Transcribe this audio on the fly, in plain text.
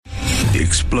The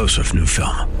explosive new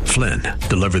film, Flynn,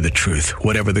 deliver the truth,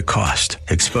 whatever the cost,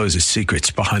 exposes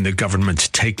secrets behind the government's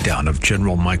takedown of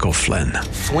General Michael Flynn.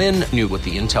 Flynn knew what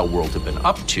the intel world had been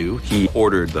up to. He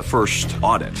ordered the first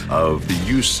audit of the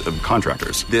use of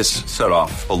contractors. This set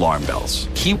off alarm bells.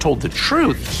 He told the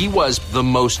truth. He was the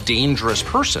most dangerous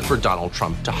person for Donald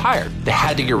Trump to hire. They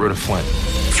had to get rid of Flynn.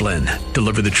 Flynn,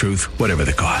 deliver the truth, whatever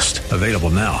the cost. Available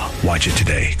now. Watch it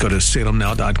today. Go to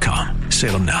salemnow.com.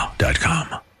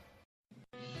 salemnow.com.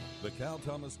 The Cal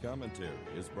Thomas Commentary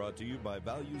is brought to you by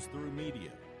Values Through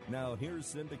Media. Now here's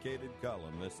syndicated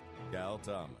columnist Cal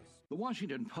Thomas. The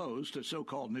Washington Post, a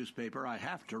so-called newspaper I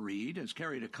have to read, has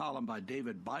carried a column by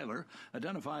David Byler,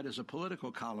 identified as a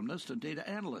political columnist and data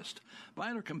analyst.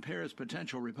 Byler compares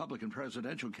potential Republican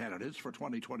presidential candidates for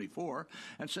 2024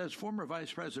 and says former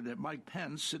Vice President Mike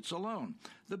Pence sits alone.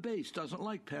 The base doesn't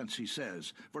like Pence, he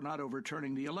says, for not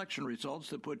overturning the election results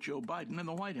that put Joe Biden in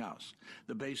the White House.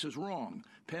 The base is wrong.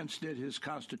 Pence did his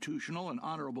constitutional and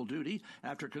honorable duty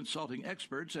after consulting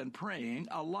experts and praying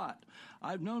a lot.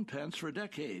 I've known Pence for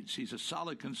decades. He's a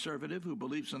solid conservative who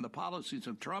believes in the policies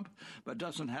of Trump but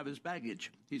doesn't have his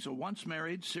baggage. He's a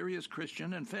once-married, serious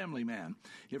Christian and family man.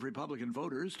 If Republican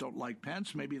voters don't like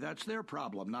Pence, maybe that's their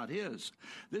problem, not his.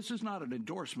 This is not an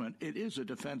endorsement. It is a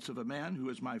defense of a man who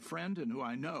is my friend and who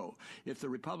I know. If the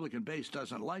Republican base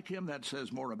doesn't like him, that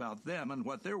says more about them and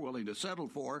what they're willing to settle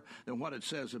for than what it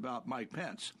says about Mike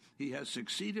Pence. He has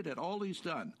succeeded at all he's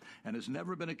done and has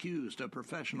never been accused of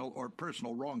professional or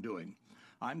personal wrongdoing.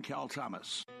 I'm Cal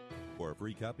Thomas. For a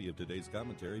free copy of today's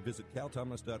commentary, visit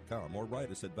calthomas.com or write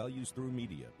us at Values Through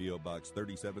Media, P.O. Box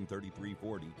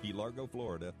 373340, Key Largo,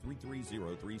 Florida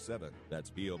 33037. That's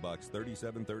P.O. Box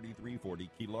 373340,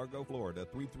 Key Largo, Florida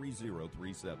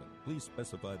 33037. Please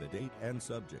specify the date and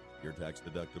subject. Your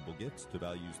tax-deductible gifts to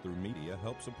Values Through Media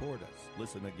help support us.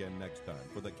 Listen again next time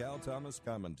for the Cal Thomas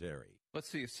Commentary. Let's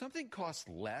see, if something costs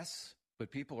less,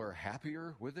 but people are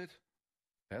happier with it,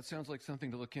 that sounds like something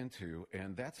to look into,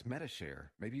 and that's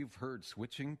Medi-Share. Maybe you've heard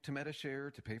switching to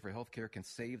Medi-Share to pay for health care can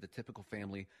save the typical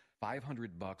family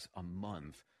 $500 a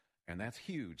month, and that's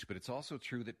huge. But it's also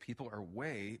true that people are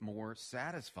way more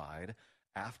satisfied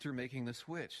after making the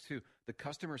switch, too. The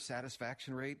customer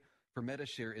satisfaction rate for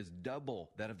Medi-Share is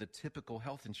double that of the typical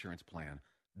health insurance plan.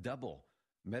 Double.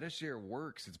 Medi-Share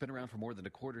works. It's been around for more than a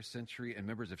quarter century, and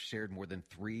members have shared more than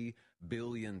 $3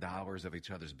 billion of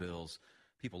each other's bills.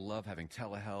 People love having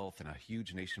telehealth and a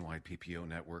huge nationwide PPO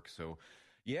network. So,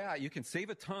 yeah, you can save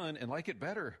a ton and like it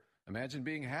better. Imagine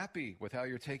being happy with how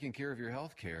you're taking care of your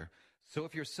health care. So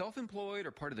if you're self-employed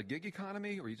or part of the gig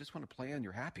economy, or you just want a plan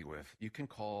you're happy with, you can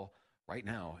call right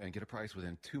now and get a price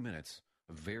within 2 minutes.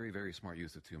 A very, very smart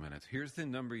use of 2 minutes. Here's the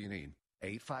number you need.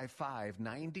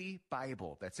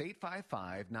 855-90-BIBLE. That's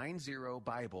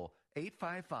 855-90-BIBLE.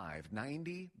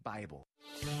 855-90-BIBLE.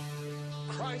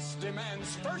 Christ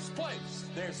demands first place.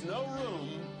 There's no room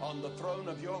on the throne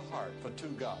of your heart for two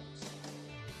gods.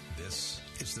 This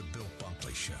is the Bill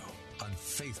Bunkley Show on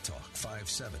Faith Talk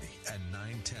 570 and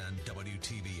 910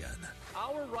 WTBN.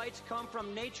 Our rights come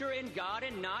from nature and God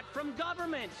and not from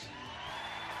government.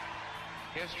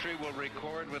 History will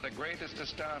record with the greatest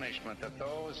astonishment that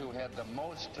those who had the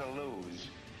most to lose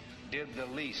did the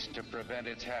least to prevent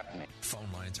its happening. Phone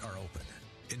lines are open.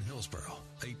 In Hillsborough,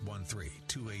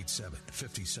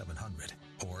 813-287-5700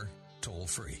 or toll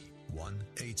free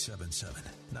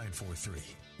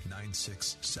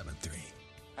 1-877-943-9673.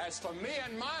 As for me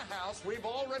and my house, we've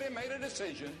already made a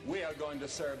decision. We are going to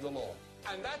serve the Lord.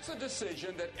 And that's a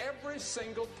decision that every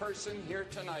single person here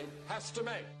tonight has to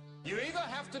make. You either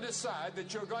have to decide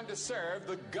that you're going to serve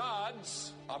the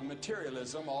gods of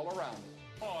materialism all around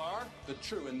you, or the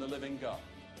true and the living God.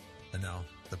 And now,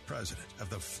 the president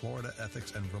of the Florida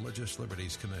Ethics and Religious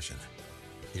Liberties Commission.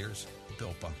 Here's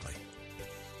Bill Bunkley.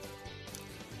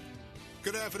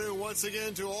 Good afternoon once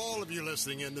again to all of you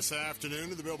listening in this afternoon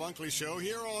to the Bill Bunkley Show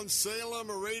here on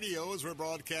Salem Radio, as we're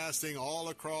broadcasting all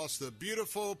across the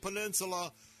beautiful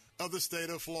peninsula of the state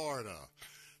of Florida.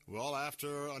 Well,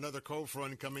 after another cold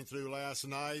front coming through last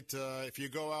night, if you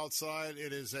go outside,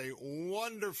 it is a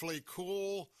wonderfully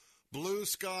cool blue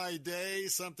sky day,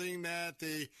 something that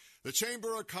the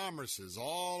Chamber of Commerce's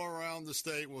all around the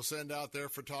state will send out their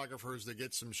photographers to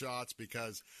get some shots,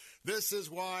 because this is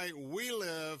why we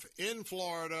live in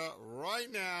Florida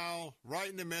right now, right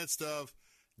in the midst of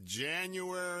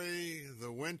January,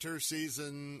 the winter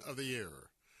season of the year.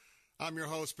 I'm your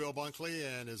host, Bill Bunkley,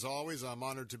 and as always, I'm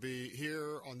honored to be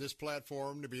here on this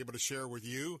platform to be able to share with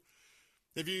you.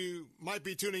 If you might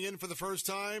be tuning in for the first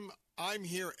time, I'm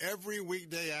here every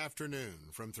weekday afternoon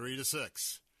from 3 to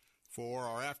 6. for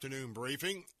our afternoon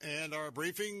briefing. And our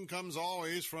briefing comes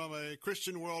always from a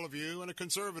Christian worldview and a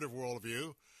conservative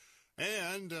worldview.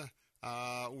 And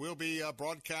we'll be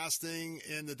broadcasting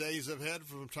in the days ahead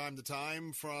from time to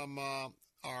time from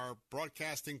our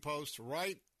broadcasting post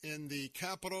right in the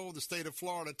capital of the state of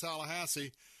Florida,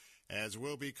 Tallahassee, as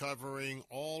we'll be covering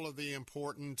all of the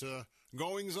important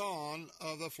goings-on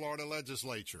of the Florida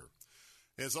legislature.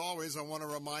 As always, I want to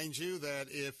remind you that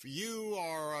if you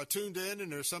are tuned in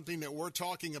and there's something that we're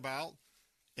talking about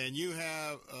and you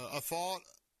have a thought,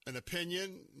 an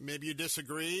opinion, maybe you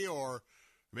disagree, or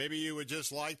maybe you would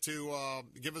just like to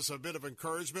give us a bit of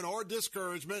encouragement or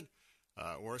discouragement,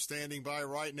 we're standing by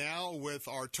right now with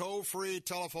our toll-free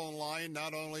telephone line,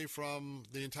 not only from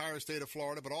the entire state of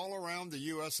Florida, but all around the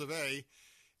U.S. of A.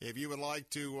 If you would like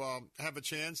to have a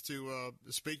chance to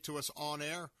speak to us on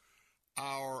air,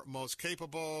 our most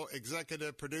capable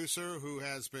executive producer, who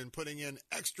has been putting in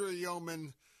extra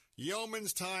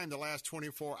yeoman's time the last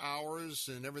 24 hours,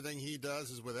 and everything he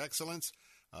does is with excellence.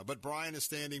 But Brian is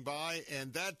standing by,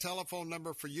 and that telephone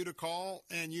number for you to call,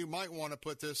 and you might want to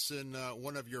put this in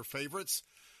one of your favorites.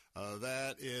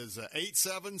 That is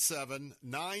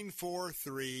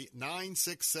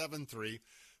 877-943-9673.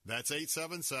 That's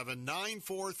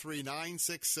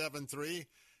 877-943-9673.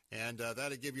 And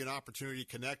that'll give you an opportunity to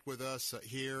connect with us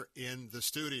here in the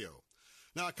studio.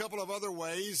 Now, a couple of other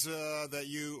ways that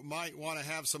you might want to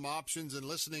have some options in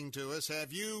listening to us.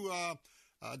 Have you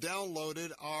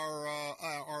downloaded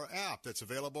our app that's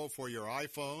available for your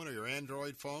iPhone or your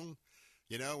Android phone?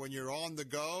 You know, when you're on the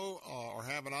go or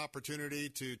have an opportunity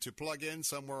to plug in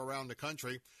somewhere around the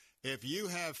country, if you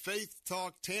have Faith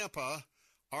Talk Tampa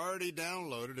already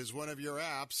downloaded as one of your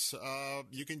apps,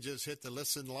 you can just hit the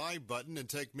Listen Live button and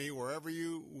take me wherever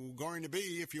you're going to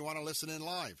be if you want to listen in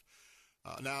live.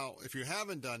 Now, if you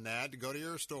haven't done that, go to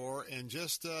your store and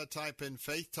just type in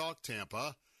Faith Talk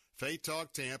Tampa,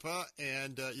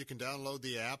 and you can download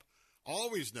the app.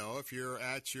 Always know if you're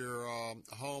at your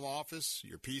home office,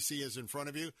 your PC is in front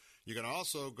of you, you can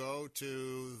also go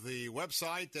to the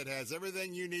website that has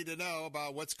everything you need to know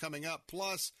about what's coming up.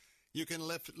 Plus, you can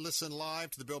listen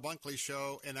live to the Bill Bunkley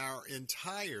Show and our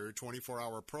entire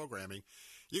 24-hour programming.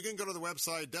 You can go to the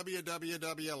website,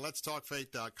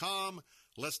 www.letstalkfaith.com,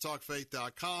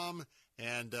 letstalkfaith.com,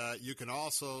 and you can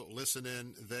also listen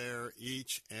in there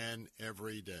each and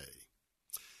every day.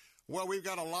 Well, we've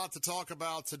got a lot to talk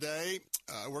about today.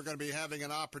 We're going to be having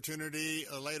an opportunity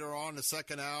later on in the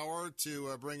second hour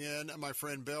to bring in my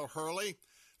friend Bill Hurley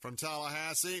from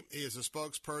Tallahassee. He is a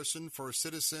spokesperson for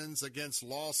Citizens Against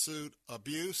Lawsuit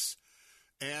Abuse.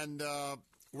 And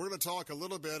we're going to talk a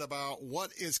little bit about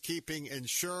what is keeping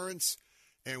insurance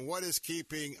and what is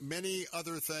keeping many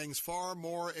other things far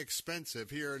more expensive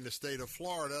here in the state of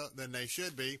Florida than they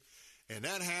should be. And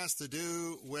that has to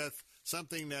do with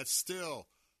something that's still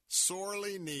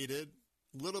sorely needed.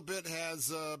 Little bit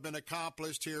has been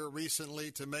accomplished here recently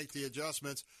to make the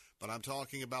adjustments, but I'm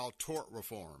talking about tort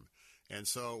reform. And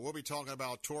so we'll be talking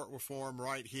about tort reform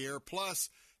right here. Plus,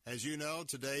 as you know,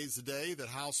 today's the day that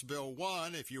House Bill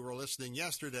 1, if you were listening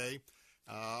yesterday,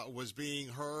 was being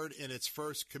heard in its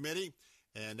first committee.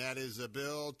 And that is a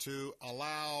bill to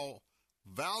allow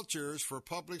vouchers for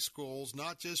public schools,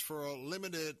 not just for a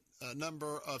limited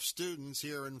number of students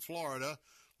here in Florida.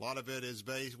 A lot of it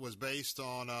was based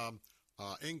on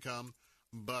income,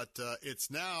 but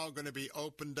it's now going to be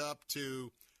opened up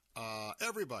to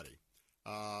everybody.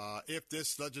 If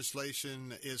this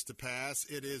legislation is to pass,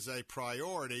 it is a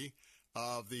priority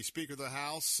of the Speaker of the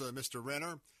House, Mr.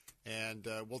 Renner, and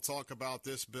we'll talk about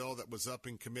this bill that was up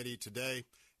in committee today,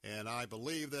 and I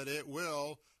believe that it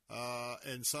will,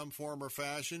 in some form or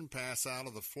fashion, pass out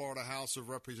of the Florida House of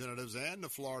Representatives and the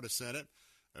Florida Senate.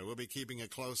 We'll be keeping a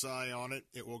close eye on it.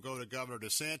 It will go to Governor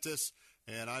DeSantis,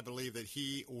 and I believe that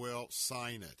he will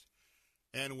sign it.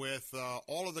 And with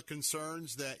all of the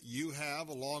concerns that you have,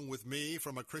 along with me,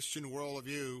 from a Christian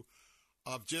worldview,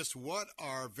 of just what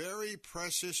our very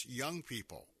precious young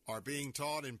people are being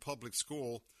taught in public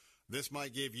school, this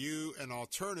might give you an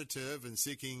alternative in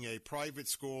seeking a private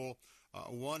school,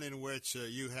 one in which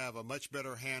you have a much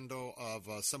better handle of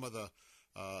some of the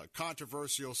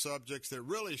controversial subjects that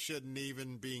really shouldn't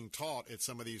even being taught at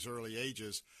some of these early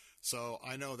ages. So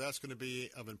I know that's going to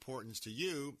be of importance to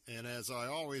you. And as I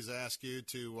always ask you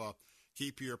to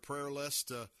keep your prayer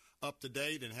list up to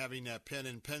date and having that pen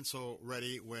and pencil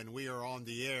ready when we are on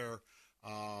the air,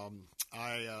 I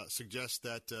suggest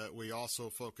that we also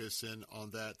focus in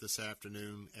on that this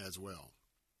afternoon as well.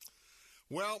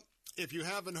 Well, if you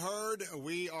haven't heard,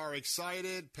 we are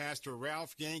excited. Pastor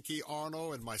Ralph Yankee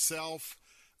Arnold and myself,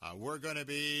 we're going to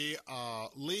be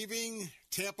leaving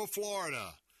Tampa,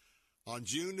 Florida on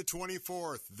June the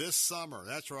 24th, this summer.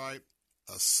 That's right,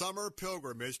 a summer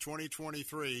pilgrimage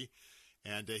 2023.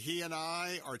 And he and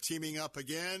I are teaming up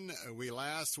again. We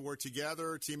last were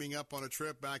together teaming up on a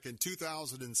trip back in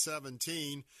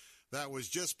 2017. That was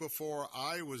just before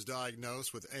I was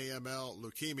diagnosed with AML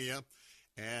leukemia.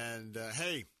 And,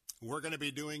 hey, we're going to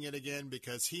be doing it again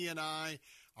because he and I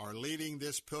are leading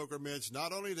this pilgrimage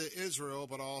not only to Israel,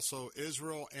 but also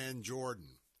Israel and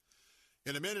Jordan.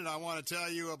 In a minute, I want to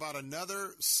tell you about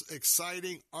another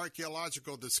exciting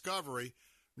archaeological discovery.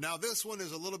 Now, this one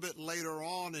is a little bit later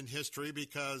on in history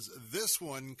because this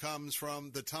one comes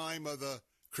from the time of the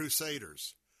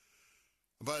Crusaders.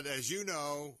 But as you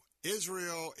know,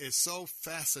 Israel is so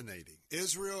fascinating.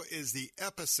 Israel is the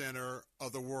epicenter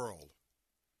of the world.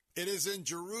 It is in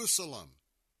Jerusalem,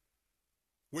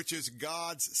 which is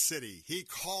God's city. He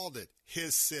called it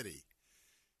his city.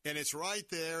 And it's right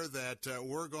there that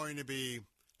we're going to be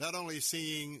not only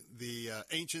seeing the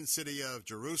ancient city of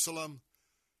Jerusalem,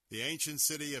 the ancient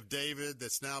city of David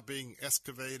that's now being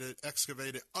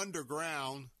excavated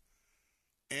underground,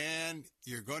 and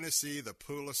you're going to see the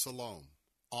Pool of Siloam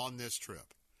on this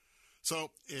trip.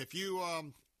 So if you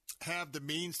have the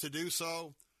means to do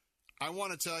so, I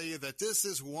want to tell you that this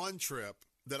is one trip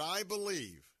that I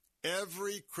believe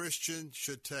every Christian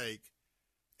should take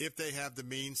if they have the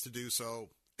means to do so,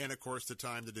 and, of course, the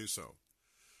time to do so.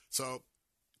 So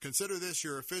consider this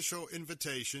your official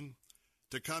invitation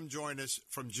to come join us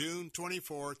from June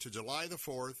 24th to July the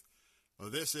 4th.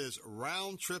 This is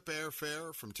round-trip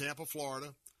airfare from Tampa,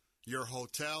 Florida, your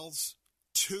hotels,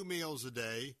 2 meals a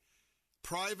day,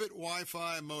 private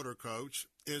Wi-Fi motor coach,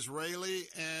 Israeli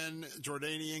and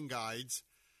Jordanian guides,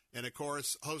 and, of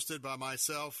course, hosted by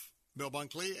myself, Bill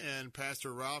Bunkley, and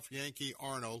Pastor Ralph Yankee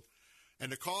Arnold.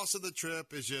 And the cost of the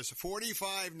trip is just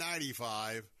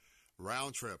 $45.95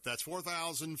 round trip. That's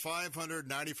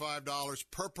 $4,595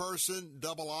 per person,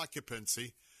 double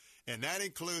occupancy. And that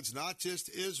includes not just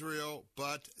Israel,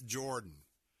 but Jordan.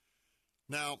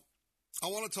 Now, I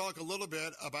want to talk a little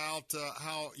bit about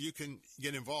how you can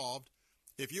get involved.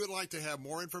 If you would like to have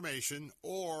more information,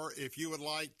 or if you would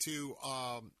like to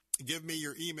give me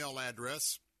your email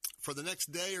address, for the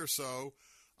next day or so,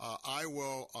 I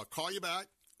will call you back.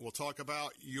 We'll talk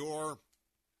about your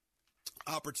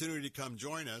opportunity to come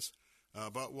join us,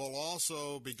 but we'll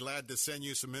also be glad to send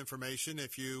you some information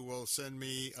if you will send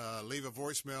me, leave a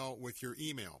voicemail with your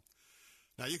email.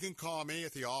 Now, you can call me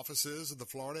at the offices of the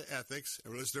Florida Ethics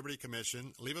and Religious Liberty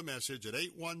Commission. Leave a message at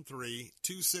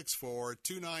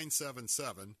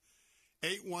 813-264-2977,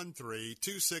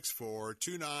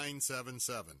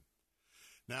 813-264-2977.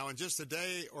 Now, in just a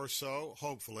day or so,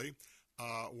 hopefully,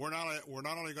 we're not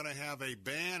only going to have a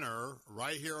banner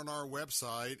right here on our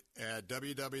website at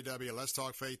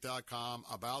www.letstalkfaith.com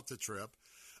about the trip,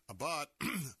 but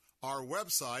our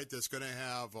website that's going to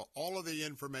have all of the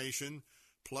information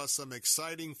plus some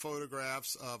exciting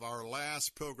photographs of our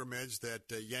last pilgrimage that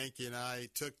Yankee and I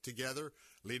took together,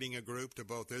 leading a group to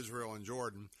both Israel and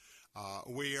Jordan.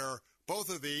 Both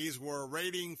of these were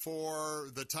waiting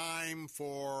for the time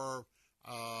for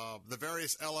the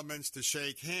various elements to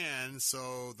shake hands,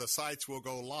 so the sites will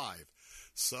go live.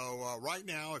 So right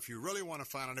now, if you really want to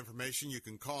find out information, you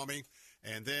can call me,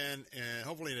 and then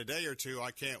hopefully in a day or two, I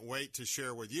can't wait to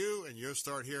share with you, and you'll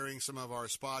start hearing some of our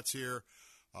spots here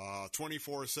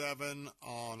 24/7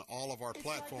 on all of our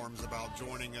platforms about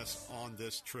joining us on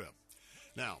this trip.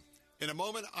 Now, in a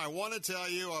moment, I want to tell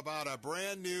you about a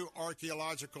brand new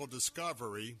archaeological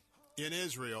discovery in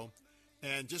Israel,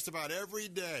 and just about every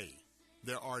day,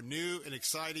 there are new and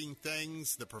exciting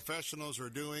things the professionals are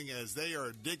doing as they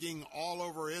are digging all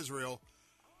over Israel.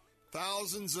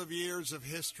 Thousands of years of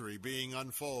history being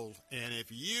unfolded. And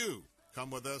if you come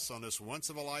with us on this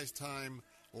once-in-a-lifetime,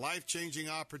 life-changing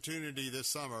opportunity this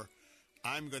summer,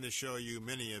 I'm going to show you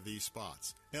many of these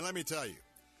spots. And let me tell you,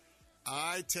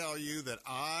 I tell you that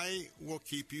I will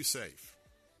keep you safe.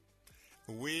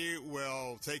 We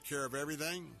will take care of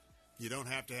everything. You don't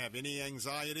have to have any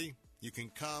anxiety. You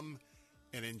can come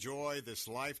and enjoy this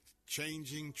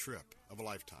life-changing trip of a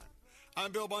lifetime.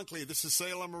 I'm Bill Bunkley. This is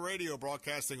Salem Radio,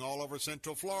 broadcasting all over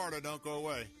Central Florida. Don't go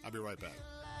away. I'll be right back.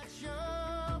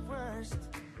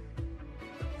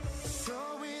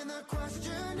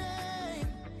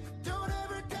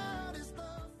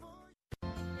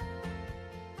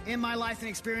 In my life and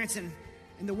experience and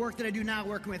in the work that I do now,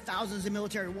 working with thousands of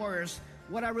military warriors,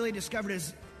 what I really discovered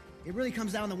is it really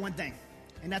comes down to one thing,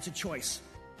 and that's a choice.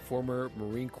 Former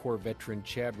Marine Corps veteran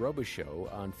Chad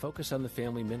Robichaux on Focus on the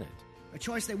Family Minute. A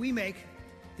choice that we make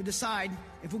to decide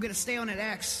if we're going to stay on an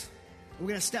X, or we're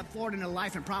going to step forward in the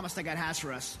life and promise that God has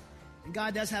for us. And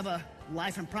God does have a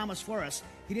life and promise for us.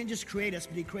 He didn't just create us,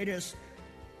 but he created us,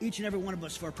 each and every one of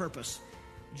us, for a purpose.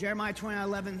 Jeremiah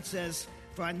 29:11 says,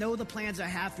 "For I know the plans I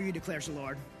have for you, declares the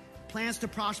Lord. Plans to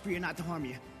prosper you, not to harm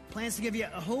you. Plans to give you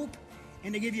a hope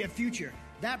and to give you a future."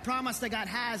 That promise that God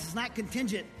has is not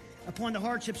contingent upon the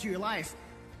hardships of your life.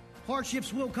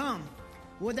 Hardships will come.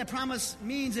 What that promise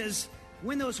means is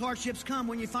when those hardships come,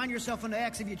 when you find yourself on the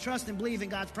X, if you trust and believe in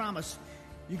God's promise,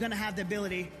 you're going to have the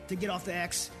ability to get off the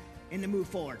X and to move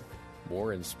forward.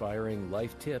 More inspiring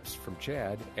life tips from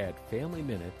Chad at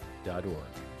FamilyMinute.org.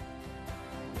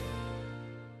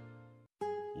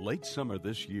 Late summer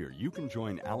this year, you can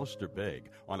join Alistair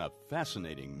Begg on a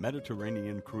fascinating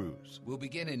Mediterranean cruise. We'll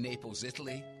begin in Naples,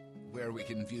 Italy, where we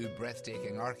can view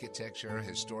breathtaking architecture,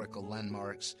 historical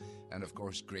landmarks, and of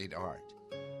course, great art.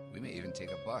 We may even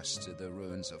take a bus to the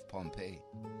ruins of Pompeii.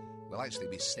 We'll actually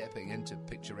be stepping into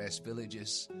picturesque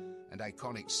villages and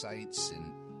iconic sites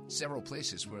in several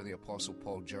places where the Apostle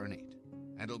Paul journeyed.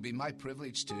 And it'll be my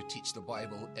privilege to teach the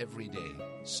Bible every day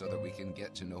so that we can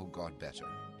get to know God better.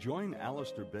 Join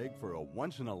Alistair Begg for a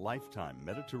once-in-a-lifetime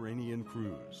Mediterranean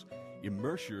cruise.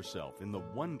 Immerse yourself in the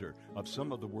wonder of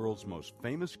some of the world's most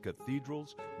famous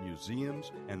cathedrals,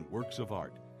 museums, and works of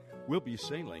art. We'll be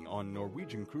sailing on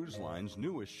Norwegian Cruise Line's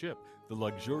newest ship, the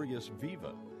luxurious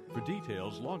Viva. For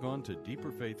details, log on to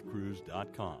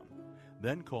deeperfaithcruise.com.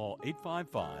 Then call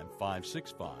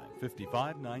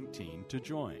 855-565-5519 to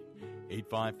join.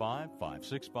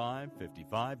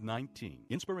 855-565-5519.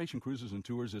 Inspiration Cruises and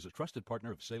Tours is a trusted partner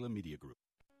of Salem Media Group.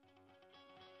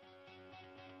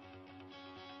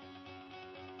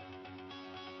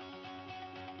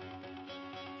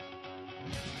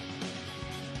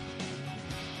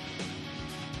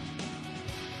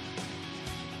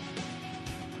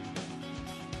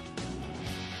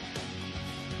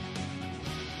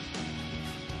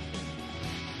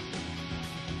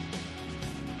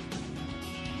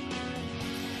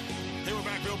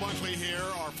 Here,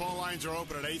 our phone lines are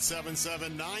open at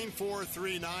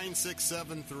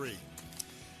 877-943-9673.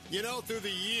 You know, through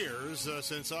the years,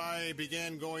 since I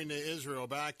began going to Israel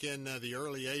back in the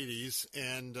early 80s,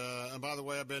 and by the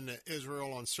way, I've been to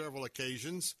Israel on several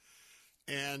occasions,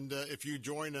 and if you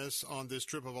join us on this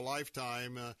trip of a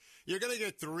lifetime, you're going to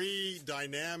get three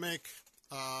dynamic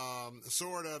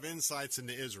sort of insights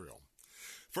into Israel.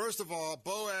 First of all,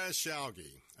 Boaz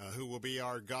Shalgi, who will be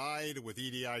our guide with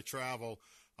EDI Travel.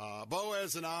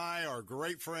 Boaz and I are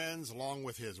great friends, along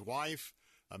with his wife,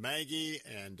 Maggie,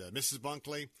 and Mrs.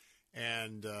 Bunkley.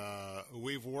 And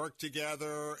we've worked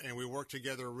together, and we work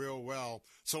together real well.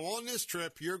 So on this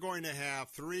trip, you're going to have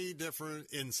three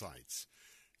different insights.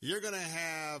 You're going to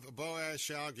have Boaz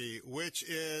Shalgi, which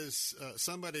is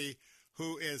somebody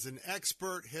who is an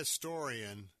expert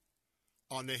historian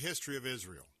on the history of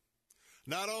Israel.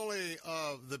 Not only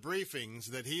of the briefings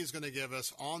that he's going to give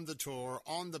us on the tour,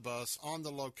 on the bus, on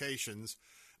the locations,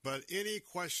 but any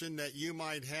question that you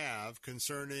might have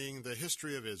concerning the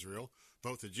history of Israel,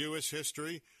 both the Jewish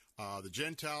history, the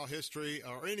Gentile history,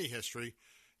 or any history,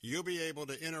 you'll be able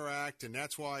to interact, and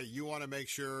that's why you want to make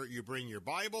sure you bring your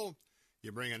Bible,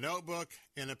 you bring a notebook,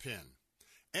 and a pen.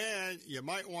 And you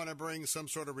might want to bring some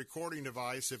sort of recording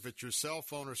device if it's your cell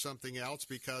phone or something else,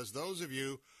 because those of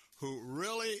you who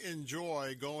really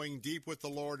enjoy going deep with the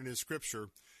Lord in His Scripture,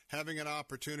 having an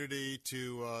opportunity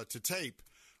to tape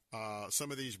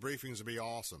some of these briefings would be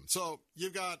awesome. So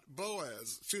you've got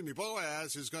Boaz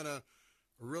is going to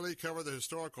really cover the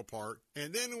historical part,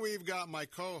 and then we've got my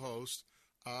co-host,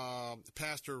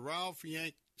 Pastor Ralph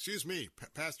Yankee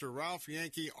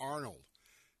Arnold,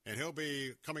 and he'll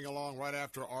be coming along right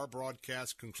after our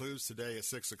broadcast concludes today at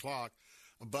 6 o'clock.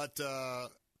 But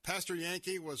Pastor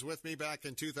Yankee was with me back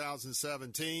in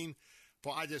 2017.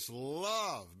 But I just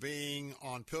love being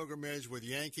on pilgrimage with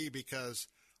Yankee, because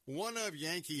one of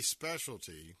Yankee's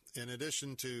specialty, in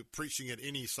addition to preaching at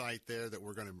any site there that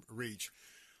we're going to reach,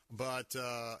 but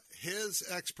his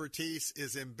expertise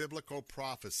is in biblical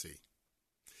prophecy.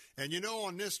 And you know,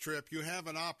 on this trip, you have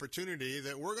an opportunity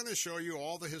that we're going to show you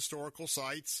all the historical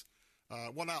sites.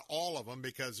 Well, not all of them,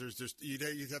 because there's just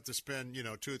you'd have to spend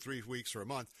 2 or 3 weeks or a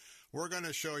month. We're going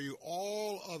to show you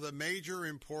all of the major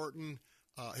important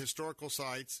historical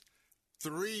sites.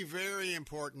 3 very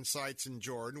important sites in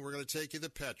Jordan. We're going to take you to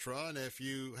Petra, and if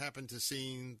you happen to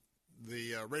seen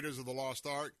the Raiders of the Lost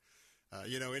Ark,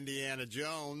 Indiana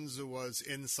Jones was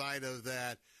inside of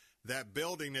that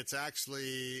building. That's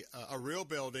actually a real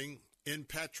building in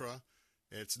Petra.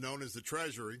 It's known as the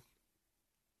Treasury.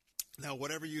 Now,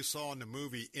 whatever you saw in the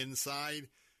movie inside,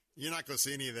 you're not going to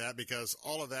see any of that, because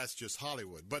all of that's just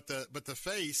Hollywood. But the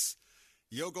face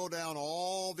You'll go down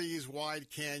all these wide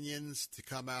canyons to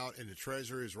come out, and the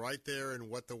treasure is right there in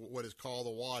what is called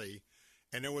the Wadi.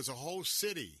 And there was a whole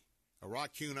city, a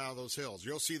rock hewn out of those hills.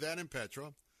 You'll see that in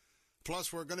Petra.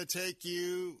 Plus, we're going to take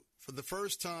you for the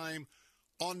first time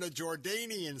on the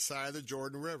Jordanian side of the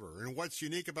Jordan River. And what's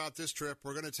unique about this trip,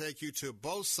 we're going to take you to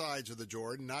both sides of the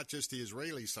Jordan, not just the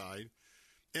Israeli side.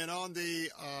 And on the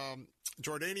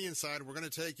Jordanian side, we're going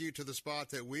to take you to the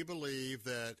spot that we believe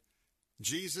that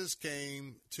Jesus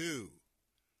came to,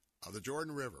 the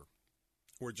Jordan River,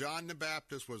 where John the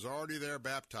Baptist was already there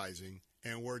baptizing,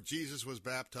 and where Jesus was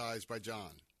baptized by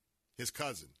John, his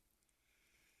cousin.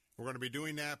 We're going to be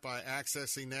doing that by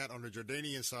accessing that on the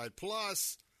Jordanian side,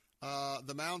 plus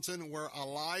the mountain where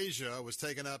Elijah was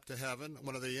taken up to heaven,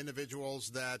 one of the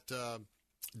individuals that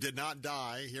did not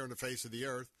die here on the face of the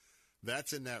earth.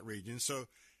 That's in that region. So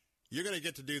you're going to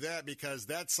get to do that because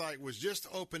that site was just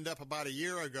opened up about a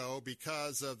year ago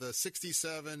because of the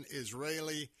 67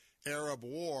 Israeli-Arab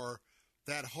War.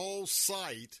 That whole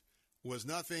site was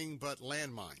nothing but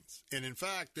landmines. And in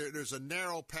fact, there's a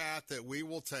narrow path that we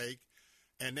will take,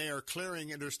 and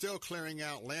they're still clearing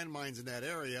out landmines in that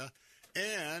area.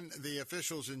 And the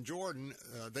officials in Jordan,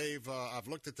 I've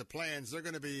looked at the plans, they're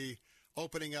going to be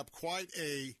opening up quite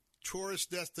a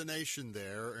tourist destination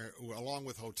there, along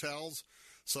with hotels.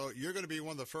 So you're going to be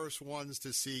one of the first ones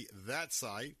to see that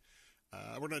site.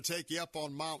 We're going to take you up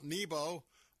on Mount Nebo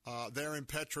there in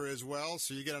Petra as well,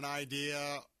 so you get an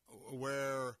idea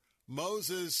where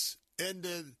Moses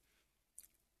ended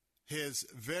his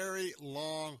very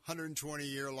long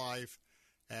 120-year life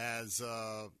as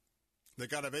the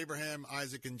God of Abraham,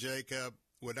 Isaac, and Jacob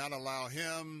would not allow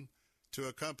him to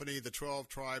accompany the 12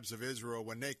 tribes of Israel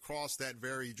when they crossed that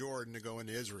very Jordan to go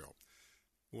into Israel.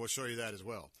 We'll show you that as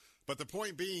well. But the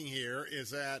point being here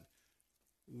is that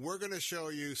we're going to show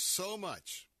you so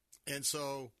much. And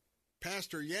so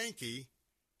Pastor Yankee,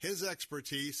 his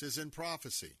expertise is in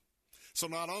prophecy. So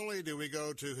not only do we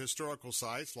go to historical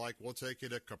sites, like we'll take you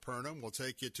to Capernaum, we'll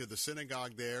take you to the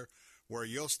synagogue there, where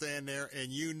you'll stand there and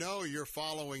you know you're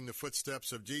following the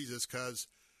footsteps of Jesus, because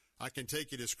I can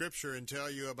take you to Scripture and tell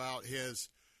you about his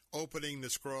opening the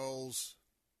scrolls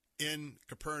in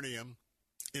Capernaum,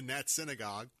 in that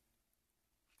synagogue.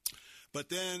 But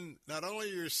then, not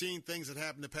only are you seeing things that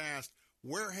happened in the past,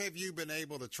 where have you been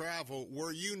able to travel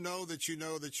where you know that you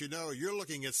know that you know you're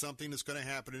looking at something that's going to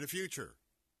happen in the future?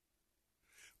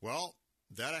 Well,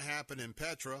 that'll happen in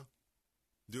Petra.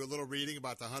 Do a little reading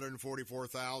about the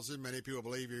 144,000. Many people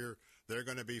believe they're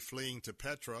going to be fleeing to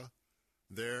Petra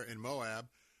there in Moab.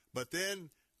 But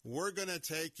then we're going to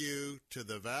take you to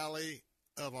the Valley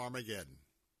of Armageddon.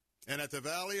 And at the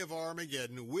Valley of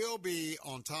Armageddon, we'll be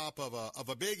on top of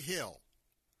a big hill.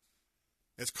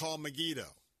 It's called Megiddo.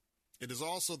 It is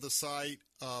also the site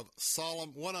of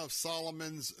one of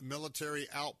Solomon's military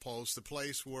outposts, the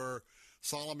place where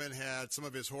Solomon had some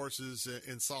of his horses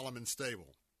in Solomon's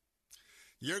stable.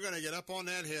 You're going to get up on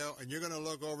that hill, and you're going to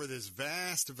look over this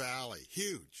vast valley,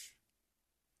 huge,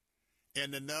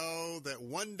 and to know that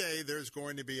one day there's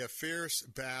going to be a fierce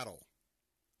battle.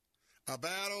 A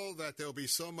battle that there'll be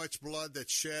so much blood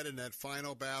that's shed in that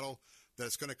final battle that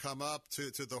it's going to come up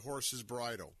to the horse's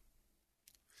bridle.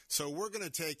 So we're going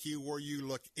to take you where you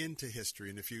look into history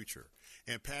in the future.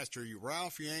 And Pastor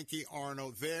Ralph Yankee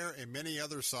Arnold there and many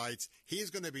other sites, he's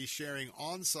going to be sharing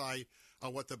on site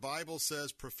on what the Bible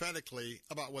says prophetically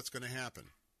about what's going to happen.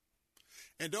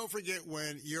 And don't forget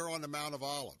when you're on the Mount of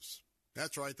Olives.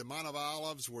 That's right, the Mount of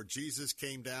Olives where Jesus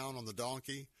came down on the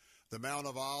donkey. The Mount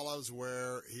of Olives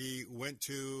where he went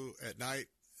to at night,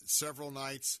 several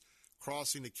nights,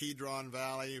 crossing the Kidron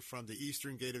Valley from the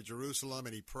eastern gate of Jerusalem,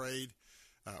 and he prayed.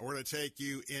 We're going to take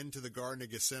you into the Garden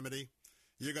of Gethsemane.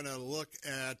 You're going to look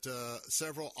at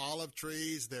several olive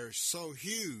trees. They're so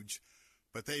huge,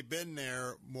 but they've been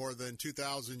there more than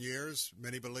 2,000 years.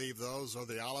 Many believe those are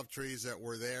the olive trees that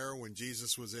were there when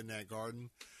Jesus was in that garden.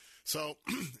 So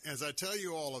as I tell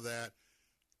you all of that,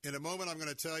 in a moment I'm going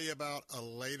to tell you about the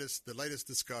latest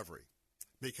discovery.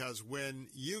 Because when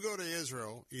you go to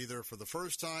Israel, either for the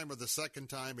first time or the second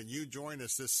time, and you join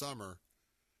us this summer,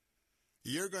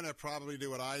 you're going to probably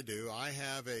do what I do. I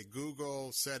have a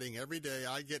Google setting every day.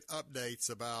 I get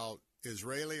updates about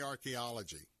Israeli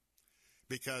archaeology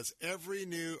because every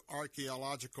new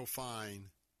archaeological find,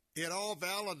 it all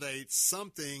validates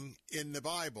something in the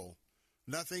Bible.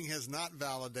 Nothing has not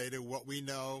validated what we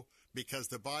know because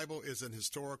the Bible is an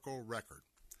historical record.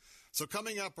 So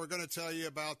coming up, we're going to tell you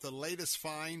about the latest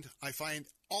find. I find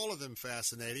all of them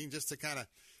fascinating just to kind of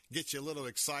get you a little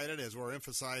excited as we're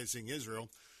emphasizing Israel.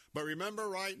 But remember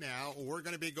right now, we're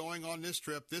going to be going on this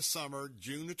trip this summer,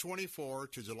 June the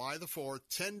 24th to July the 4th,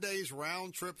 10 days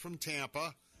round trip from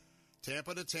Tampa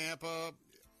to Tampa,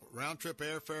 round trip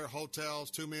airfare,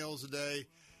 hotels, 2 meals a day.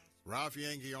 Ralph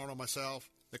Yankee, Arnold, myself.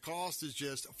 The cost is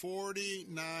just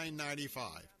 $49.95.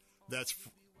 That's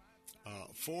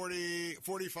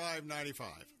 $45.95.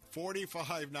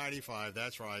 $45.95,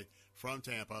 that's right, from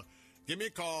Tampa. Give me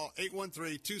a call,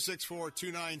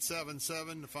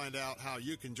 813-264-2977 to find out how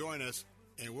you can join us,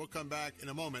 and we'll come back in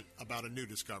a moment about a new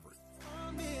discovery.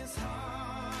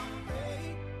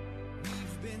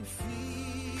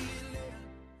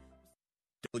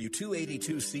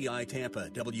 W282CI Tampa,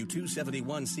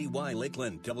 W271CY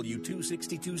Lakeland,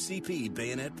 W262CP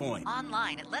Bayonet Point.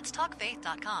 Online at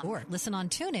letstalkfaith.com or listen on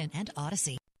TuneIn and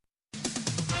Odyssey.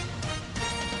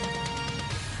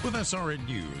 With SRN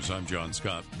News, I'm John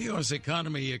Scott. The U.S.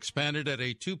 economy expanded at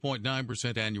a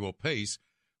 2.9% annual pace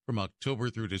from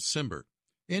October through December,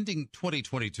 ending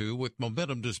 2022 with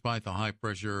momentum despite the high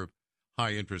pressure of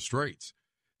high interest rates.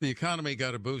 The economy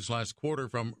got a boost last quarter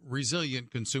from resilient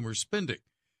consumer spending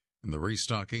and the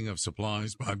restocking of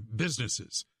supplies by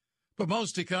businesses. But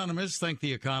most economists think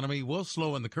the economy will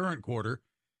slow in the current quarter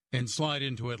and slide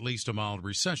into at least a mild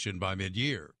recession by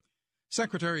mid-year.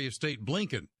 Secretary of State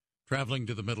Blinken traveling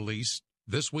to the Middle East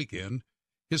this weekend,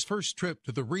 his first trip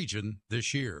to the region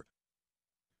this year.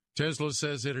 Tesla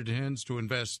says it intends to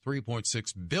invest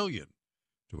 $3.6 billion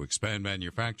to expand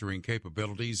manufacturing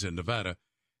capabilities in Nevada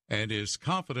and is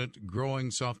confident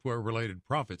growing software-related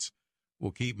profits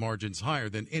will keep margins higher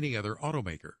than any other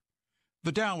automaker.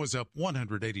 The Dow was up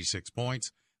 186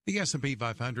 points, the S&P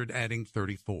 500 adding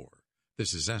 34.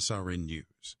 This is SRN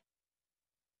News.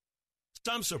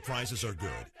 Some surprises are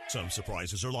good, some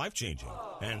surprises are life-changing,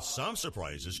 and some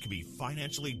surprises can be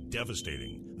financially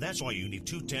devastating. That's why you need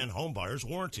 210 Home Buyer's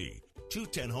Warranty.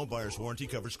 210 Home Buyer's Warranty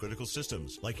covers critical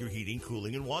systems like your heating,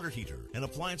 cooling, and water heater, and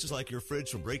appliances like your fridge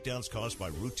from breakdowns caused by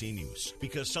routine use.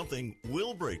 Because something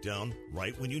will break down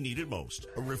right when you need it most.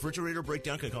 A refrigerator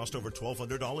breakdown can cost over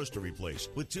 $1,200 to replace,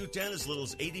 with 210 as little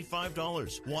as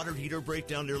 $85. Water heater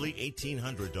breakdown nearly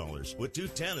 $1,800, with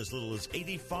 210 as little as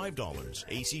 $85.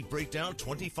 AC breakdown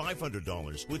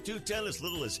 $2,500, with 210 as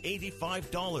little as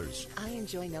 $85. I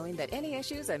enjoy knowing that any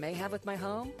issues I may have with my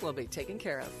home will be taken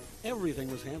care of.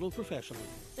 Everything was handled professionally.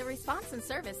 The response and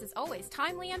service is always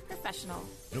timely and professional.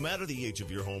 No matter the age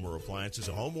of your home or appliances,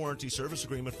 a home warranty service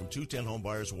agreement from 210 Home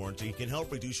Buyers Warranty can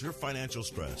help reduce your financial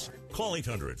stress. Call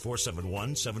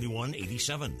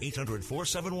 800-471-7187.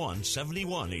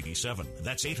 800-471-7187.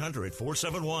 That's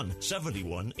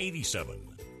 800-471-7187.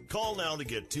 Call now to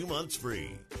get 2 months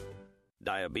free.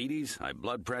 Diabetes, high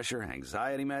blood pressure,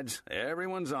 anxiety meds,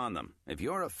 everyone's on them. If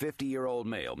you're a 50-year-old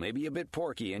male, maybe a bit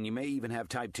porky, and you may even have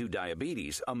type 2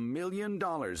 diabetes, $1 million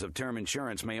of term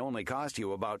insurance may only cost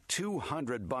you about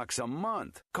 $200 a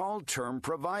month. Call Term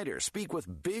Provider. Speak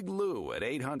with Big Lou at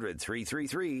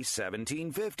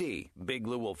 800-333-1750. Big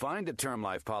Lou will find a term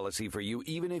life policy for you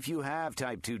even if you have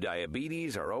type 2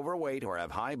 diabetes, are overweight, or have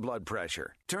high blood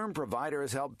pressure. Term Provider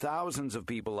has helped thousands of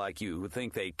people like you who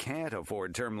think they can't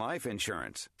afford term life insurance.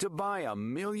 To buy $1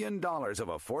 million of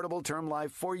affordable term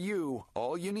life for you,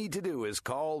 all you need to do is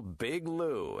call Big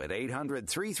Lou at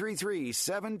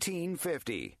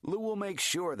 800-333-1750. Lou will make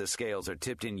sure the scales are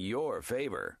tipped in your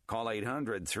favor. Call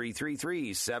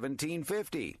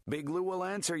 800-333-1750. Big Lou will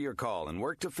answer your call and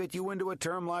work to fit you into a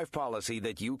term life policy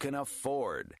that you can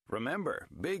afford. Remember,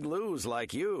 Big Lou's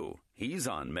like you. He's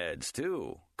on meds,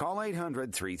 too. Call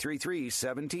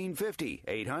 800-333-1750.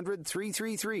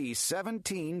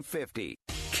 800-333-1750.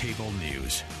 Cable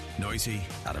news. Noisy,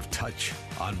 out of touch,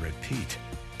 on repeat.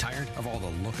 Tired of all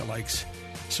the lookalikes?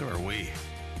 So are we.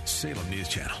 Salem News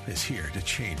Channel is here to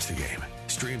change the game.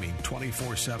 Streaming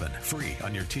 24/7, free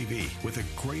on your TV with the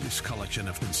greatest collection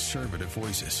of conservative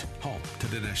voices. Home to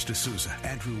Dinesh D'Souza,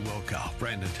 Andrew Wilkow,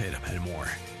 Brandon Tatum, and more.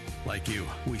 Like you,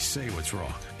 we say what's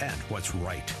wrong and what's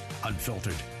right.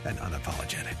 Unfiltered and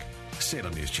unapologetic.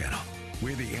 Salem News Channel.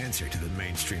 We're the answer to the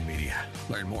mainstream media.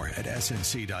 Learn more at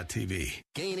snc.tv.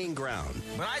 Gaining ground.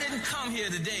 But I didn't come here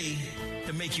today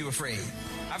to make you afraid.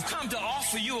 I've come to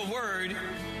offer you a word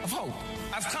of hope.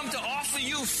 I've come to offer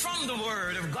you from the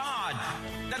Word of God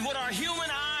that what our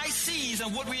human eye sees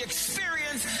and what we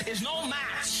experience is no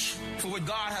match for what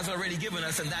God has already given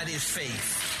us, and that is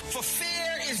faith. For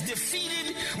fear is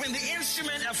defeated when the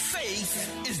instrument of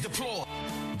faith is deployed.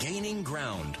 Gaining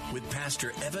Ground with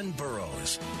Pastor Evan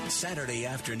Burrows. Saturday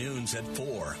afternoons at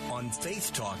 4 on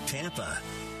Faith Talk Tampa.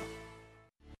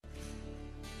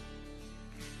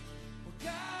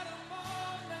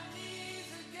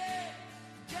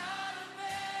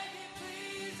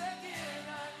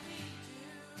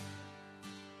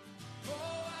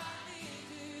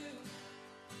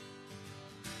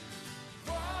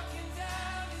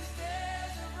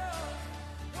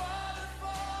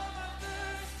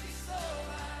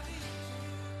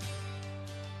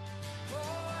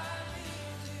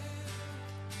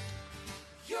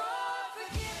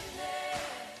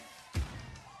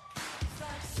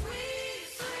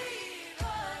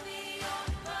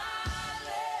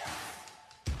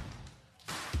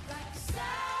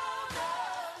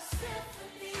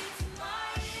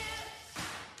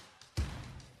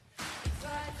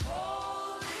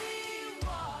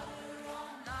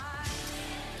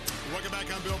 Welcome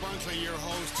back. I'm Bill Bunkley, your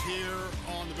host here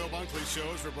on the Bill Bunkley Show.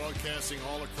 We're broadcasting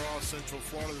all across Central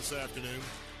Florida this afternoon.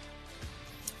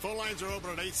 Phone lines are open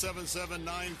at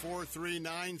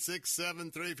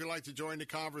 877-943-9673 if you'd like to join the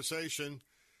conversation.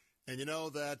 And you know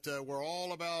that we're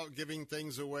all about giving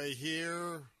things away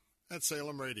here at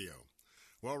Salem Radio.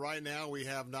 Well, right now we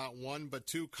have not one but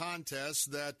two contests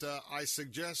that I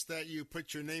suggest that you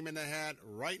put your name in the hat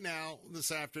right now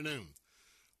this afternoon.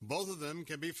 Both of them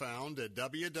can be found at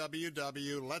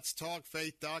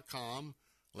www.letstalkfaith.com,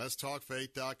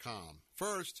 letstalkfaith.com.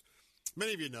 First,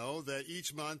 many of you know that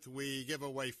each month we give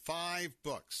away 5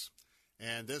 books.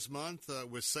 And this month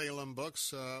with Salem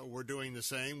Books, we're doing the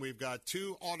same. We've got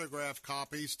 2 autographed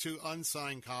copies, 2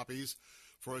 unsigned copies,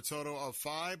 for a total of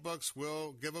 5 books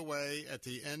we'll give away at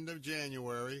the end of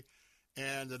January.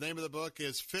 And the name of the book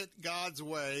is Fit God's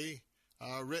Way,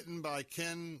 written by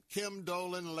Kim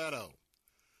Dolan Leto.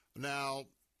 Now,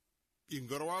 you can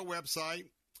go to our website,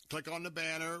 click on the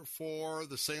banner for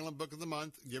the Salem Book of the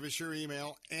Month, give us your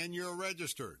email, and you're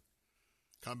registered.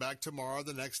 Come back tomorrow,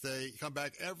 the next day. Come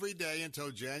back every day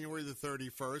until January the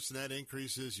 31st, and that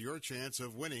increases your chance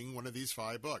of winning one of these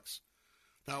 5 books.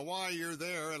 Now, while you're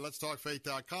there at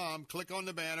letstalkfaith.com, click on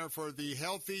the banner for the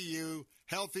Healthy You,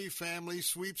 Healthy Family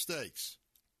Sweepstakes.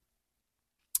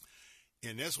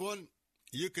 In this one,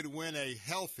 you could win a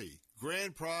healthy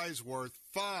grand prize worth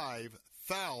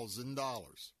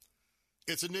 $5,000.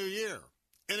 It's a new year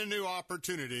and a new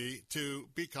opportunity to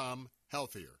become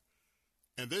healthier.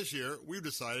 And this year, we've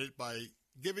decided by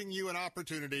giving you an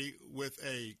opportunity with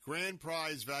a grand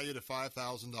prize valued at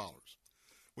 $5,000.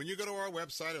 When you go to our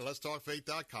website at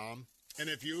letstalkfaith.com, and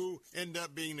if you end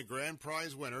up being the grand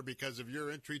prize winner because of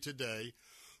your entry today,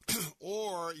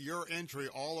 or your entry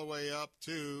all the way up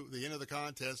to the end of the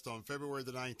contest on February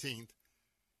the 19th,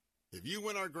 if you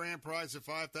win our grand prize of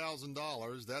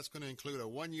 $5,000, that's going to include a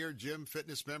 1-year gym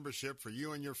fitness membership for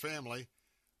you and your family,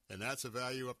 and that's a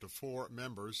value up to 4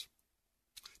 members.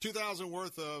 $2,000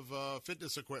 worth of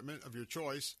fitness equipment of your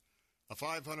choice, a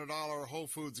 $500 Whole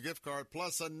Foods gift card,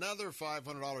 plus another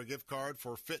 $500 gift card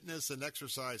for fitness and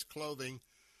exercise clothing,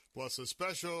 plus a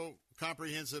special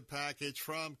comprehensive package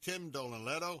from Kim Dolan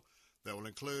Leto that will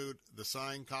include the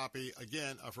signed copy,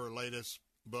 again, of her latest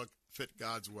book, Fit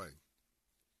God's Way.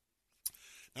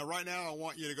 Now, right now, I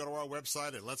want you to go to our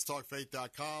website at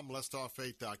letstalkfaith.com,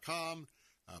 letstalkfaith.com.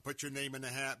 Put your name in the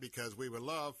hat because we would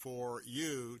love for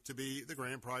you to be the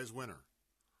grand prize winner.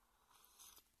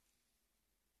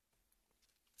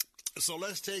 So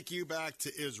let's take you back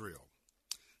to Israel.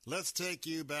 Let's take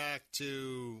you back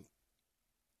to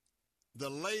the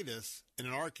latest in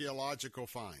an archaeological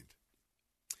find.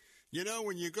 You know,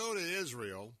 when you go to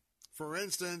Israel, for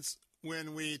instance,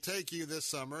 when we take you this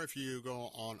summer, if you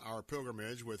go on our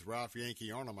pilgrimage with Ralph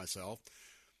Yankee Arnold and myself,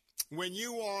 when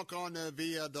you walk on the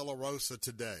Via Dolorosa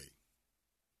today,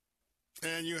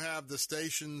 and you have the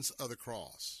Stations of the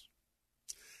Cross.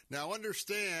 Now,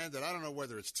 understand that I don't know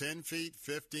whether it's 10 feet,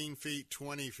 15 feet,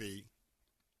 20 feet,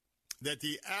 that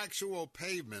the actual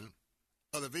pavement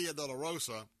of the Via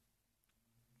Dolorosa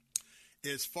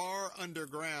is far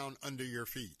underground under your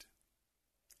feet.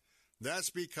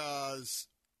 That's because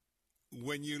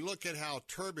when you look at how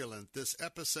turbulent this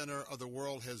epicenter of the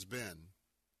world has been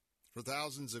for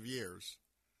thousands of years,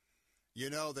 you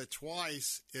know that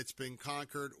twice it's been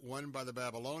conquered, one by the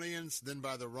Babylonians, then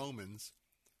by the Romans,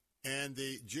 and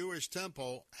the Jewish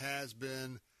temple has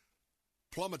been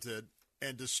plummeted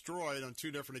and destroyed on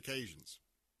 2 different occasions.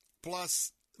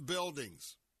 Plus,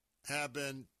 buildings have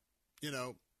been,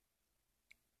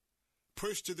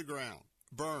 pushed to the ground,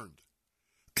 burned.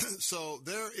 So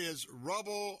there is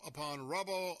rubble upon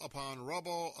rubble upon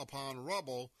rubble upon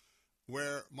rubble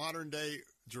where modern-day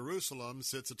Jerusalem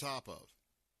sits atop of.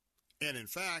 And in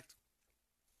fact,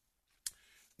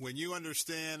 when you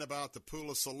understand about the Pool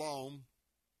of Siloam,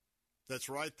 that's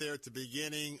right there at the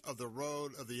beginning of the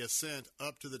road of the ascent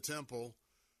up to the temple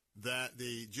that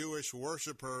the Jewish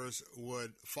worshipers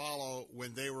would follow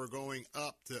when they were going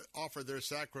up to offer their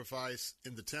sacrifice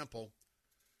in the temple,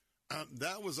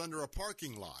 that was under a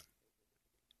parking lot.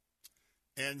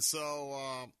 And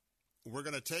so we're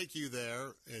going to take you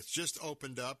there. It's just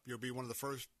opened up. You'll be one of the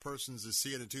first persons to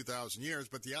see it in 2,000 years.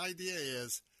 But the idea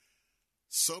is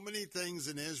so many things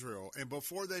in Israel, and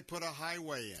before they put a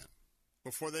highway in,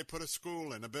 before they put a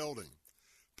school in, a building,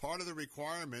 part of the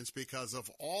requirements, because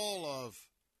of all of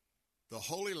the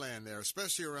Holy Land there,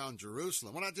 especially around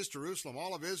Jerusalem, well, not just Jerusalem,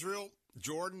 all of Israel,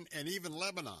 Jordan, and even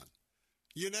Lebanon,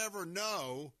 you never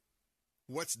know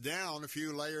what's down a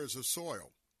few layers of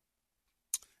soil.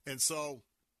 And so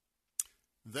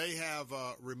they have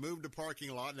removed the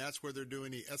parking lot, and that's where they're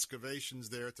doing the excavations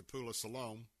there at the Pool of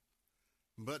Siloam.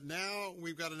 But now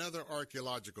we've got another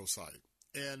archaeological site.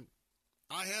 And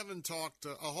I haven't talked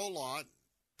a whole lot,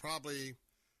 probably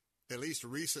at least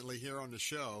recently here on the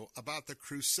show, about the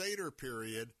Crusader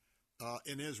period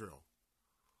in Israel.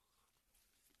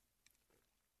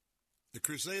 The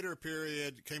Crusader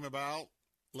period came about,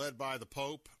 led by the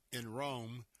Pope in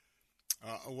Rome,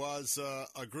 was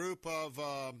a group of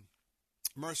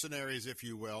mercenaries, if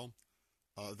you will,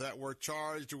 that were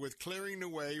charged with clearing the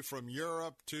way from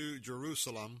Europe to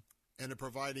Jerusalem and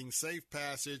providing safe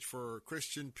passage for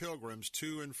Christian pilgrims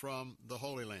to and from the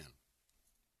Holy Land.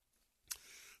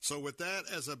 So with that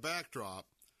as a backdrop,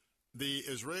 the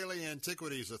Israeli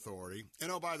Antiquities Authority,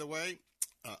 and oh, by the way,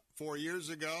 4 years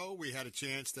ago, we had a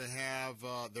chance to have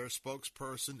their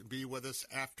spokesperson be with us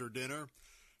after dinner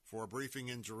for a briefing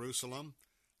in Jerusalem.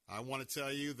 I want to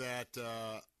tell you that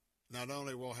not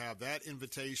only will have that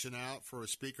invitation out for a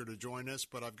speaker to join us,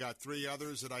 but I've got 3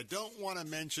 others that I don't want to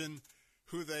mention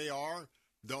who they are.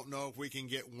 Don't know if we can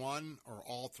get one or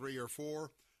all 3 or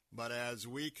 4. But as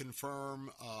we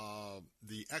confirm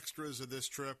the extras of this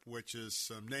trip, which is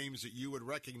some names that you would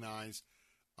recognize,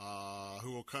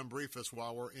 who will come brief us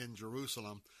while we're in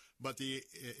Jerusalem. But the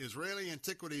Israeli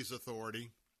Antiquities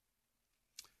Authority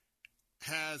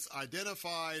has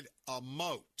identified a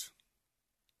moat.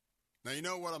 Now, you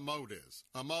know what a moat is.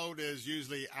 A moat is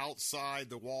usually outside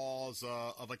the walls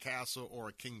of a castle or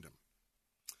a kingdom.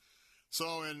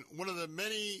 So in one of the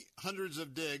many hundreds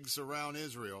of digs around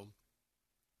Israel,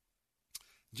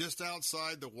 just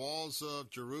outside the walls of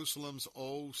Jerusalem's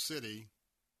old city,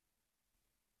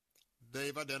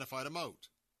 they've identified a moat.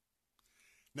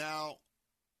 Now,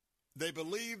 they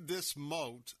believe this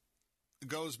moat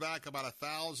goes back about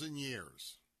 1,000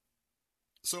 years.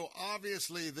 So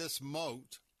obviously this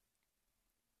moat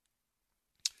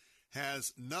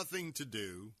has nothing to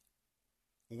do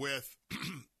with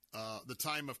the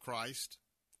time of Christ,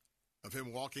 of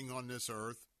him walking on this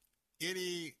earth,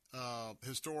 any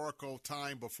historical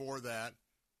time before that,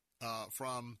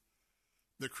 from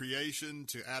the creation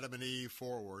to Adam and Eve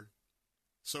forward.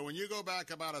 So when you go back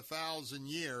about 1,000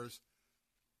 years,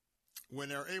 when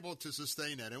they're able to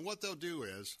sustain that, and what they'll do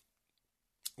is,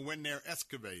 when they're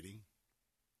excavating,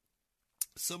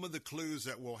 some of the clues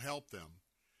that will help them,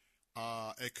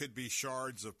 it could be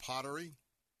shards of pottery.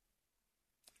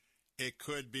 It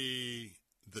could be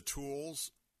the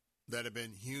tools that have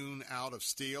been hewn out of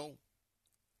steel.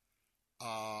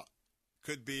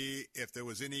 Could be if there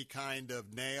was any kind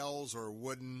of nails or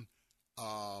wooden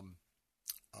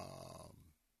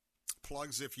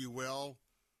plugs, if you will.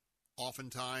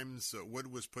 Oftentimes,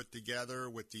 wood was put together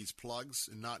with these plugs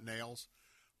and not nails.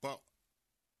 But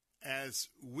as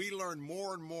we learn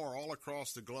more and more all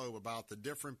across the globe about the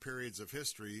different periods of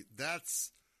history,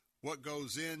 that's what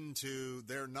goes into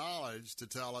their knowledge to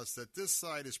tell us that this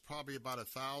site is probably about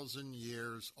 1,000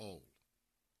 years old.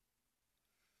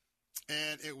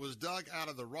 And it was dug out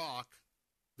of the rock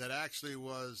that actually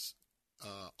was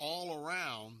all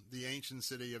around the ancient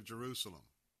city of Jerusalem.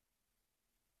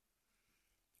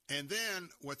 And then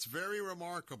what's very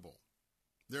remarkable,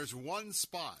 there's one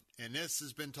spot, and this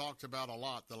has been talked about a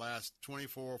lot the last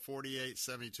 24, 48,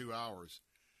 72 hours.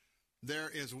 There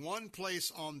is one place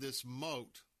on this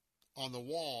moat, on the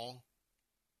wall,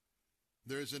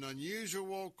 there's an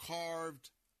unusual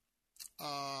carved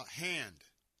hand,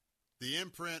 the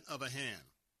imprint of a hand.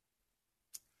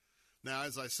 Now,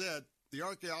 as I said, the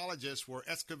archaeologists were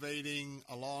excavating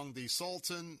along the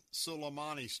Sultan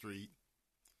Suleimani Street,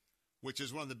 which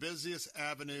is one of the busiest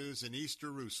avenues in East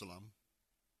Jerusalem,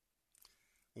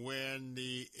 when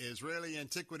the Israeli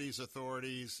Antiquities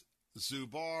Authority's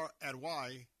Zubar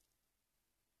Adwai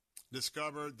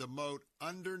discovered the moat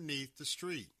underneath the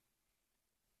street.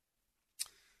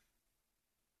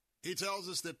 He tells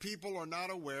us that people are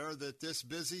not aware that this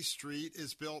busy street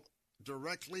is built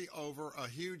directly over a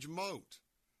huge moat,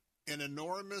 an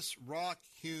enormous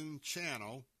rock-hewn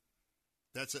channel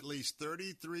that's at least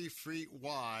 33 feet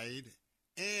wide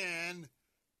and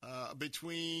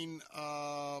between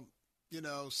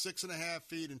 6.5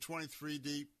 feet and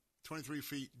 23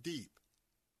 feet deep.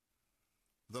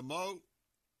 The moat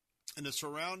and the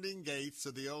surrounding gates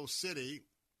of the old city,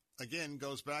 again,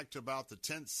 goes back to about the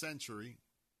 10th century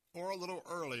or a little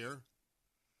earlier.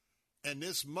 And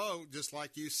this moat, just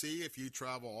like you see if you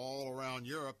travel all around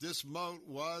Europe, this moat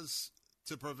was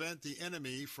to prevent the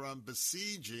enemy from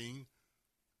besieging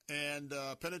and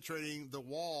penetrating the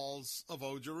walls of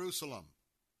Old Jerusalem.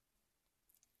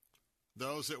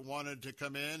 Those that wanted to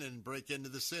come in and break into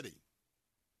the city.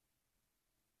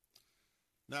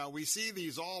 Now, we see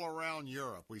these all around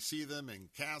Europe. We see them in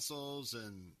castles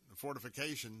and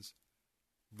fortifications.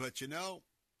 But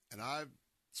and I've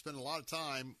spend a lot of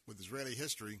time with Israeli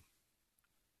history,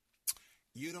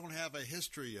 you don't have a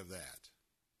history of that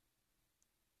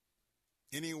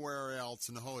anywhere else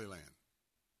in the Holy Land.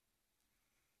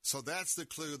 So that's the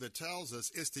clue that tells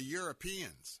us it's the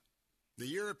Europeans. The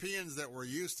Europeans that were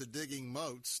used to digging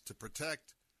moats to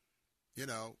protect,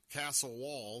 castle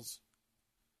walls.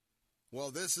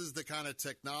 Well, this is the kind of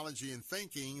technology and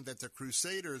thinking that the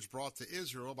Crusaders brought to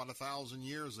Israel about 1,000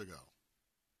 years ago.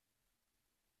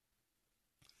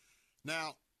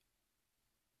 Now,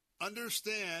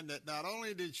 understand that not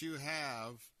only did you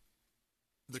have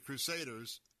the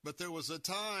Crusaders, but there was a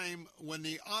time when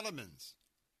the Ottomans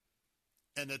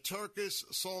and the Turkish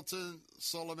Sultan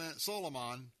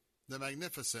Suleiman the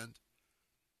Magnificent,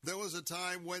 there was a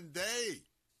time when they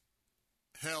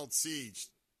held siege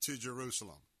to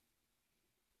Jerusalem.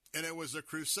 And it was the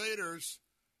Crusaders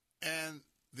and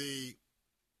the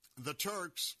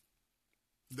Turks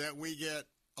that we get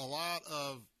a lot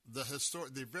of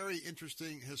the very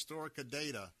interesting historical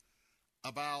data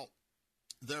about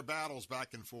their battles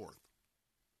back and forth.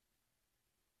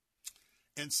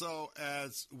 And so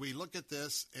as we look at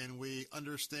this and we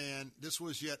understand this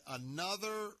was yet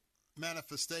another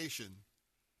manifestation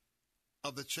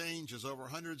of the changes over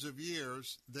hundreds of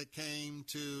years that came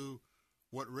to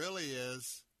what really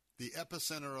is the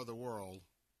epicenter of the world.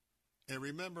 And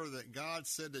remember that God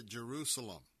said that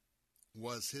Jerusalem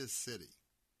was his city.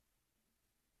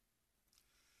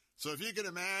 So if you can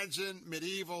imagine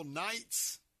medieval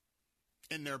knights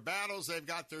in their battles, they've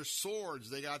got their swords,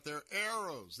 they got their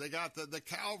arrows, they got the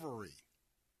cavalry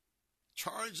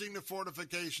charging the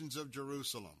fortifications of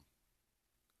Jerusalem.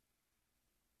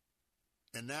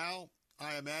 And now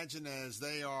I imagine as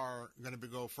they are going to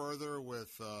go further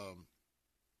with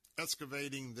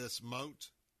excavating this moat,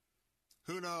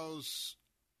 who knows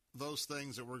those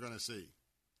things that we're going to see.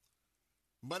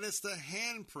 But it's the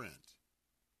handprint.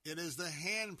 It is the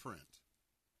handprint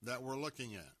that we're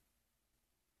looking at.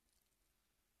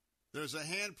 There's a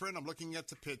handprint. I'm looking at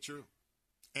the picture.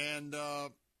 And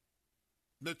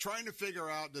they're trying to figure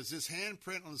out, does this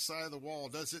handprint on the side of the wall,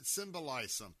 does it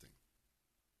symbolize something?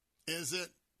 Is it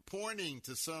pointing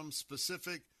to some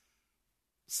specific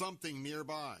something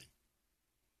nearby?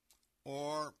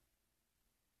 Or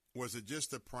was it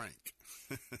just a prank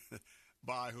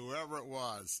by whoever it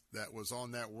was that was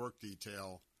on that work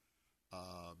detail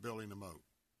building the moat?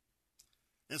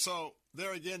 And so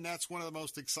there again, that's one of the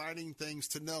most exciting things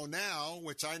to know now,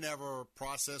 which I never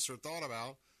processed or thought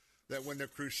about, that when the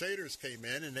Crusaders came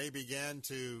in and they began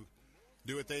to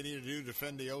do what they needed to do to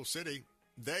defend the old city,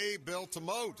 they built a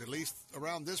moat, at least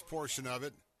around this portion of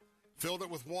it, filled it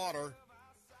with water,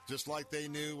 just like they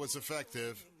knew was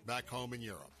effective back home in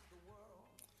Europe.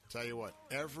 Tell you what,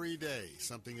 every day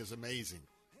something is amazing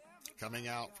coming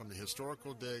out from the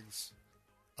historical digs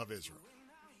of Israel.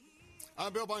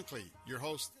 I'm Bill Bunkley, your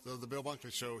host of the Bill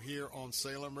Bunkley Show here on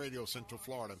Salem Radio, Central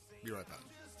Florida. Be right back.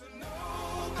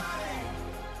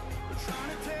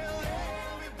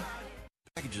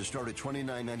 Packages start at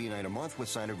 $29.99 a month with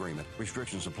sign agreement.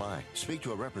 Restrictions apply. Speak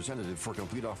to a representative for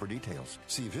complete offer details.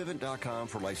 See Vivint.com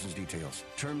for license details.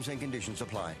 Terms and conditions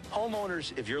apply.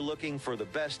 Homeowners, if you're looking for the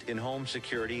best in home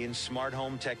security and smart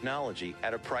home technology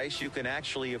at a price you can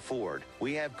actually afford,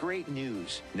 we have great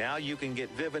news. Now you can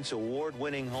get Vivint's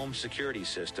award-winning home security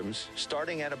systems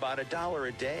starting at about $1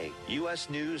 a day. U.S.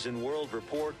 News and World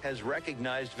Report has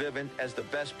recognized Vivint as the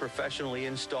best professionally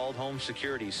installed home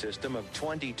security system of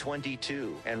 2022.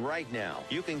 And right now,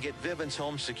 you can get Vivint's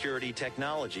home security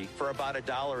technology for about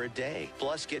 $1 a day.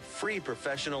 Plus, get free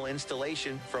professional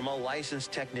installation from a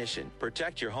licensed technician.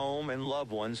 Protect your home and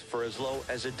loved ones for as low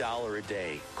as $1 a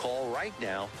day. Call right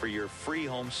now for your free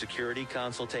home security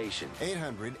consultation.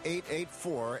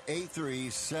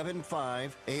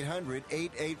 800-884-8375.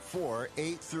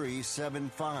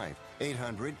 800-884-8375.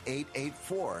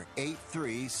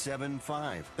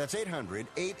 800-884-8375. That's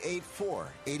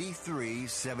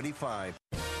 800-884-8375.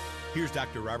 Here's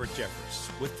Dr. Robert Jeffress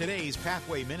with today's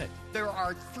Pathway Minute. There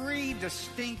are three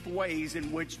distinct ways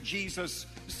in which Jesus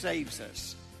saves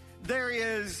us. There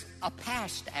is a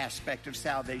past aspect of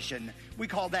salvation. We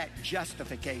call that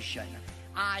justification.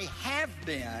 I have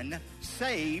been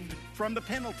saved from the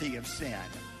penalty of sin.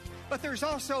 But there's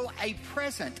also a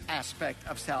present aspect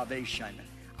of salvation.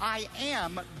 I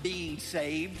am being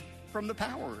saved from the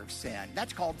power of sin.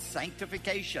 That's called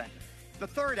sanctification. The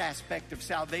third aspect of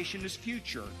salvation is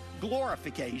future,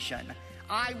 glorification.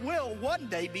 I will one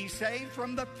day be saved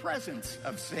from the presence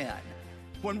of sin.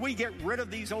 When we get rid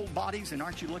of these old bodies, and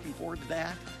aren't you looking forward to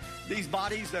that? These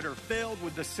bodies that are filled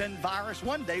with the sin virus,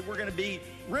 one day we're going to be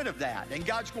rid of that. And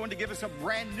God's going to give us a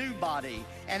brand new body.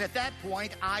 And at that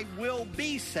point, I will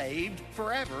be saved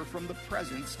forever from the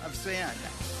presence of sin.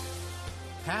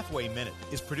 Pathway Minute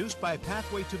is produced by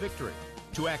Pathway to Victory.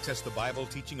 To access the Bible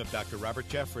teaching of Dr. Robert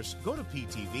Jeffress, go to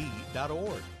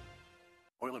ptv.org.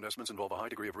 Oil investments involve a high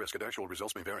degree of risk and actual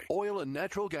results may vary. Oil and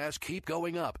natural gas keep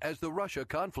going up as the Russia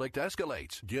conflict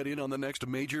escalates. Get in on the next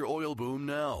major oil boom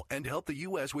now and help the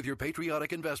U.S. with your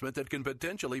patriotic investment that can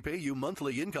potentially pay you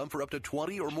monthly income for up to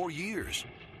 20 or more years.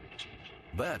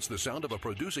 That's the sound of a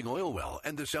producing oil well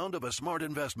and the sound of a smart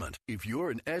investment. If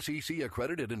you're an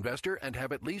SEC-accredited investor and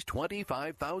have at least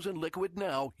 $25,000 liquid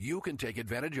now, you can take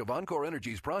advantage of Encore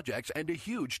Energy's projects and a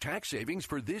huge tax savings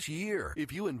for this year.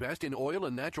 If you invest in oil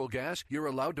and natural gas, you're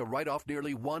allowed to write off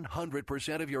nearly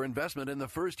 100% of your investment in the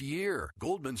first year.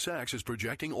 Goldman Sachs is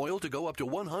projecting oil to go up to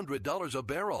 $100 a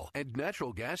barrel, and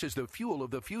natural gas is the fuel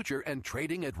of the future and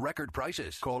trading at record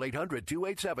prices. Call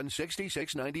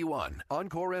 800-287-6691.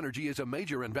 Encore Energy is a major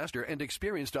investor and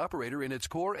experienced operator in its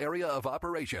core area of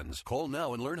operations. Call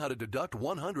now and learn how to deduct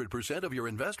 100% of your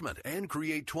investment and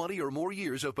create 20 or more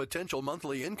years of potential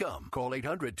monthly income. Call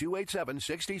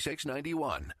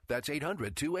 800-287-6691. That's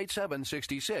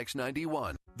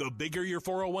 800-287-6691. The bigger your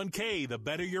 401k, the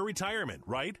better your retirement,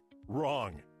 right?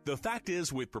 Wrong. The fact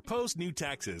is, with proposed new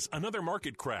taxes, another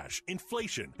market crash,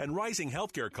 inflation, and rising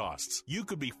healthcare costs, you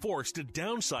could be forced to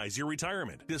downsize your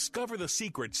retirement. Discover the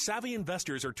secret savvy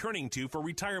investors are turning to for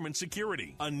retirement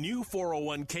security. A new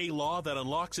 401k law that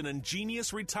unlocks an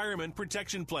ingenious retirement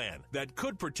protection plan that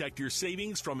could protect your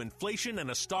savings from inflation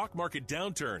and a stock market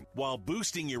downturn while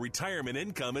boosting your retirement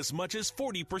income as much as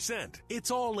 40%. It's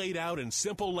all laid out in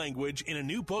simple language in a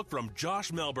new book from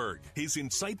Josh Melberg. His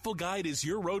insightful guide is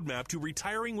your roadmap to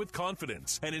retiring with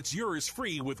confidence, and it's yours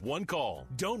free with one call.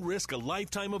 Don't risk a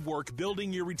lifetime of work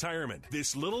building your retirement.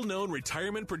 This little-known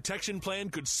retirement protection plan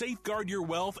could safeguard your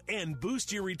wealth and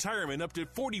boost your retirement up to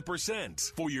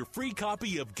 40%. For your free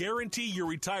copy of Guarantee Your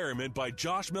Retirement by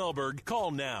Josh Melberg,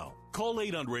 call now. Call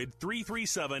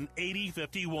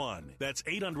 800-337-8051. That's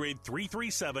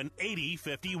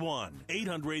 800-337-8051.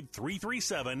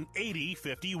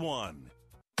 800-337-8051.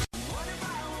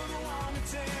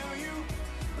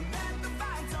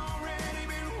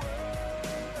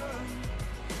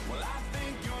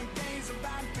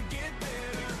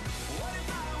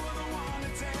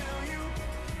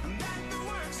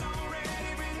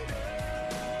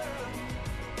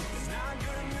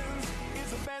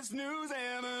 News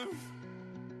ever.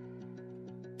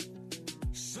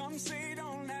 Some say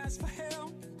don't ask for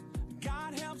help.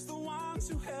 God helps the ones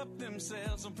who help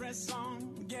themselves. So press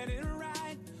on, get it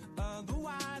right,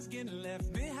 otherwise get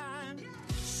left behind.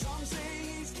 Some say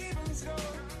he's keeping score,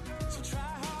 so try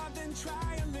hard, then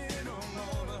try a little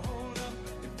more. But hold up,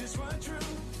 if this were true,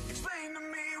 explain to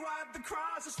me what the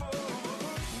cross is for.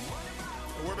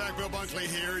 We're back, Bill Bunkley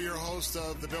here, your host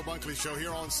of the Bill Bunkley Show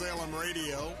here on Salem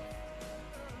Radio.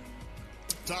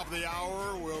 Top of the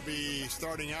hour, we'll be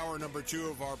starting hour number 2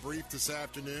 of our brief this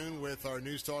afternoon with our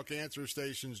News Talk answer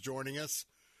stations joining us.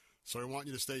 So I want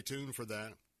you to stay tuned for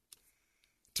that.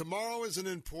 Tomorrow is an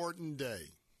important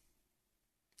day.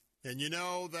 And you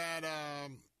know that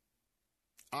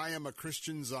I am a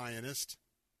Christian Zionist.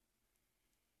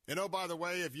 And oh, by the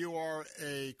way, if you are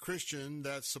a Christian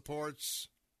that supports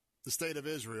the state of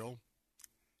Israel,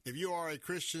 if you are a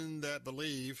Christian that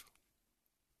believe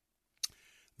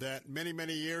that many,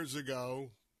 many years ago,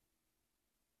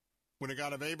 when a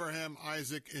God of Abraham,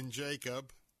 Isaac, and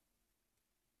Jacob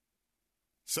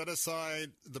set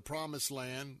aside the promised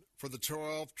land for the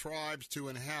 12 tribes to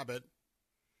inhabit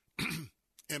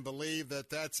and believe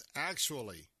that that's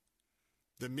actually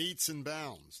the metes and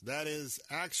bounds, that is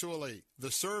actually the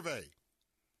survey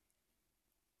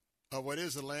of what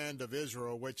is the land of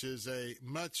Israel, which is a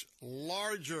much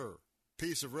larger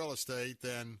piece of real estate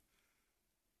than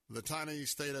the tiny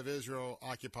state of Israel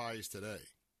occupies today.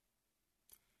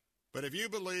 But if you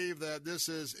believe that this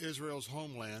is Israel's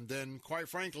homeland, then quite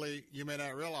frankly, you may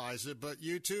not realize it, but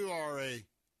you too are a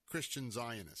Christian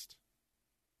Zionist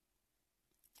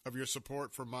of your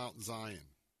support for Mount Zion.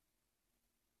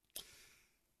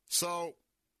 So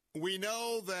we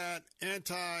know that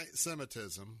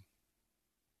anti-Semitism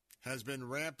has been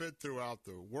rampant throughout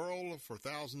the world for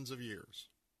thousands of years.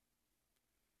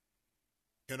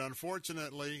 And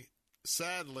unfortunately,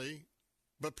 sadly,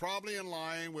 but probably in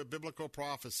line with biblical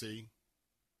prophecy,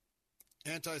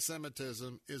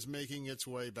 anti-Semitism is making its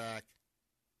way back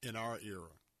in our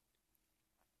era.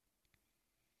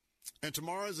 And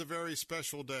tomorrow is a very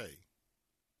special day.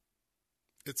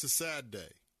 It's a sad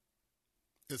day.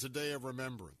 It's a day of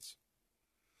remembrance.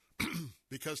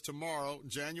 because tomorrow,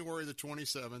 January the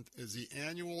 27th, is the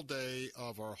annual day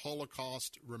of our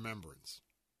Holocaust remembrance.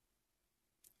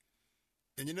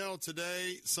 And you know,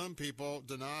 today, some people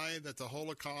deny that the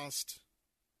Holocaust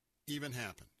even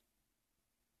happened.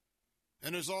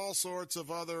 And there's all sorts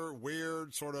of other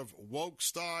weird sort of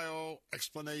woke-style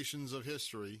explanations of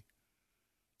history.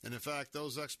 And in fact,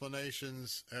 those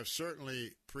explanations have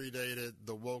certainly predated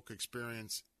the woke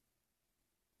experience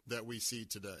that we see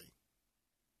today.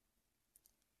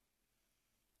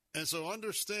 And so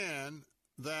understand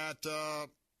that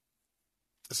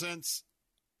since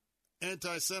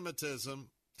anti-Semitism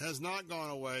has not gone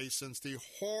away since the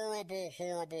horrible,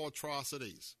 horrible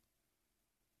atrocities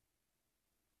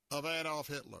of Adolf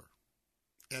Hitler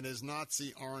and his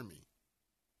Nazi army,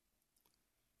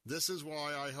 this is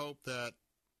why I hope that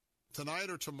tonight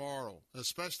or tomorrow,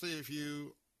 especially if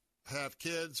you have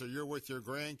kids or you're with your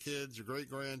grandkids, your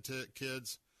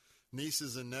great-grandkids,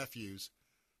 nieces and nephews,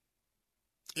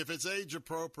 if it's age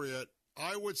appropriate,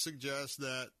 I would suggest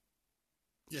that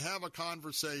you have a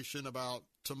conversation about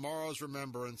tomorrow's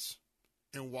remembrance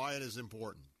and why it is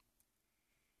important.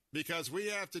 Because we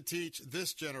have to teach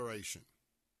this generation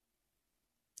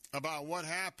about what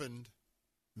happened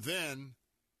then,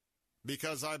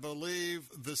 because I believe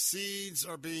the seeds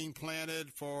are being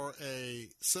planted for a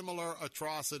similar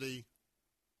atrocity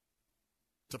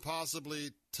to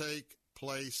possibly take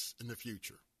place in the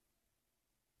future.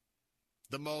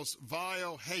 The most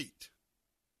vile hate,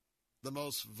 the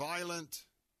most violent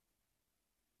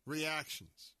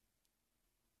reactions.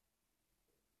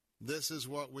 This is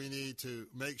what we need to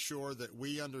make sure that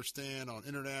we understand on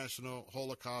International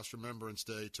Holocaust Remembrance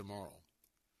Day tomorrow.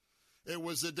 It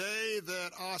was the day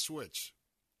that Auschwitz,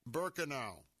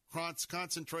 Birkenau,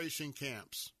 concentration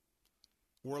camps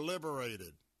were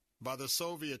liberated by the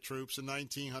Soviet troops in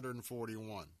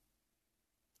 1941.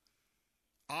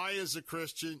 I, as a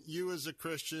Christian, you as a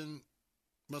Christian,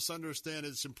 must understand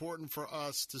it's important for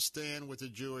us to stand with the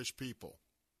Jewish people,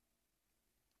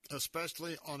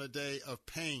 especially on a day of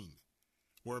pain,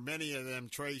 where many of them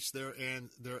trace their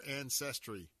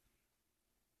ancestry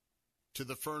to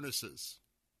the furnaces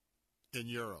in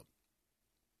Europe.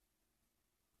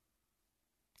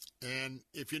 And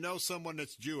if you know someone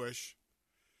that's Jewish,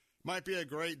 it might be a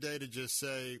great day to just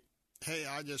say, hey,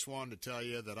 I just wanted to tell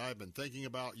you that I've been thinking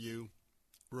about you,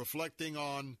 reflecting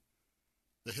on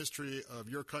the history of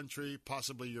your country,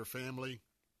 possibly your family,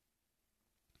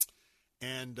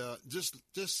 and just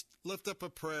lift up a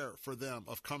prayer for them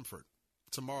of comfort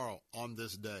tomorrow on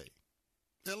this day.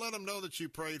 And let them know that you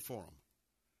prayed for them.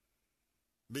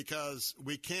 Because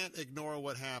we can't ignore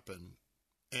what happened,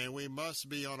 and we must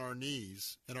be on our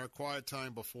knees in our quiet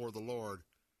time before the Lord,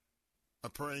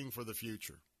 praying for the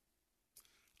future.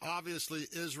 Obviously,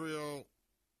 Israel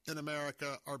and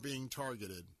America are being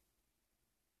targeted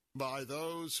by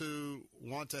those who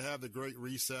want to have the Great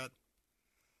Reset,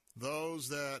 those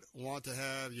that want to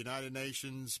have United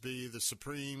Nations be the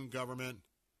supreme government,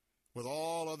 with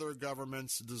all other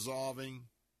governments dissolving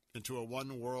into a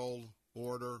one-world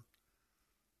order.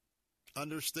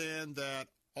 Understand that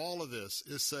all of this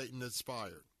is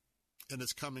Satan-inspired, and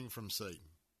it's coming from Satan.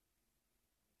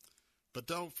 But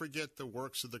don't forget the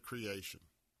works of the creation.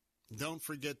 Don't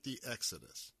forget the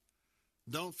Exodus.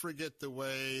 Don't forget the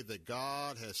way that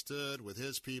God has stood with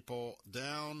his people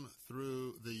down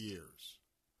through the years.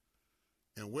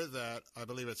 And with that, I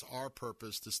believe it's our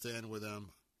purpose to stand with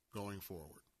them going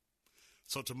forward.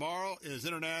 So tomorrow is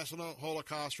International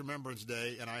Holocaust Remembrance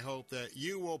Day, and I hope that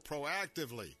you will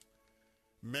proactively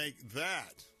make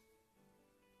that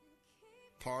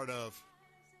part of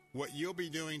what you'll be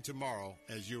doing tomorrow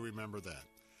as you remember that.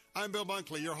 I'm Bill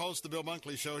Bunkley, your host of The Bill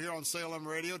Bunkley Show here on Salem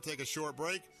Radio. Take a short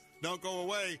break. Don't go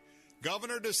away.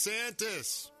 Governor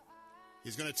DeSantis,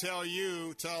 he's going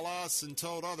to tell us, and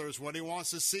told others what he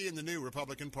wants to see in the new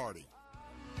Republican Party.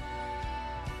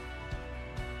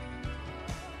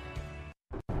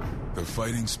 The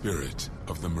fighting spirit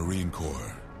of the Marine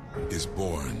Corps is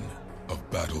born of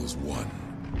battles won.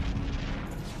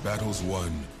 Battles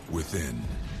won within,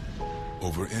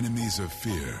 over enemies of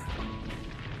fear,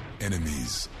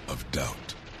 enemies of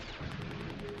doubt.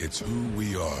 It's who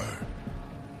we are.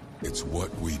 It's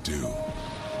what we do.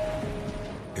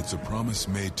 It's a promise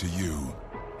made to you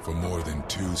for more than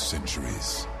 2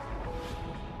 centuries.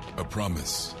 A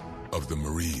promise of the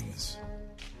Marines.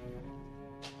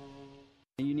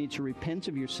 You need to repent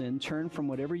of your sin, turn from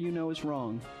whatever you know is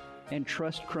wrong, and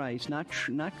trust Christ. Not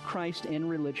Christ and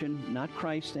religion, not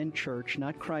Christ and church,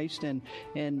 not Christ and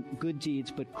good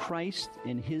deeds, but Christ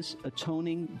and his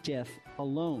atoning death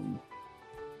alone.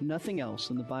 Nothing else.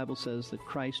 And the Bible says that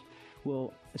Christ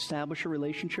will establish a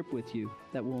relationship with you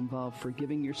that will involve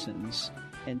forgiving your sins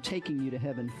and taking you to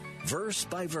heaven. Verse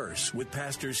by Verse with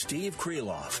Pastor Steve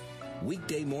Kreloff.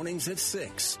 Weekday mornings at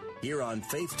 6 here on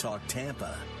Faith Talk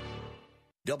Tampa.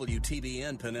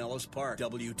 WTBN Pinellas Park,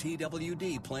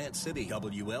 WTWD Plant City,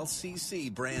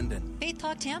 WLCC Brandon. Faith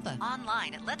Talk Tampa.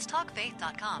 Online at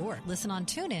letstalkfaith.com or listen on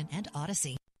TuneIn and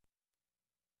Odyssey.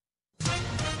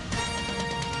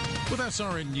 With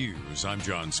SRN News, I'm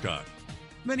John Scott.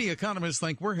 Many economists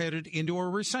think we're headed into a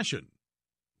recession.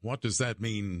 What does that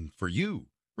mean for you?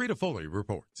 Rita Foley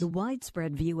reports. The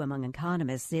widespread view among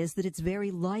economists is that it's very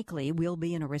likely we'll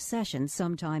be in a recession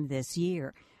sometime this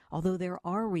year. Although there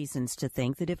are reasons to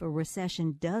think that if a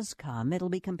recession does come, it'll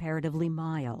be comparatively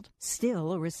mild.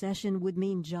 Still, a recession would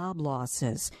mean job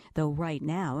losses, though right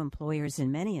now employers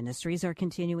in many industries are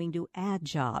continuing to add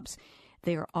jobs.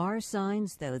 There are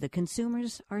signs, though, that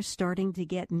consumers are starting to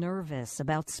get nervous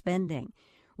about spending.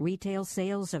 Retail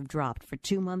sales have dropped for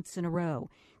 2 months in a row.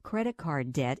 Credit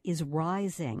card debt is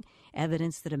rising,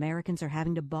 evidence that Americans are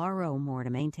having to borrow more to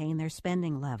maintain their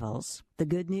spending levels. The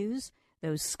good news?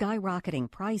 Those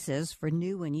skyrocketing prices for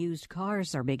new and used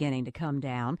cars are beginning to come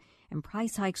down, and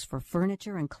price hikes for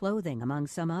furniture and clothing, among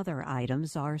some other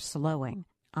items, are slowing.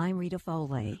 I'm Rita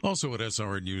Foley. Also at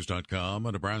SRNnews.com,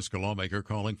 a Nebraska lawmaker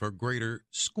calling for greater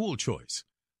school choice.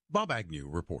 Bob Agnew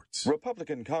reports.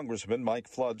 Republican Congressman Mike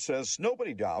Flood says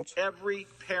nobody doubts every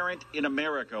parent in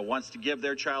America wants to give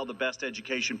their child the best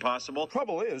education possible.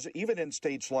 Trouble is, even in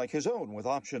states like his own, with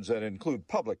options that include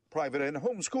public, private, and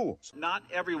home schools, not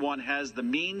everyone has the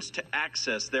means to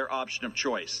access their option of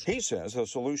choice. He says a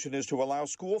solution is to allow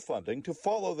school funding to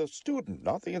follow the student,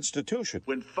 not the institution.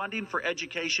 When funding for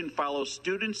education follows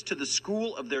students to the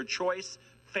school of their choice,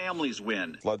 families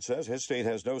win. Flood says his state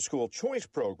has no school choice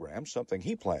program, something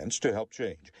he plans to help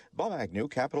change. Bob Agnew,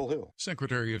 Capitol Hill.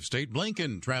 Secretary of State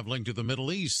Blinken traveling to the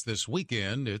Middle East this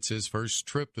weekend. It's his first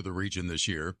trip to the region this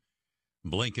year.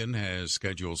 Blinken has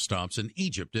scheduled stops in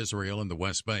Egypt, Israel, and the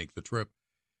West Bank. The trip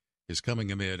is coming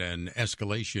amid an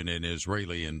escalation in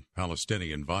Israeli and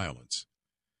Palestinian violence.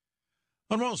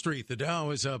 On Wall Street, the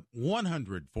Dow is up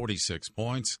 146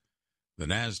 points. The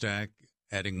NASDAQ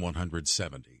adding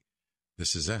 170.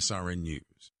 This is SRN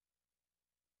News.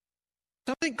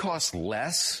 Something costs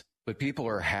less, but people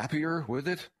are happier with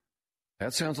it?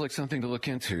 That sounds like something to look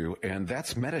into, and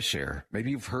that's Medi-Share. Maybe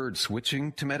you've heard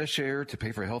switching to Medi-Share to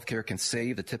pay for health care can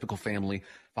save the typical family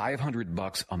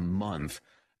 $500 a month,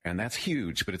 and that's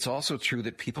huge. But it's also true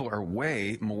that people are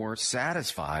way more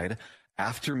satisfied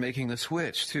after making the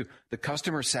switch, too. The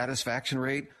customer satisfaction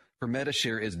rate for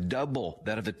Medi-Share is double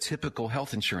that of the typical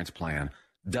health insurance plan.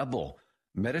 Double.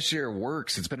 Medi-Share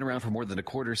works. It's been around for more than a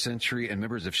quarter century, and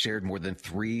members have shared more than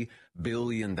 $3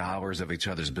 billion of each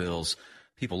other's bills.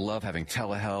 People love having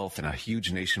telehealth and a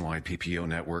huge nationwide PPO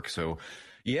network. So,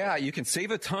 yeah, you can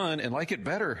save a ton and like it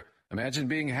better. Imagine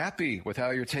being happy with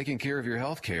how you're taking care of your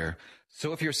health care.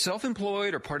 So if you're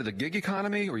self-employed or part of the gig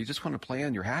economy, or you just want a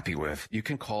plan you're happy with, you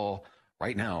can call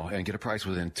right now and get a price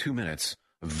within 2 minutes.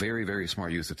 Very, very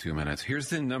smart use of 2 minutes. Here's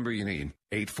the number you need.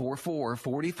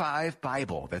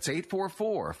 844-45-BIBLE. That's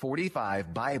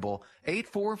 844-45-BIBLE.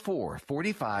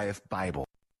 844-45-BIBLE.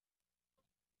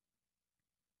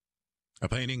 A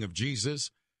painting of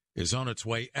Jesus is on its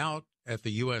way out at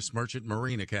the U.S. Merchant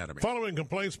Marine Academy. Following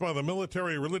complaints by the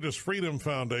Military Religious Freedom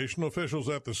Foundation, officials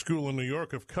at the school in New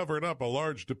York have covered up a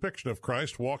large depiction of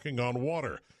Christ walking on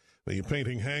water. The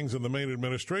painting hangs in the main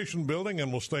administration building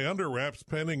and will stay under wraps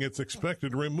pending its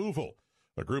expected removal.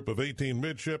 A group of 18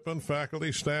 midshipmen,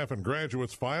 faculty, staff, and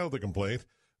graduates filed the complaint.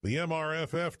 The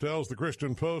MRFF tells the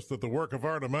Christian Post that the work of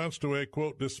art amounts to a,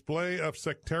 quote, display of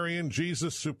sectarian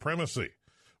Jesus supremacy.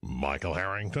 Michael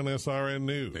Harrington, SRN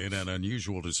News. In an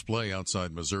unusual display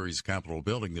outside Missouri's Capitol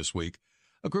building this week,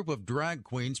 a group of drag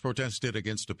queens protested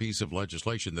against a piece of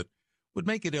legislation that would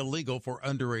make it illegal for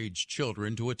underage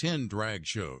children to attend drag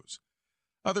shows.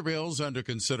 Other bills under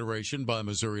consideration by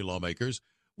Missouri lawmakers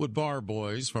would bar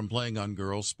boys from playing on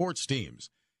girls' sports teams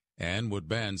and would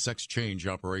ban sex change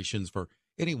operations for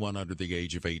anyone under the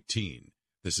age of 18.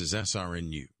 This is SRN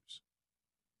News.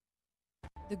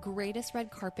 The greatest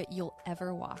red carpet you'll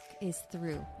ever walk is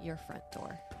through your front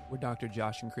door. We're Dr.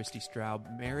 Josh and Christy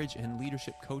Straub, marriage and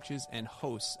leadership coaches and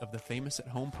hosts of the Famous at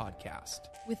Home podcast.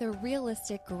 With a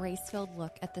realistic, grace-filled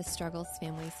look at the struggles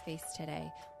families face today,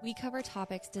 we cover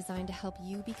topics designed to help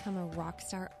you become a rock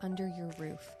star under your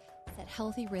roof, set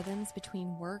healthy rhythms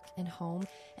between work and home,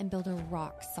 and build a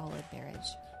rock-solid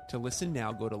marriage. To listen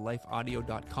now, go to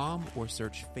lifeaudio.com or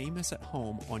search Famous at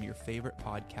Home on your favorite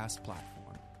podcast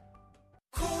platform.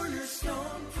 Cornerstone.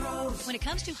 Cornerstone Pros. When it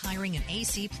comes to hiring an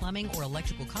AC, plumbing, or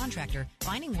electrical contractor,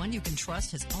 finding one you can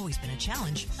trust has always been a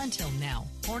challenge until now.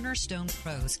 Cornerstone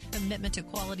Pros. Commitment to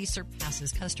quality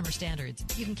surpasses customer standards.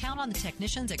 You can count on the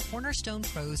technicians at Cornerstone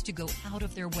Pros to go out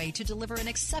of their way to deliver an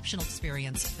exceptional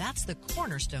experience. That's the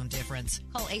Cornerstone difference.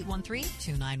 Call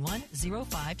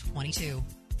 813-291-0522.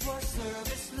 For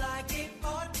service like it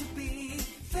ought to be,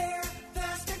 fair,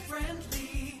 fast, and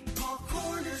friendly. Call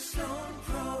Cornerstone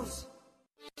Pros.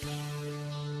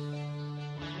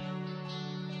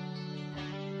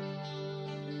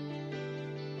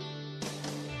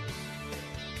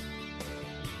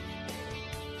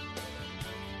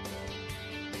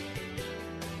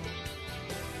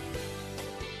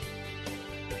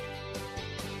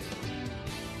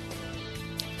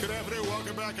 Good afternoon.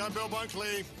 Welcome back. I'm Bill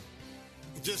Bunkley.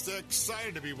 Just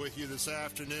excited to be with you this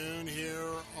afternoon here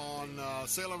on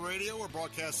Salem Radio. We're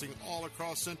broadcasting all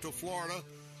across Central Florida.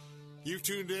 You've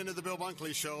tuned in to the Bill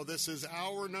Bunkley Show. This is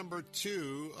hour number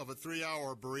 2 of a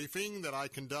 3-hour briefing that I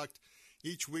conduct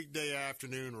each weekday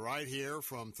afternoon right here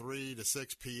from 3 to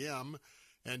 6 p.m.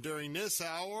 And during this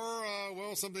hour,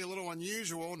 something a little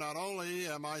unusual. Not only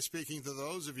am I speaking to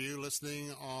those of you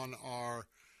listening on our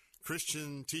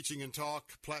Christian Teaching and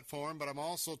Talk platform, but I'm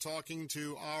also talking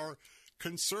to our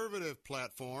conservative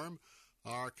platform,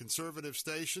 our conservative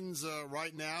stations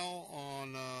right now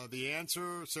on The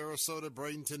Answer, Sarasota,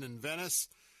 Bradenton, and Venice.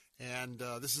 And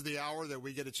this is the hour that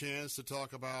we get a chance to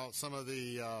talk about some of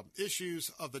the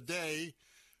issues of the day.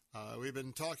 We've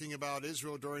been talking about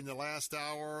Israel during the last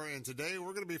hour, and today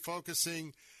we're going to be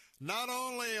focusing not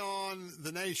only on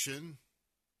the nation,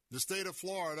 the state of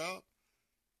Florida,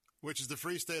 which is the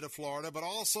free state of Florida, but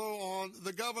also on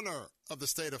the governor of the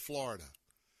state of Florida.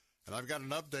 And I've got an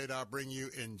update I'll bring you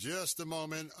in just a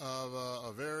moment of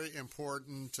a very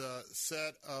important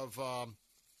set of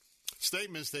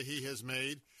statements that he has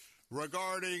made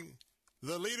regarding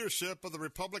the leadership of the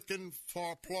Republican,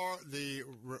 the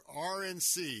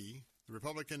RNC, the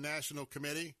Republican National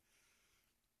Committee,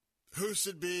 who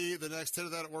should be the next head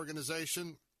of that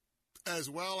organization, as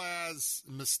well as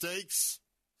mistakes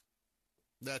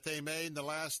that they made in the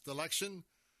last election,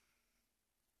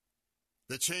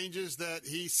 the changes that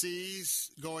he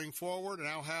sees going forward. And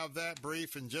I'll have that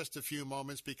brief in just a few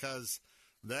moments because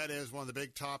that is one of the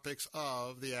big topics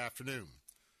of the afternoon.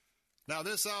 Now,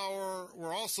 this hour,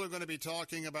 we're also going to be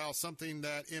talking about something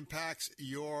that impacts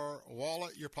your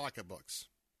wallet, your pocketbooks.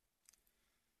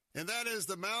 And that is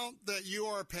the amount that you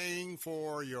are paying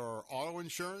for your auto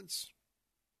insurance,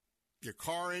 your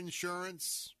car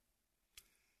insurance,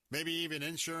 maybe even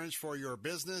insurance for your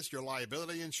business, your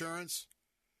liability insurance,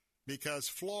 because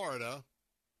Florida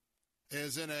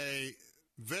is in a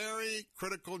very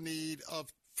critical need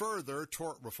of further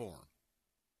tort reform.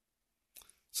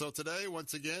 So today,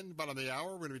 once again, bottom of the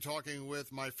hour, we're going to be talking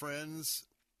with my friends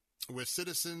with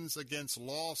Citizens Against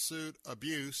Lawsuit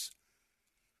Abuse.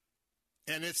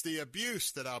 And it's the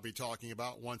abuse that I'll be talking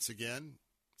about once again.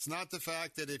 It's not the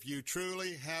fact that if you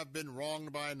truly have been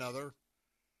wronged by another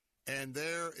and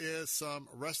there is some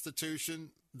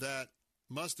restitution that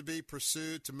must be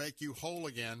pursued to make you whole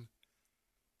again,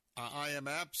 I am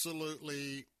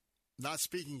absolutely not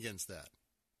speaking against that.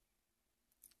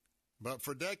 But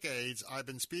for decades, I've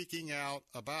been speaking out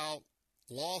about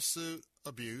lawsuit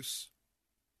abuse.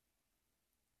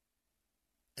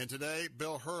 And today,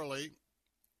 Bill Hurley,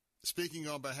 speaking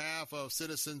on behalf of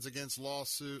Citizens Against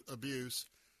Lawsuit Abuse,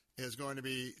 is going to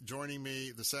be joining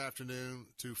me this afternoon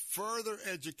to further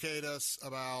educate us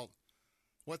about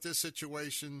what this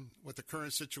situation, what the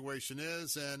current situation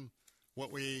is, and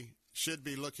what we should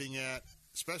be looking at,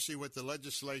 especially with the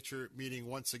legislature meeting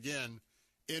once again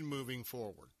in moving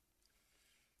forward.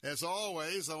 As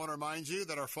always, I want to remind you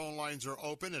that our phone lines are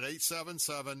open at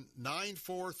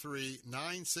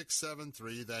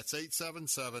 877-943-9673. That's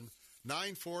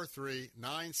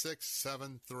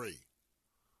 877-943-9673.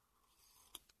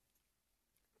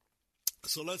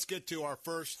 So let's get to our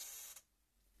first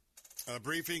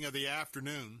briefing of the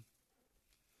afternoon.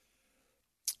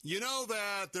 You know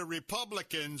that the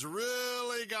Republicans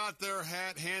really got their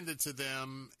hat handed to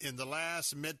them in the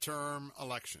last midterm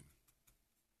election.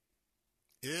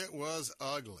 It was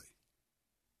ugly.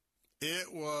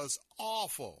 It was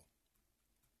awful.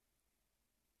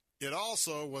 It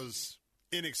also was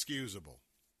inexcusable.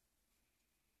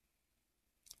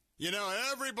 You know,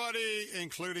 everybody,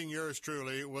 including yours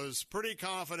truly, was pretty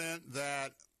confident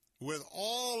that with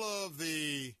all of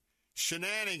the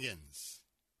shenanigans,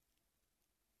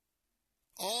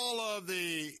 all of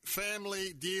the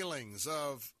family dealings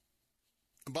of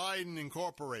Biden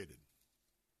Incorporated,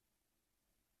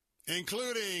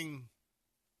 including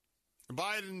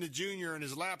Biden the Jr. and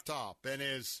his laptop and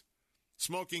his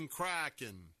smoking crack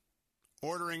and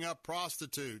ordering up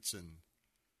prostitutes and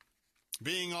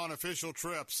being on official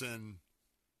trips and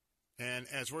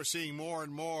as we're seeing more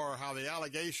and more how the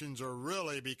allegations are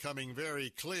really becoming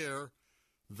very clear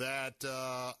that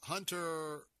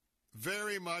Hunter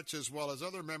very much, as well as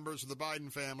other members of the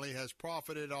Biden family, has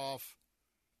profited off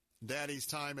Daddy's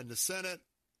time in the Senate,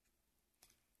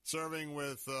 serving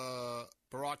with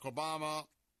Barack Obama,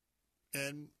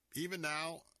 and even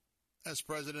now as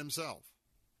president himself.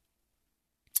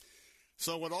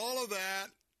 So with all of that,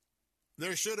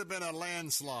 there should have been a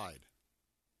landslide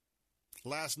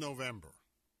last November.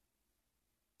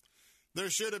 There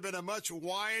should have been a much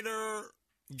wider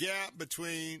gap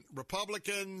between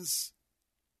Republicans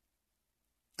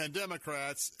and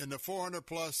Democrats in the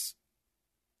 400-plus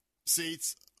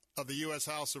seats of the U.S.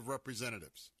 House of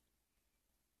Representatives.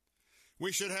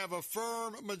 We should have a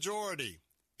firm majority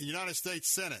in the United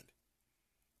States Senate,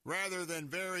 rather than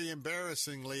very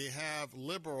embarrassingly have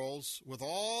liberals, with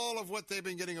all of what they've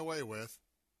been getting away with,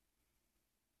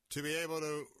 to be able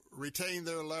to retain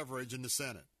their leverage in the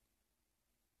Senate.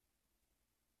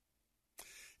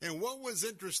 And what was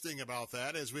interesting about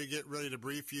that, as we get ready to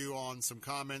brief you on some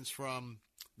comments from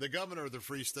the governor of the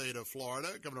free state of Florida,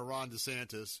 Governor Ron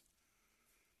DeSantis,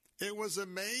 it was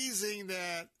amazing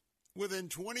that within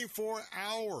 24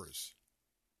 hours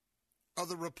of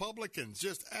the Republicans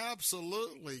just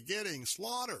absolutely getting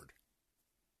slaughtered,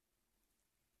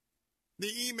 the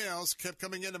emails kept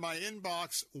coming into my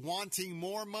inbox wanting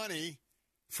more money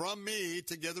from me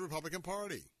to give the Republican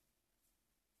Party.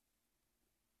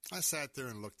 I sat there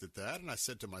and looked at that, and I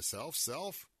said to myself,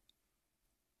 Self,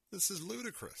 this is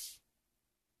ludicrous.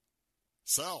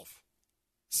 Self,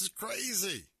 this is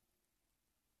crazy.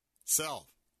 Self,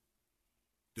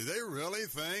 do they really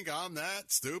think I'm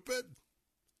that stupid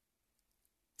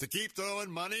to keep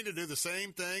throwing money to do the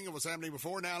same thing that was happening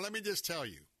before? Now, let me just tell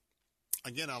you,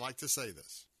 again, I like to say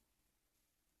this.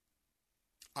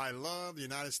 I love the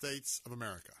United States of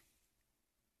America.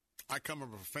 I come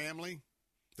from a family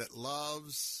that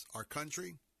loves our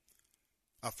country,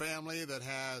 a family that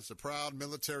has a proud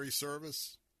military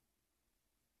service.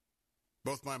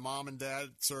 Both my mom and dad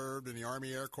served in the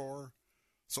Army Air Corps,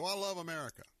 so I love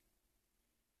America.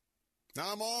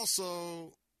 Now, I'm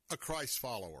also a Christ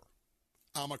follower.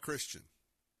 I'm a Christian.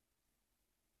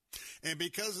 And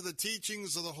because of the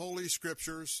teachings of the Holy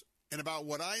Scriptures and about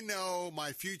what I know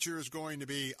my future is going to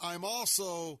be, I'm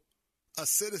also a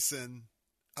citizen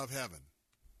of heaven.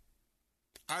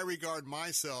 I regard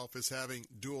myself as having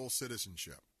dual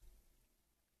citizenship.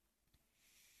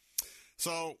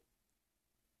 So,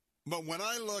 but when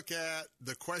I look at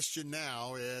the question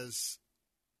now is,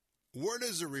 where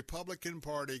does the Republican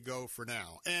Party go for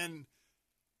now? And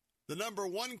the number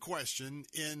one question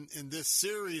in this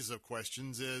series of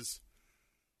questions is,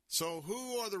 so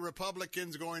who are the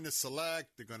Republicans going to select?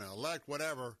 They're going to elect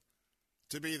whatever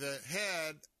to be the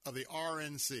head of the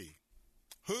RNC.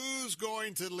 Who's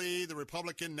going to lead the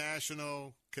Republican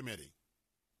National Committee?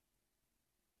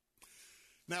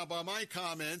 Now, by my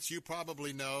comments, you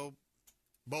probably know,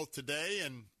 both today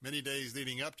and many days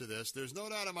leading up to this, there's no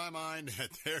doubt in my mind that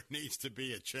there needs to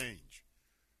be a change.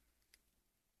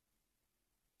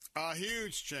 A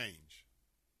huge change.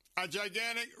 A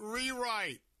gigantic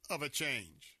rewrite of a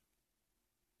change.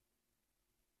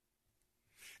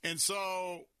 And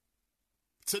so,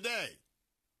 today,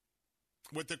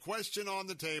 with the question on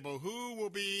the table, who will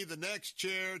be the next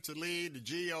chair to lead the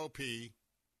GOP?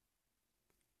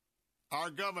 Our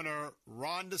governor,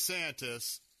 Ron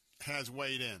DeSantis, has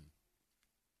weighed in.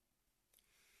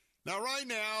 Now, right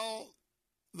now,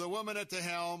 the woman at the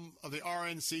helm of the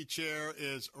RNC chair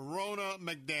is Ronna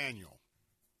McDaniel.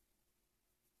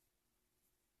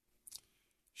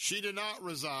 She did not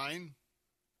resign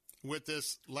with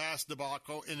this last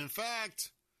debacle, and in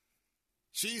fact,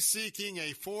 she's seeking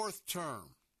a fourth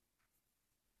term.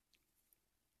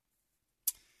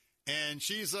 And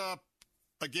she's up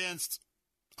against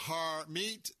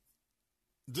Harmeet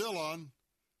Dillon,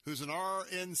 who's an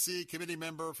RNC committee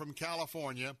member from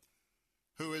California,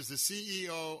 who is the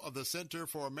CEO of the Center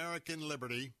for American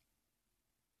Liberty,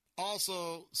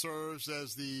 also serves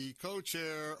as the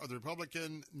co-chair of the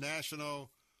Republican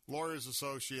National Lawyers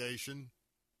Association,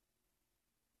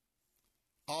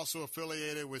 also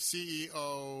affiliated with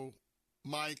CEO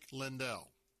Mike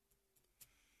Lindell.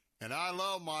 And I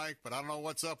love Mike, but I don't know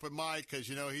what's up with Mike because,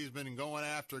 you know, he's been going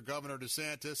after Governor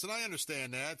DeSantis, and I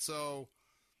understand that. So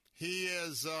he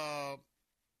is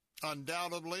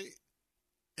undoubtedly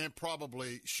and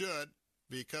probably should,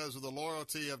 because of the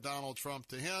loyalty of Donald Trump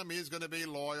to him, he's going to be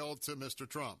loyal to Mr.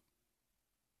 Trump.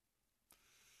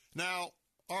 Now,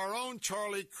 our own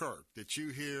Charlie Kirk that you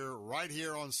hear right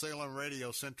here on Salem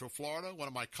Radio, Central Florida, one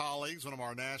of my colleagues, one of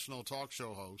our national talk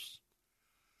show hosts,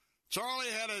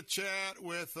 Charlie had a chat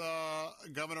with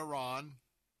Governor Ron,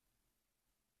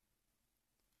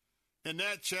 and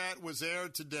that chat was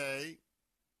aired today.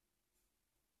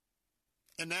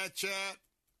 And that chat,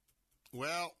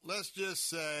 well, let's just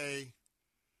say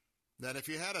that if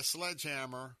you had a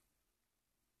sledgehammer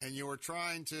and you were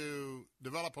trying to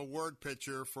develop a word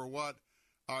picture for what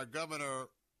our governor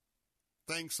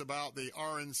thinks about the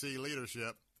RNC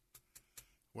leadership,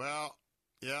 well,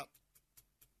 yep.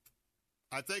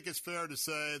 I think it's fair to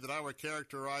say that I would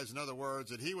characterize, in other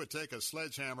words, that he would take a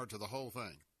sledgehammer to the whole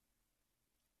thing.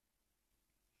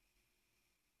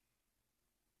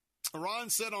 Ron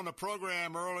said on the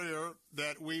program earlier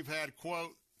that we've had,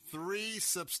 quote, 3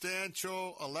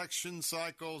 substantial election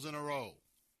cycles in a row.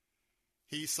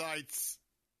 He cites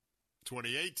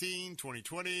 2018,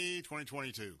 2020,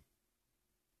 2022.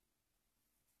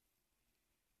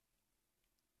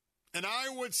 And I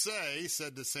would say,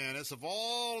 said DeSantis, of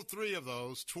all 3 of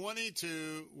those,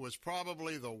 22 was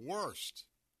probably the worst,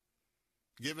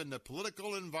 given the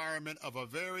political environment of a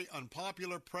very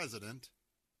unpopular president.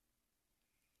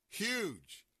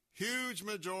 Huge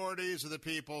majorities of the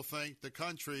people think the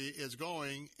country is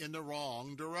going in the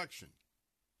wrong direction.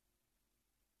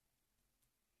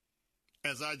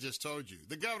 As I just told you,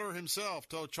 the governor himself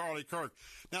told Charlie Kirk.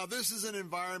 Now, this is an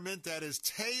environment that is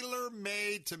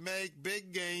tailor-made to make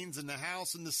big gains in the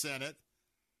House and the Senate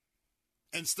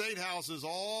and state houses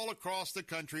all across the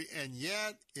country, and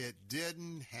yet it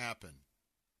didn't happen.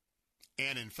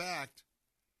 And in fact,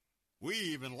 we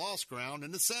even lost ground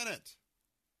in the Senate.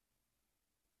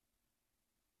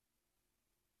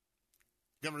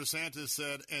 Governor DeSantis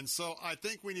said, and so I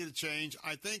think we need to change.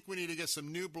 I think we need to get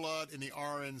some new blood in the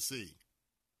RNC.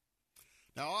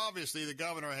 Now, obviously, the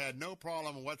governor had no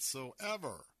problem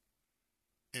whatsoever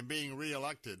in being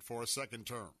reelected for a second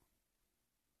term.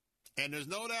 And there's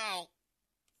no doubt,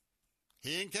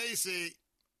 he and Casey,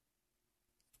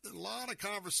 there's a lot of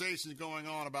conversations going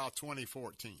on about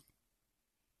 2014.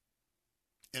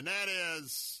 And that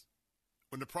is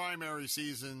when the primary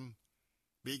season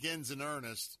begins in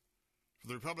earnest for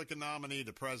the Republican nominee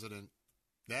to president.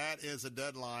 That is a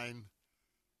deadline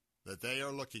that they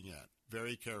are looking at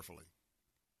very carefully.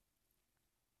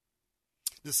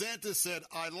 DeSantis said,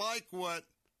 I like what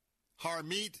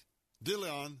Harmeet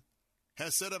Dillon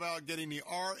has said about getting the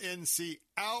RNC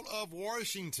out of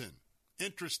Washington.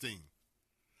 Interesting.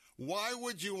 Why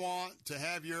would you want to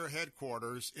have your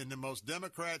headquarters in the most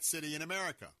Democrat city in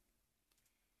America?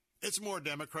 It's more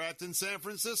Democrat than San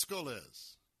Francisco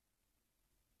is.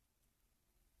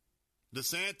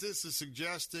 DeSantis is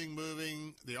suggesting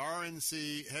moving the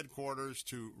RNC headquarters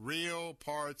to real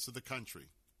parts of the country.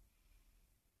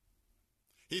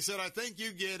 He said, I think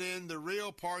you get in the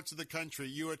real parts of the country,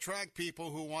 you attract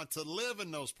people who want to live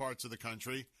in those parts of the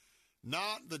country,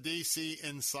 not the D.C.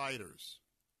 insiders.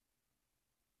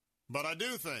 But I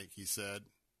do think, he said,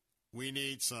 we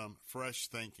need some fresh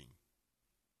thinking.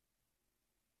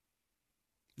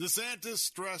 DeSantis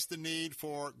stressed the need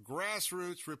for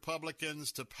grassroots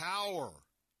Republicans to power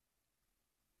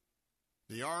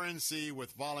the RNC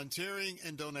with volunteering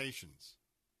and donations.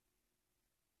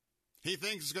 He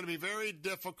thinks it's going to be very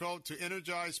difficult to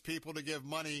energize people to give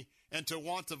money and to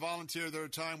want to volunteer their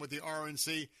time with the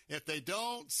RNC if they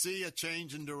don't see a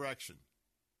change in direction.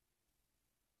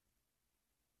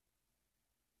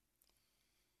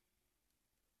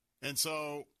 And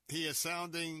so he is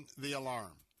sounding the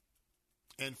alarm.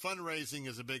 And fundraising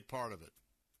is a big part of it.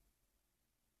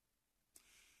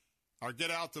 Our Get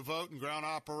Out the Vote and ground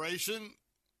operation,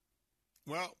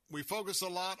 well, we focus a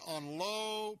lot on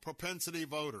low propensity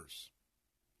voters,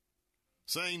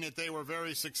 saying that they were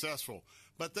very successful.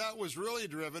 But that was really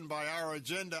driven by our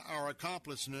agenda, our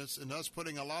accomplishments, and us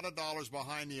putting a lot of dollars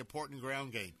behind the important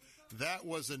ground game. That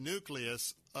was the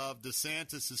nucleus of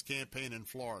DeSantis' campaign in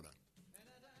Florida.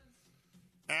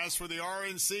 As for the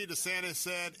RNC, DeSantis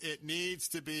said it needs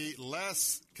to be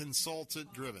less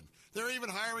consultant-driven. They're even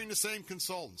hiring the same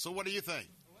consultants. So what do you think?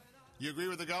 You agree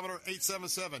with the governor?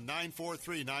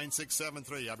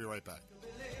 877-943-9673. I'll be right back.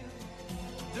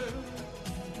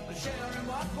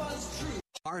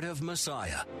 Heart of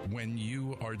Messiah. When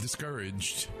you are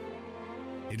discouraged,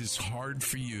 it is hard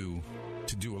for you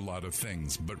to do a lot of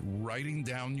things, but writing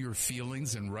down your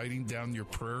feelings and writing down your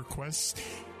prayer requests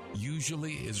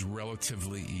usually is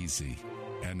relatively easy.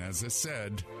 And as I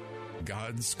said,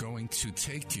 God's going to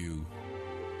take you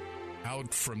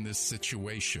out from this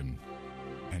situation,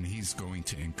 and he's going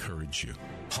to encourage you.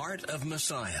 Heart of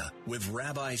Messiah with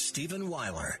Rabbi Stephen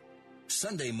Weiler.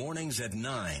 Sunday mornings at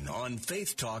 9 on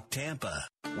Faith Talk Tampa.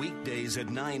 Weekdays at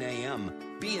 9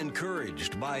 a.m. Be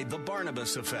encouraged by The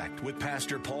Barnabas Effect with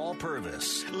Pastor Paul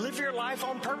Purvis. Live your life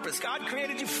on purpose. God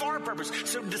created you for a purpose.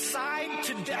 So decide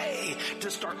today to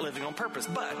start living on purpose.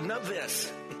 But know this,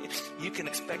 you can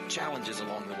expect challenges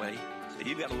along the way. So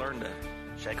you've got to learn to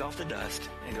shake off the dust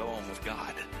and go on with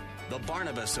God. The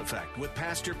Barnabas Effect with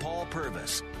Pastor Paul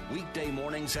Purvis. Weekday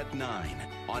mornings at 9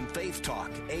 on Faith Talk,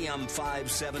 AM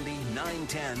 570,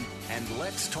 910, and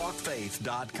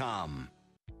letstalkfaith.com.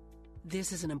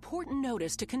 This is an important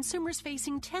notice to consumers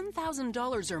facing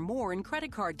 $10,000 or more in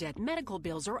credit card debt, medical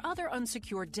bills, or other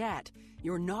unsecured debt.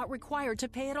 You're not required to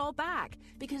pay it all back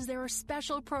because there are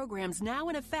special programs now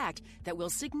in effect that will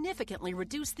significantly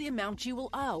reduce the amount you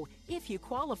will owe if you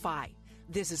qualify.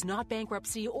 This is not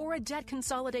bankruptcy or a debt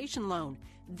consolidation loan.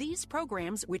 These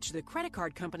programs, which the credit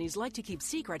card companies like to keep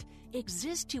secret,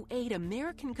 exist to aid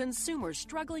American consumers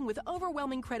struggling with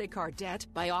overwhelming credit card debt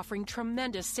by offering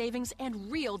tremendous savings and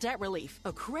real debt relief.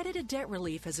 Accredited Debt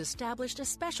Relief has established a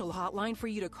special hotline for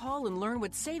you to call and learn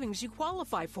what savings you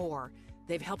qualify for.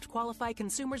 They've helped qualify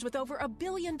consumers with over $1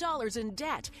 billion in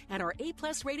debt and are A+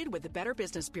 rated with the Better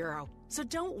Business Bureau. So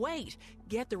don't wait.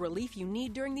 Get the relief you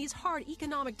need during these hard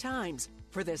economic times.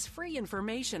 For this free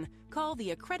information, call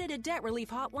the Accredited Debt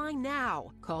Relief Hotline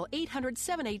now. Call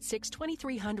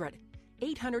 800-786-2300.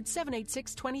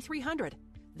 800-786-2300.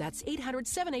 That's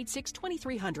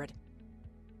 800-786-2300.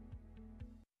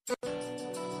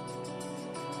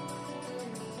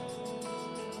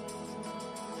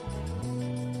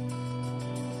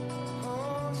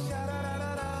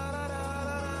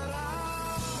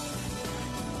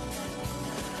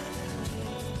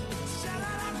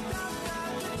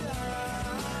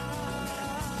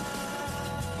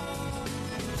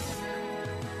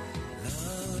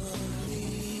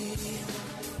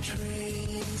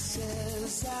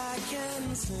 Says I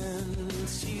can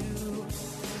sense you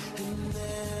in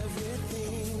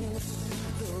everything,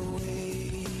 the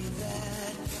way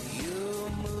that you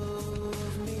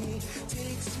move me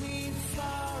takes me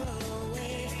far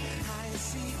away. I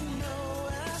seek no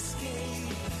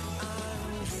escape.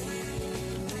 I'm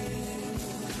dreaming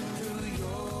through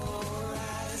your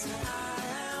eyes. I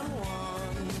am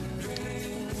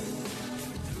wandering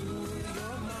through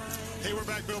your mind. Hey, we're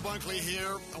back. Bill Bunkley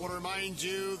here. I want to remind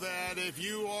you that if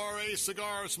you are a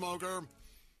cigar smoker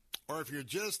or if you're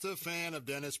just a fan of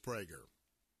Dennis Prager,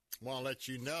 I want to let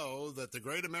you know that the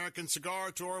Great American Cigar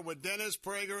Tour with Dennis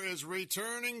Prager is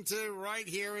returning to right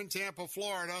here in Tampa,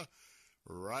 Florida,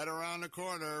 right around the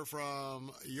corner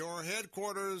from your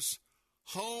headquarters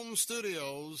home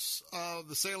studios of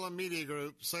the Salem Media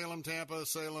Group, Salem, Tampa,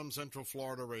 Salem, Central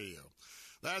Florida Radio.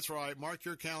 That's right. Mark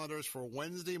your calendars for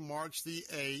Wednesday, March the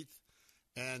 8th.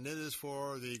 And it is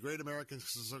for the Great American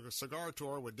Cigar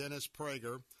Tour with Dennis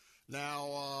Prager.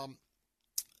 Now,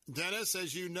 Dennis,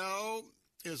 as you know,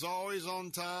 is always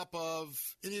on top of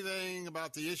anything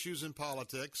about the issues in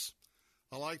politics.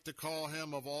 I like to call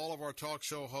him, of all of our talk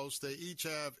show hosts, they each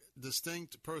have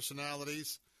distinct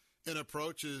personalities and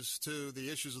approaches to the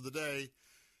issues of the day.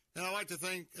 And I like to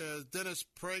think Dennis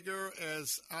Prager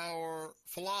as our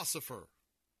philosopher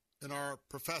and our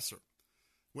professor,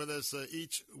 with us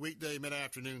each weekday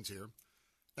mid-afternoons here.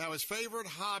 Now, his favorite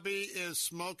hobby is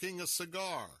smoking a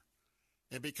cigar.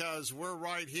 And because we're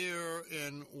right here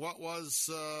in what was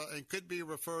and could be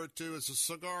referred to as the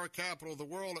cigar capital of the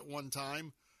world at one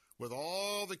time, with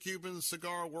all the Cuban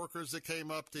cigar workers that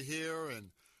came up to here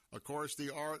and, of course,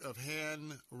 the art of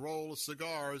hand-rolled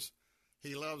cigars,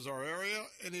 he loves our area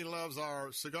and he loves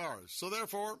our cigars. So,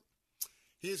 therefore,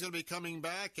 he's going to be coming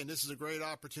back, and this is a great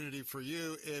opportunity for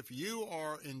you, if you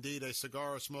are indeed a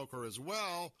cigar smoker as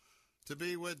well, to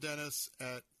be with Dennis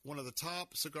at one of the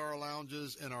top cigar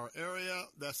lounges in our area.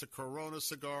 That's the Corona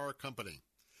Cigar Company.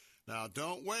 Now,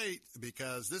 don't wait,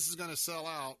 because this is going to sell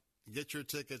out. Get your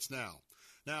tickets now.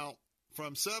 Now,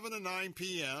 from 7 to 9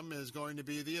 p.m. is going to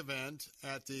be the event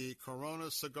at the Corona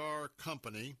Cigar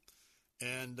Company.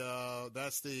 And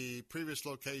that's the previous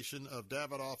location of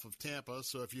Davidoff of Tampa.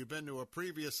 So if you've been to a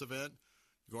previous event,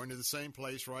 you're going to the same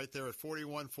place right there at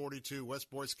 4142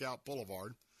 West Boy Scout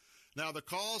Boulevard. Now, the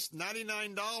cost,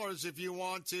 $99 if you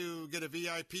want to get a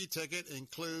VIP ticket,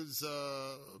 includes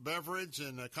beverage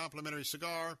and a complimentary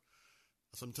cigar,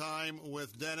 some time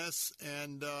with Dennis.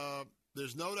 And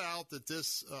there's no doubt that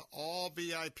this all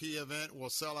VIP event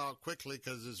will sell out quickly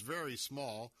because it's very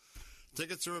small.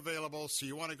 Tickets are available, so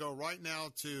you want to go right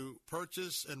now to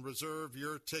purchase and reserve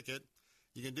your ticket.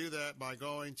 You can do that by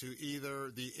going to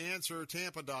either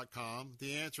theanswertampa.com,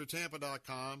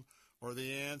 theanswertampa.com, or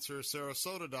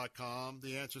theanswersarasota.com,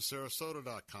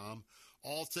 theanswersarasota.com.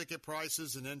 All ticket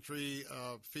prices and entry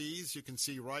fees you can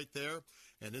see right there.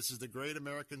 And this is the Great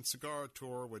American Cigar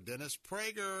Tour with Dennis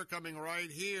Prager coming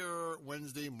right here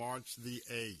Wednesday, March the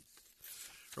 8th.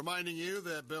 Reminding you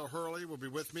that Bill Hurley will be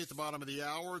with me at the bottom of the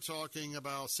hour talking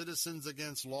about Citizens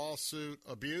Against Lawsuit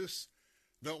Abuse.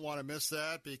 Don't want to miss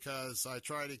that because I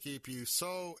try to keep you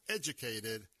so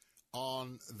educated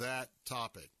on that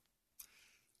topic.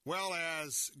 Well,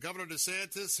 as Governor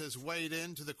DeSantis has weighed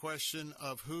into the question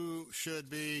of who should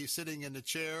be sitting in the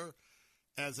chair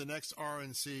as the next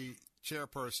RNC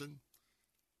chairperson,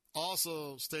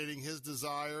 also stating his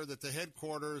desire that the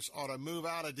headquarters ought to move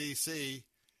out of D.C.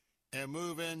 and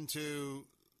move into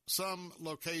some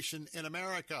location in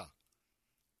America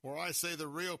where I say the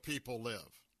real people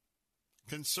live.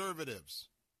 Conservatives,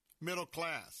 middle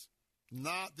class,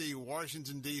 not the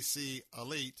Washington, D.C.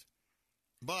 elite,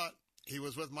 but he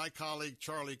was with my colleague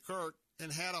Charlie Kirk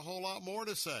and had a whole lot more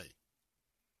to say.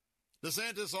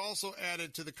 DeSantis also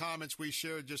added to the comments we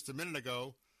shared just a minute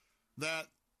ago that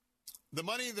the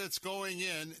money that's going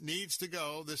in needs to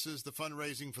go, this is the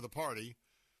fundraising for the party,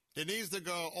 it needs to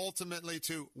go ultimately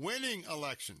to winning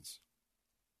elections.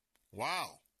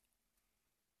 Wow.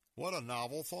 What a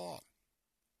novel thought.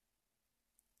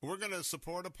 We're going to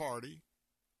support a party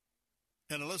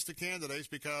and a list of candidates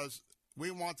because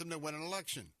we want them to win an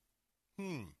election.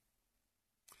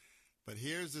 But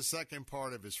here's the second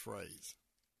part of his phrase,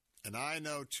 and I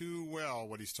know too well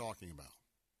what he's talking about.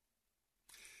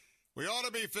 We ought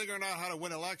to be figuring out how to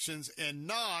win elections and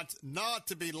not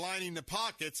to be lining the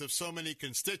pockets of so many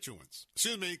constituents.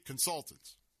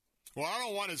 Consultants. Well, I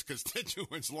don't want his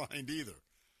constituents lined either.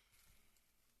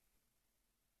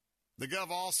 The Gov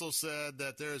also said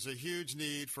that there is a huge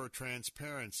need for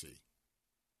transparency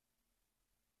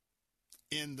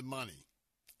in the money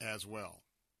as well.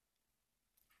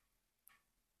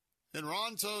 And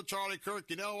Ron told Charlie Kirk,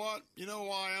 you know what? You know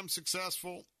why I'm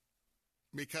successful?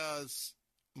 Because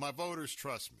my voters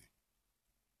trust me.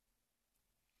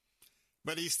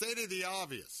 But he stated the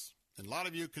obvious, and a lot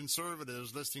of you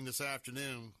conservatives listening this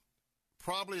afternoon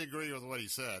probably agree with what he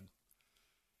said,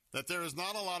 that there is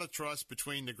not a lot of trust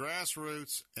between the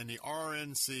grassroots and the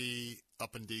RNC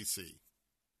up in D.C.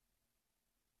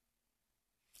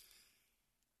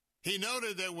 He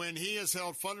noted that when he has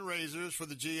held fundraisers for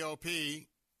the GOP,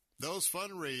 those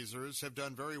fundraisers have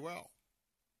done very well.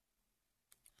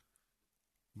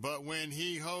 But when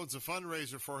he holds a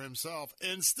fundraiser for himself,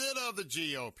 instead of the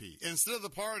GOP, instead of the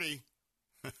party,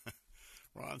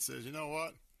 Ron says, you know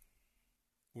what?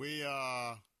 We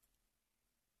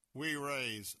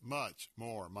raise much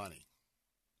more money.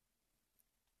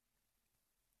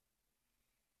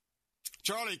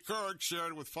 Charlie Kirk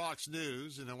shared with Fox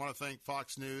News, and I want to thank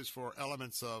Fox News for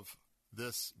elements of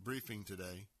this briefing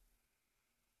today.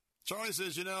 Charlie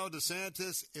says, you know,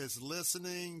 DeSantis is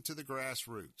listening to the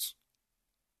grassroots.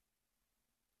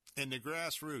 And the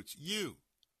grassroots, you.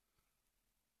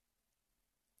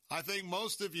 I think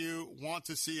most of you want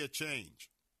to see a change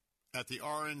at the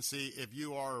RNC if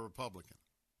you are a Republican.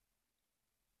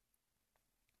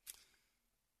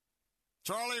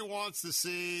 Charlie wants to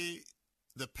see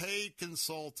the paid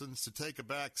consultants to take a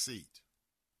back seat.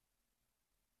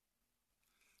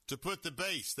 To put the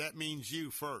base, that means you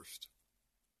first.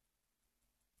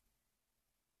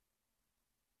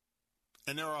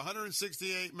 And there are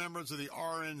 168 members of the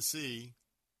RNC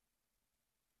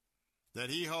that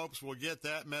he hopes will get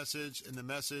that message and the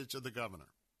message of the governor.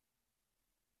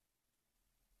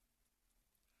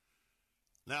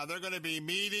 Now, they're going to be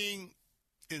meeting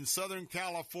in Southern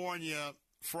California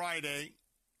Friday,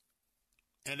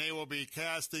 and they will be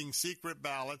casting secret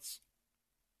ballots.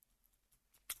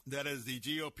 That is the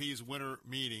GOP's winter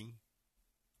meeting.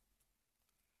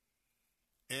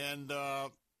 And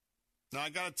now I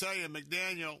got to tell you,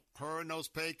 McDaniel, her and those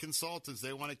paid consultants,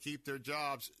 they want to keep their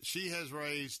jobs. She has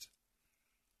raised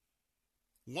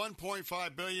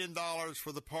 $1.5 billion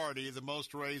for the party, the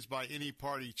most raised by any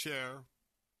party chair.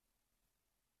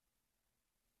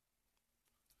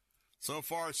 So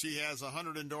far, she has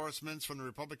 100 endorsements from the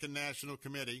Republican National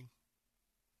Committee.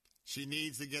 She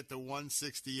needs to get to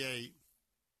 168.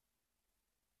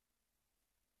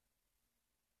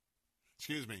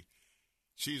 Excuse me.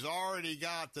 She's already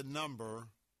got the number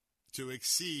to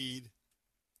exceed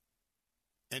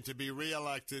and to be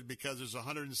reelected because there's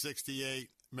 168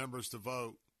 members to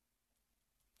vote.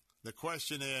 The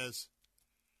question is,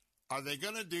 are they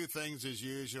going to do things as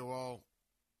usual,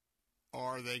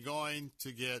 or are they going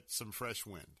to get some fresh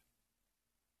wind?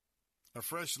 A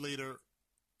fresh leader,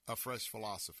 a fresh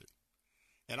philosophy.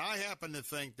 And I happen to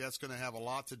think that's going to have a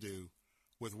lot to do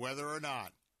with whether or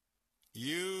not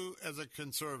you, as a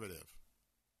conservative,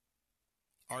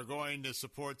 are going to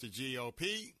support the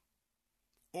GOP,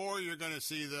 or you're going to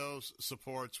see those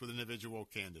supports with individual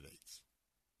candidates.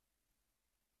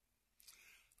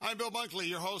 I'm Bill Bunkley,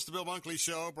 your host of the Bill Bunkley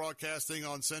Show, broadcasting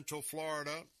on Central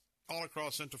Florida, all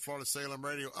across Central Florida, Salem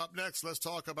Radio. Up next, let's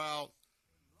talk about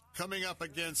coming up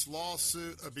against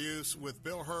lawsuit abuse with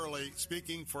Bill Hurley,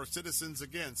 speaking for Citizens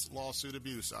Against Lawsuit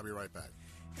Abuse. I'll be right back.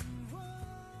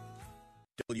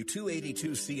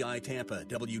 W282CI Tampa,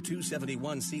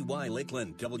 W271CY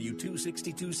Lakeland,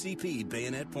 W262CP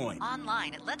Bayonet Point.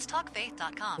 Online at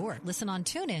letstalkfaith.com or listen on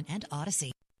TuneIn and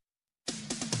Odyssey.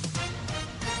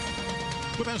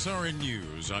 With SRN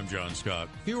News, I'm John Scott.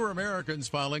 Fewer Americans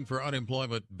filing for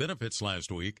unemployment benefits last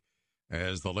week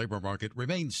as the labor market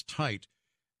remains tight,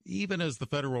 even as the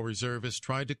Federal Reserve has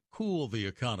tried to cool the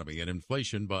economy and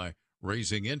inflation by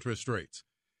raising interest rates.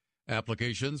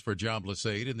 Applications for jobless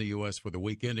aid in the U.S. for the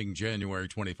week ending January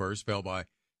 21st fell by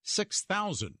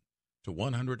 6,000 to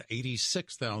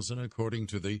 186,000, according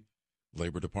to the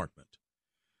Labor Department.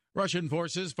 Russian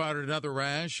forces fired another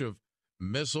rash of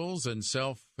missiles and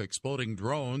self-exploding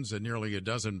drones in nearly a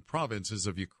dozen provinces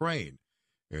of Ukraine.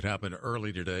 It happened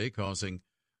early today, causing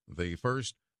the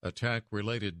first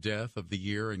attack-related death of the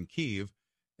year in Kyiv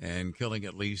and killing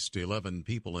at least 11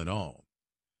 people in all.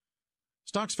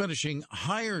 Stocks finishing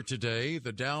higher today.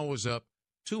 The Dow was up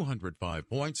 205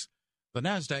 points. The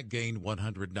Nasdaq gained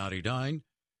 199,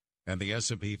 and the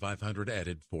S&P 500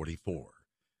 added 44.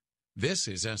 This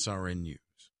is SRN News.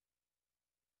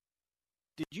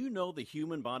 Did you know the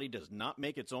human body does not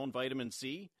make its own vitamin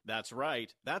C? That's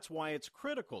right. That's why it's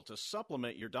critical to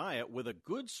supplement your diet with a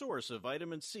good source of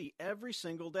vitamin C every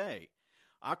single day.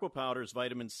 Aquapowder's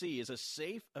vitamin C is a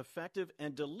safe, effective,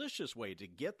 and delicious way to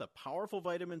get the powerful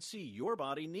vitamin C your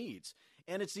body needs.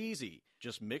 And it's easy.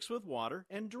 Just mix with water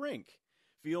and drink.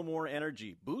 Feel more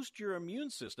energy, boost your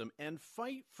immune system, and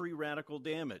fight free radical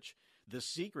damage. The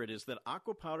secret is that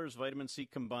Aquapowder's vitamin C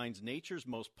combines nature's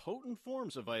most potent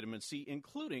forms of vitamin C,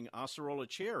 including Acerola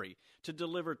cherry, to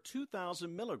deliver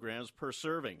 2,000 milligrams per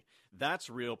serving. That's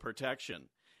real protection.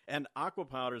 And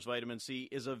Aquapowder's vitamin C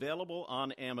is available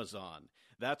on Amazon.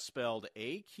 That's spelled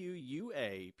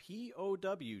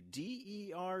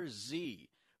AQUAPOWDERZ.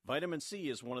 Vitamin C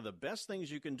is one of the best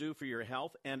things you can do for your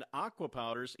health, and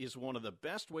Aquapowders is one of the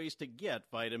best ways to get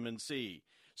vitamin C.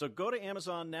 So go to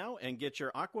Amazon now and get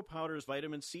your Aquapowders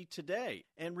vitamin C today.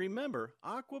 And remember,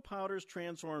 Aquapowders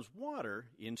transforms water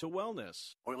into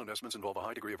wellness. Oil investments involve a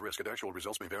high degree of risk and actual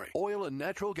results may vary. Oil and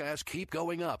natural gas keep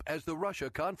going up as the Russia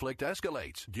conflict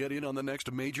escalates. Get in on the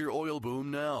next major oil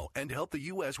boom now and help the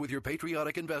U.S. with your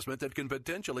patriotic investment that can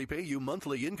potentially pay you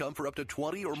monthly income for up to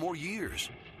 20 or more years.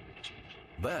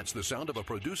 That's the sound of a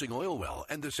producing oil well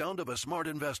and the sound of a smart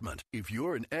investment. If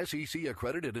you're an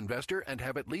SEC-accredited investor and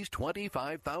have at least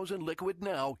 $25,000 liquid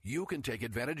now, you can take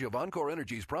advantage of Encore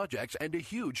Energy's projects and a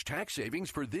huge tax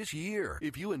savings for this year.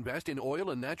 If you invest in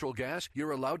oil and natural gas, you're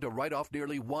allowed to write off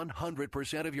nearly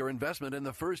 100% of your investment in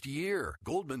the first year.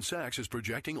 Goldman Sachs is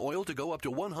projecting oil to go up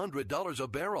to $100 a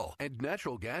barrel, and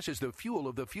natural gas is the fuel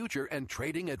of the future and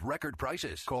trading at record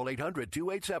prices. Call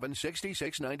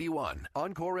 800-287-6691.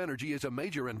 Encore Energy is a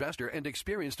major investor and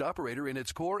experienced operator in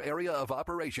its core area of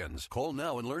operations. Call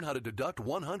now and learn how to deduct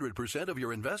 100% of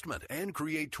your investment and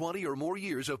create 20 or more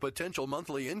years of potential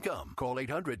monthly income. Call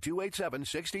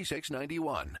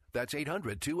 800-287-6691. That's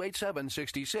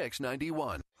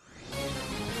 800-287-6691.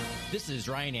 This is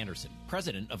Ryan Anderson,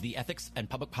 president of the Ethics and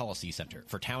Public Policy Center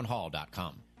for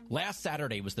townhall.com. Last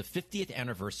Saturday was the 50th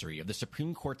anniversary of the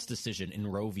Supreme Court's decision in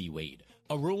Roe v. Wade,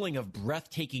 a ruling of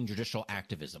breathtaking judicial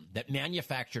activism that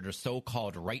manufactured a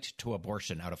so-called right to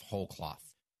abortion out of whole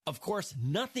cloth. Of course,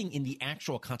 nothing in the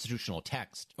actual constitutional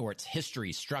text or its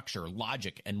history, structure,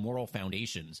 logic, and moral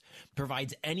foundations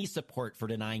provides any support for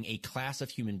denying a class of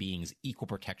human beings equal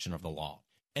protection of the law.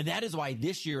 And that is why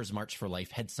this year's March for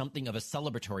Life had something of a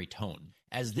celebratory tone,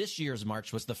 as this year's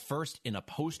march was the first in a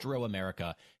post-Roe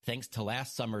America thanks to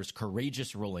last summer's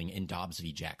courageous ruling in Dobbs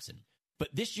v. Jackson.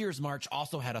 But this year's march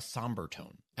also had a somber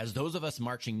tone, as those of us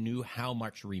marching knew how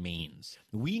much remains.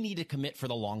 We need to commit for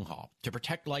the long haul to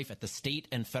protect life at the state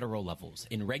and federal levels,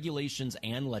 in regulations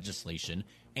and legislation,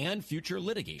 and future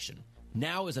litigation.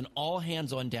 Now is an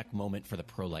all-hands-on-deck moment for the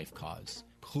pro-life cause.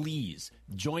 Please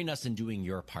join us in doing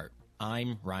your part.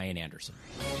 I'm Ryan Anderson.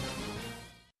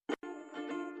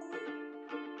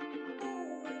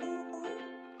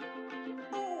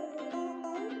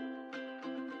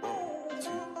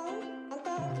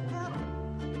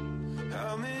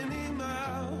 How many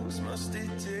miles must it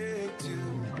take to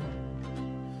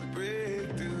break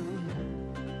through?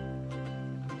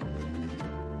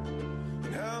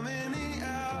 And how many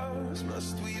hours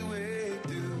must we wait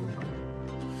through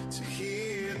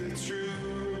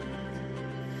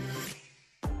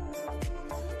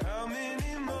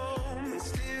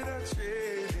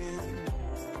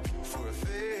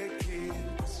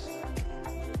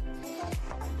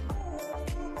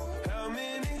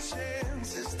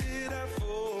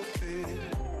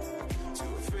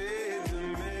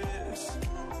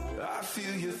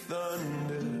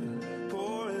thunder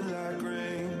pouring like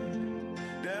rain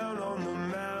down on the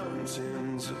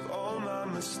mountains of all my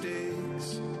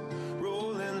mistakes,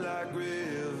 rolling like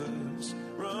rivers,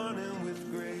 running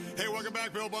with grace. Hey, welcome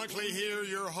back. Bill Bunkley here,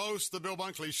 your host, The Bill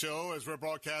Bunkley Show, as we're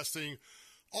broadcasting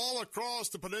all across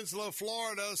the peninsula of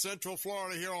Florida, Central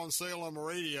Florida, here on Salem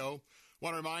Radio.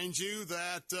 Want to remind you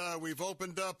that we've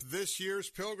opened up this year's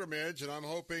pilgrimage, and I'm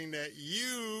hoping that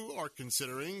you are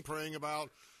considering praying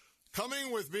about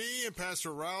coming with me and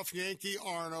Pastor Ralph Yankee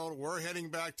Arnold. We're heading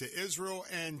back to Israel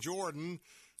and Jordan.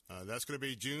 That's going to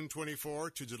be June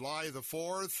 24th to July the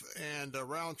 4th, and a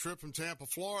round trip from Tampa,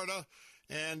 Florida.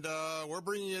 And we're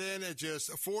bringing it in at just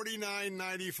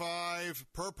 $49.95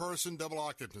 per person, double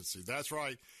occupancy. That's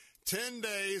right. 10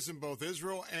 days in both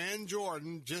Israel and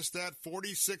Jordan, just that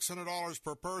 $4,600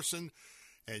 per person.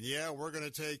 And, yeah, we're going to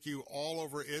take you all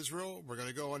over Israel. We're going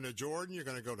to go into Jordan. You're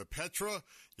going to go to Petra.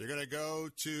 You're going to go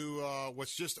to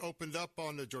what's just opened up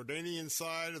on the Jordanian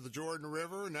side of the Jordan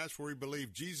River, and that's where we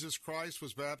believe Jesus Christ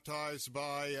was baptized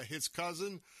by his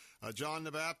cousin, John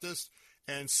the Baptist,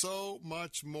 and so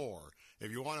much more.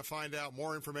 If you want to find out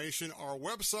more information, our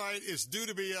website is due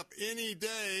to be up any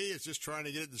day. It's just trying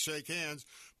to get it to shake hands.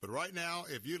 But right now,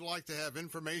 if you'd like to have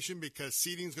information, because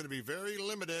seating is going to be very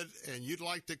limited, and you'd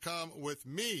like to come with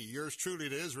me, yours truly,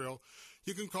 to Israel,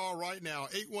 you can call right now,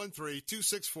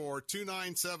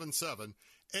 813-264-2977,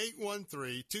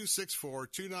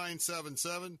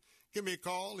 813-264-2977. Give me a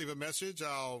call, leave a message.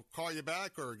 I'll call you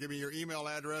back, or give me your email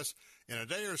address. In a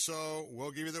day or so,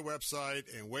 we'll give you the website,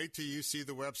 and wait till you see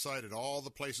the website at all the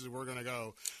places we're going to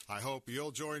go. I hope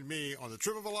you'll join me on the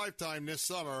trip of a lifetime this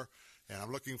summer, and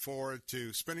I'm looking forward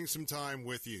to spending some time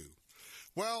with you.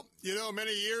 Well, you know,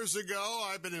 many years ago,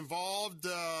 I've been involved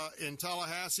in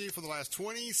Tallahassee for the last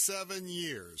 27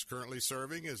 years, currently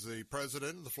serving as the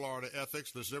president of the Florida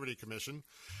Ethics and Liberty Commission.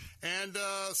 And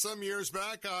some years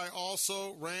back, I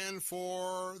also ran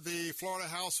for the Florida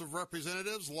House of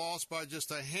Representatives, lost by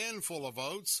just a handful of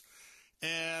votes.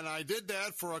 And I did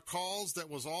that for a cause that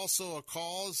was also a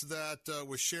cause that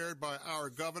was shared by our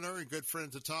governor and good friend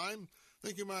at the time. I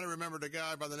think you might have remembered a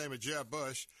guy by the name of Jeb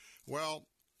Bush. Well,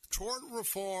 tort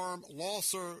reform,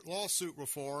 lawsuit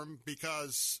reform,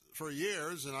 because for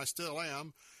years, and I still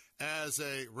am, as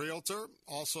a realtor,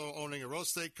 also owning a real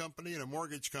estate company and a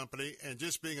mortgage company, and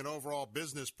just being an overall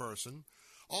business person,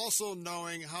 also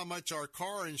knowing how much our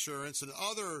car insurance and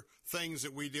other things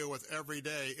that we deal with every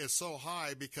day is so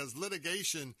high because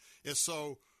litigation is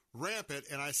so rampant,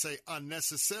 and I say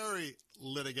unnecessary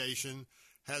litigation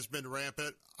has been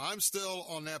rampant. I'm still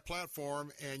on that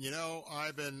platform, and, you know,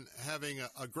 I've been having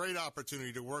a great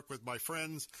opportunity to work with my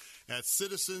friends at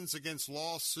Citizens Against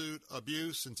Lawsuit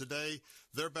Abuse, and today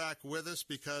they're back with us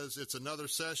because it's another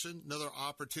session, another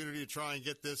opportunity to try and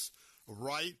get this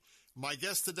right. My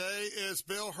guest today is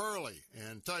Bill Hurley,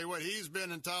 and tell you what, he's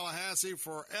been in Tallahassee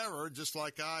forever, just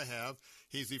like I have.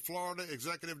 He's the Florida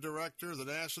Executive Director of the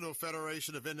National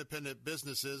Federation of Independent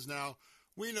Businesses. Now,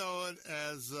 we know it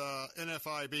as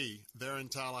NFIB there in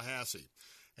Tallahassee.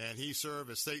 And he served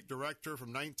as state director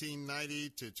from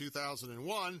 1990 to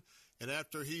 2001. And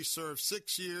after he served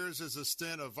 6 years as a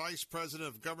stint of vice president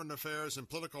of government affairs and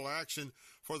political action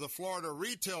for the Florida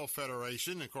Retail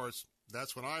Federation. Of course,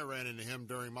 that's when I ran into him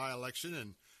during my election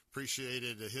and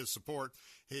appreciated his support.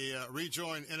 He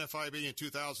rejoined NFIB in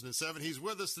 2007. He's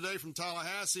with us today from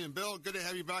Tallahassee. And, Bill, good to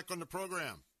have you back on the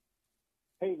program.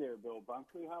 Hey there, Bill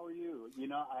Bunkley. How are you? You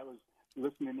know, I was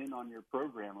listening in on your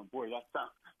program, and boy, that sounds,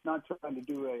 not trying to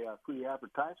do a free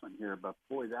advertisement here, but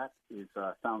boy, that is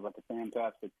sounds like a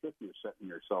fantastic trip you're setting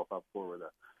yourself up for with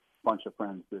a bunch of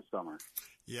friends this summer.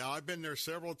 Yeah, I've been there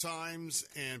several times,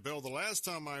 and Bill, the last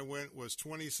time I went was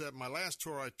 27. My last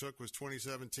tour I took was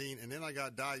 2017, and then I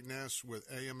got diagnosed with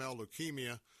AML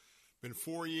leukemia. Been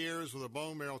 4 years with a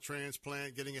bone marrow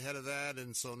transplant, getting ahead of that,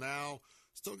 and so now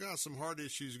still got some heart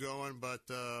issues going, but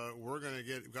we're going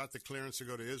to got the clearance to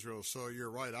go to Israel. So you're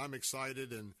right. I'm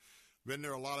excited and been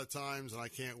there a lot of times, and I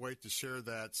can't wait to share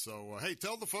that. So, hey,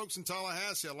 tell the folks in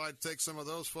Tallahassee I'd like to take some of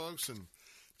those folks and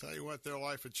tell you what, their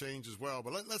life would change as well.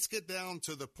 But let's get down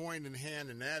to the point in hand,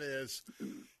 and that is,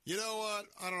 you know what?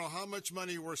 I don't know how much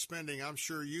money we're spending. I'm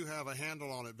sure you have a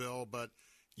handle on it, Bill, but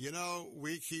you know,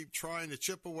 we keep trying to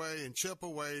chip away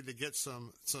to get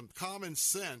some common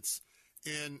sense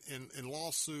in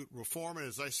lawsuit reform. And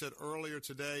as I said earlier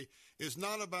today, is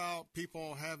not about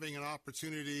people having an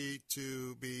opportunity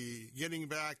to be getting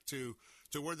back to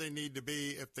where they need to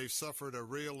be if they've suffered a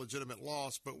real legitimate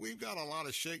loss. But we've got a lot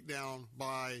of shakedown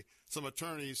by some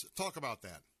attorneys. Talk about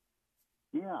that.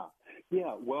 Yeah.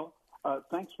 Well,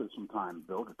 Thanks for some time,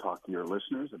 Bill, to talk to your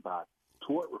listeners about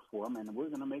tort reform, and we're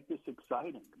going to make this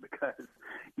exciting because,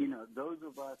 those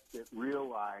of us that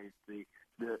realize the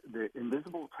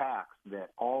invisible tax that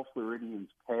all Floridians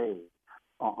pay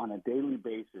on a daily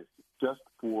basis just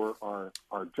for our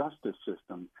justice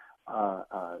system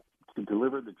to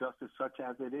deliver the justice such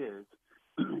as it is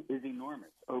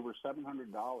enormous. Over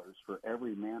 $700 for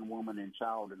every man, woman, and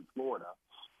child in Florida.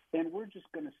 And we're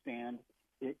just going to stand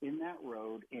in that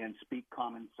road and speak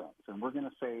common sense. And we're going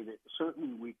to say that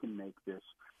certainly we can make this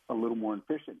a little more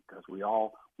efficient because we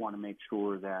all want to make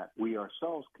sure that we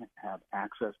ourselves can have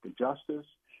access to justice,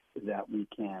 that we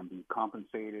can be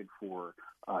compensated for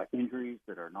injuries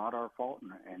that are not our fault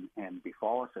and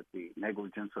befall us at the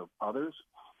negligence of others.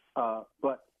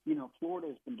 But Florida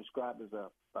has been described as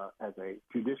a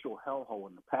judicial hellhole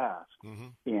in the past,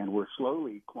 and we're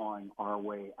slowly clawing our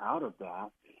way out of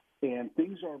that. And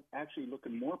things are actually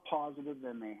looking more positive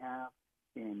than they have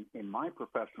in my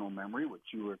professional memory,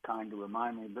 which you were kind to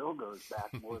remind me, Bill, goes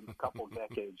back more than a couple of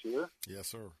decades here. Yes,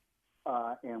 sir.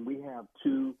 And we have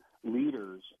two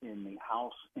leaders in the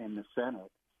House and the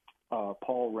Senate,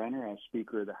 Paul Renner as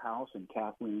Speaker of the House and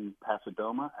Kathleen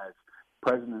Pasadoma as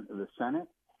President of the Senate,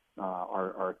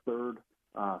 our third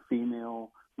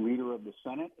female leader of the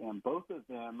Senate, and both of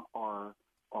them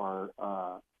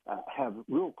have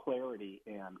real clarity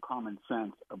and common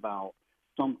sense about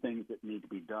some things that need to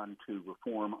be done to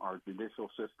reform our judicial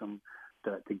system,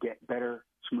 to get better,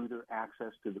 smoother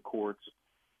access to the courts,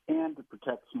 and to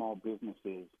protect small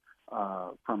businesses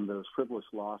from those frivolous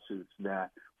lawsuits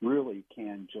that really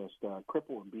can just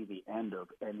cripple and be the end of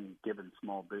any given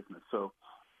small business. So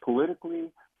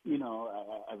politically,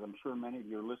 as I'm sure many of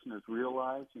your listeners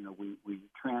realize, we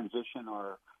transition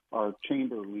our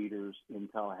chamber leaders in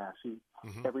Tallahassee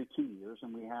every 2 years,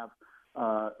 and we have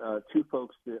two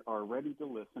folks that are ready to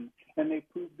listen, and they've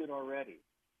proved it already.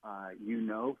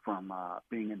 From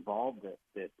being involved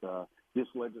that this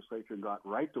legislature got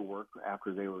right to work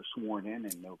after they were sworn in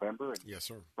November and yes,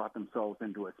 sir. Brought themselves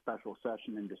into a special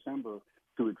session in December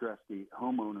to address the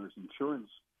homeowners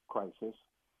insurance crisis.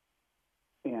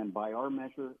 And by our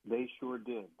measure, they sure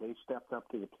did. They stepped up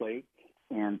to the plate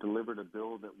and delivered a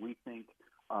bill that we think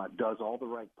does all the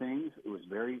right things. It was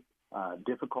very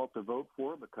difficult to vote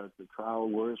for because the trial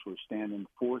lawyers were standing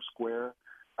foursquare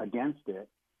against it.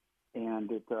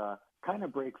 And it kind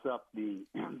of breaks up the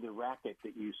racket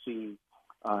that you see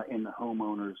in the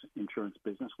homeowners insurance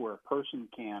business where a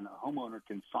homeowner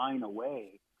can sign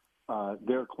away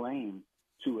their claim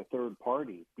to a third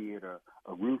party, be it a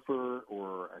roofer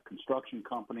or a construction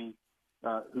company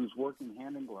who's working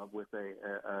hand in glove with a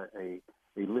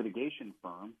litigation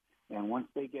firm. And once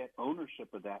they get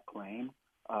ownership of that claim,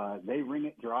 they wring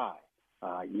it dry.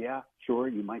 Yeah, sure,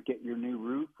 you might get your new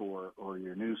roof or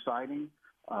your new siding,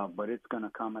 but it's going to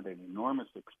come at an enormous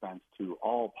expense to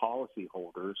all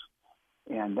policyholders.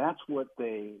 And that's what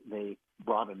they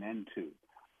brought an end to.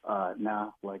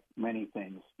 Now, like many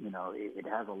things, it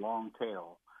has a long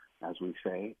tail, as we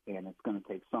say, and it's going to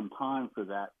take some time for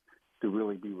that to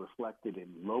really be reflected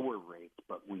in lower rates.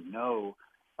 But we know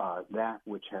that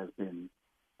which has been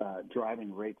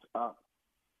driving rates up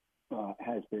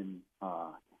has been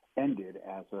ended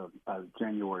as of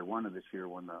January 1 of this year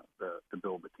when the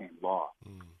bill became law.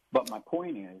 But my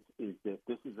point is that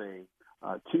this is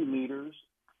two leaders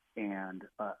and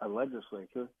a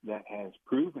legislature that has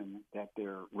proven that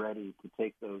they're ready to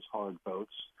take those hard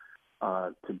votes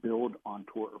to build on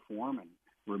tort reform and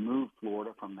remove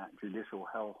Florida from that judicial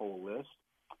hellhole list.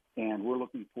 And we're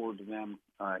looking forward to them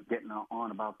getting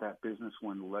on about that business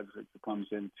when the legislature comes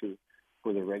into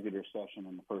for the regular session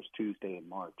on the first Tuesday in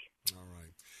March. All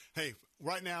right. Hey,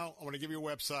 right now, I want to give you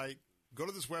a website. Go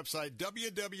to this website,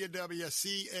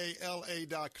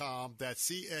 www.cala.com. That's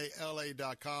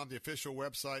CALA.com, the official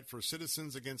website for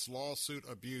Citizens Against Lawsuit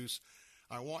Abuse.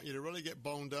 I want you to really get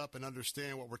boned up and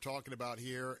understand what we're talking about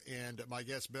here. And my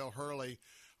guest, Bill Hurley,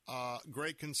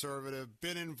 great conservative,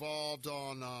 been involved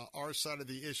on our side of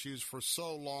the issues for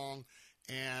so long.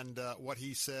 And what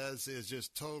he says is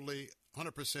just totally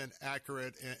 100%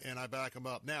 accurate, and I back him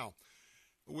up. Now,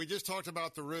 we just talked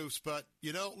about the roofs, but,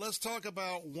 let's talk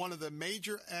about one of the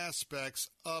major aspects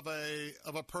of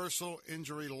a personal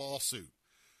injury lawsuit.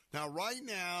 Now, right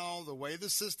now, the way the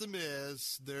system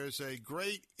is, there's a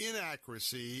great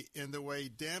inaccuracy in the way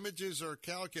damages are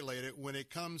calculated when it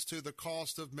comes to the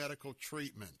cost of medical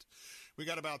treatment. We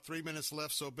got about 3 minutes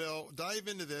left, so Bill, dive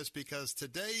into this because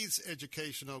today's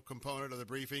educational component of the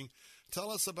briefing,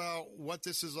 tell us about what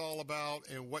this is all about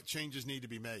and what changes need to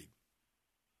be made.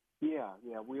 Yeah,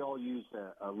 we all use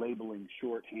a labeling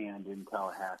shorthand in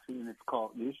Tallahassee, and the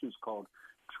issue is called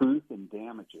truth and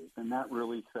damages, and that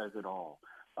really says it all.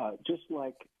 Just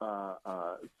like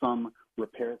some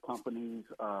repair companies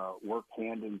work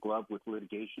hand in glove with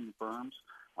litigation firms,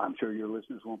 I'm sure your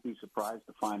listeners won't be surprised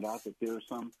to find out that there are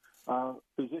some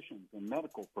physicians and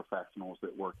medical professionals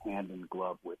that work hand in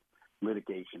glove with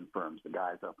litigation firms, the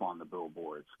guys up on the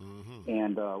billboards. Mm-hmm.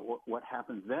 And what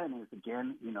happens then is,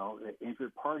 again, the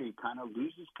injured party kind of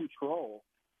loses control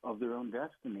of their own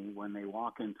destiny when they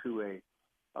walk into a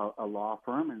law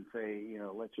firm and say,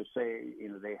 let's just say,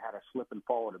 they had a slip and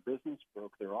fall at a business,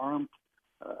 broke their arm,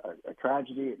 a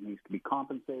tragedy, it needs to be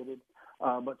compensated.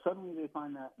 But suddenly they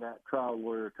find that trial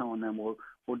lawyer telling them, well,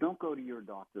 don't go to your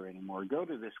doctor anymore. Go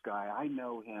to this guy. I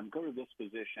know him. Go to this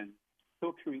physician.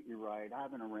 He'll treat you right. I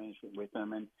have an arrangement with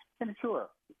him. And sure,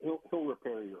 he'll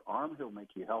repair your arm. He'll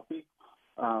make you healthy.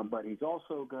 But he's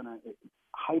also going to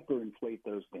hyperinflate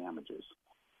those damages.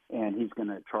 And he's going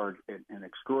to charge an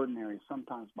extraordinary,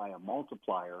 sometimes by a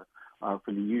multiplier, for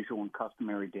the usual and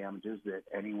customary damages that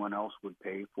anyone else would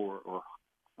pay for or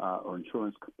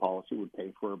insurance policy would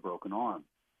pay for a broken arm.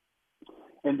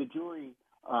 And the jury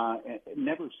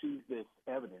never sees this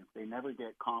evidence. They never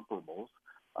get comparables.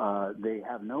 They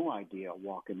have no idea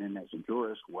walking in as a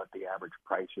jurist what the average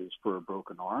price is for a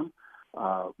broken arm.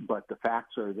 But the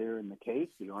facts are there in the case.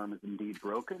 The arm is indeed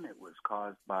broken. It was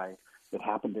caused by, it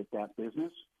happened at that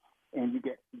business. And you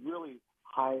get really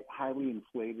highly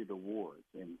inflated awards.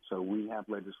 And so we have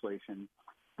legislation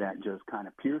that just kind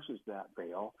of pierces that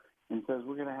veil and says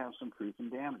we're going to have some truth and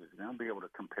damages. We're going to be able to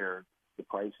compare the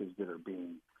prices that are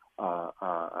being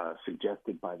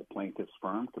suggested by the plaintiff's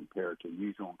firm compared to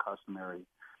usual and customary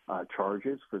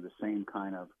charges for the same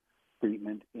kind of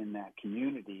treatment in that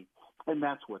community. And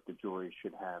that's what the jury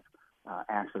should have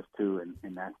access to,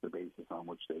 and that's the basis on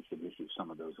which they should issue some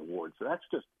of those awards. So that's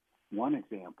just one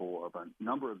example of a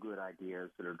number of good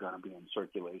ideas that are going to be in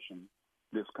circulation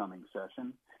this coming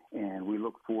session. And we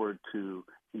look forward to,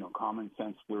 common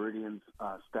sense Floridians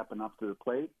stepping up to the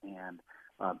plate and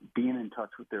being in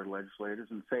touch with their legislators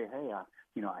and say, hey, I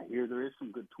hear there is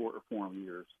some good tort reform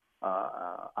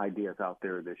ideas out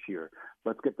there this year.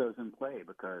 Let's get those in play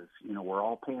because, we're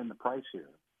all paying the price here.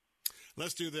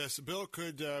 Let's do this. Bill,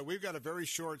 we've got a very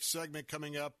short segment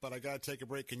coming up, but I got to take a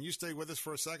break. Can you stay with us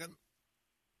for a second?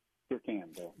 Sure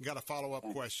can, Bill. Got a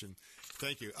follow-up question.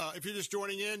 Thank you. If you're just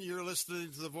joining in, you're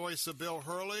listening to the voice of Bill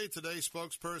Hurley, today's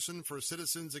spokesperson for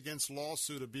Citizens Against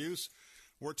Lawsuit Abuse.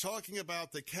 We're talking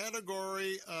about the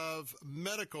category of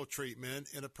medical treatment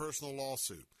in a personal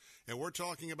lawsuit. And we're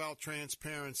talking about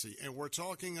transparency. And we're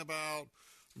talking about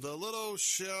the little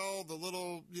shell, the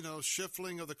little,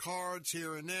 shuffling of the cards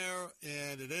here and there.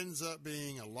 And it ends up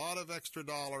being a lot of extra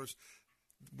dollars.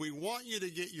 We want you to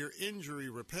get your injury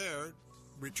repaired,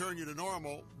 return you to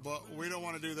normal, but we don't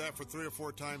want to do that for 3 or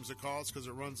 4 times the cost because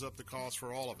it runs up the cost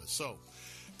for all of us. So,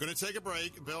 going to take a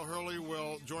break. Bill Hurley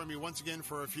will join me once again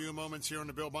for a few moments here on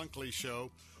the Bill Bunkley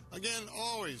Show. Again,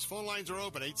 always, phone lines are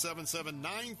open,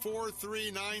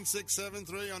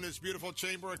 877-943-9673 on this beautiful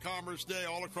Chamber of Commerce day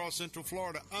all across Central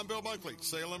Florida. I'm Bill Bunkley,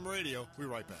 Salem Radio. We'll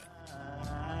be right back.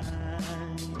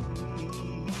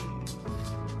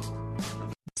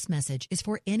 This message is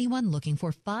for anyone looking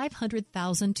for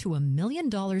 $500,000 to $1 million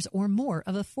or more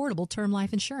of affordable term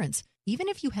life insurance. Even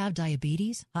if you have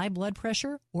diabetes, high blood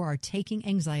pressure, or are taking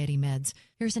anxiety meds.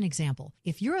 Here's an example.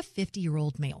 If you're a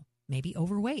 50-year-old male, maybe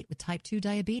overweight with type 2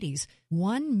 diabetes,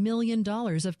 $1 million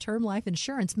of term life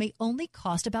insurance may only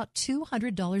cost about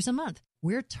 $200 a month.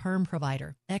 We're Term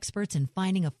Provider, experts in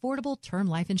finding affordable term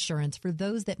life insurance for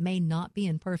those that may not be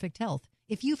in perfect health.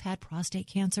 If you've had prostate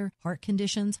cancer, heart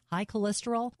conditions, high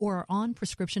cholesterol, or are on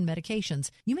prescription medications,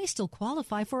 you may still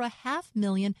qualify for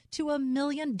 $500,000 to $1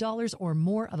 million or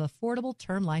more of affordable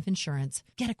term life insurance.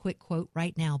 Get a quick quote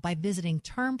right now by visiting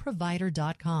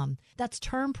termprovider.com. That's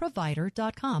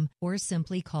termprovider.com, or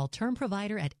simply call Term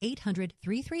Provider at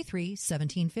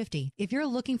 800-333-1750. If you're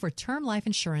looking for term life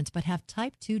insurance but have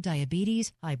type 2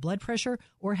 diabetes, high blood pressure,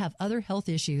 or have other health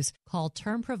issues, call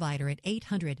Term Provider at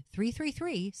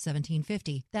 800-333-1750.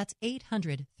 That's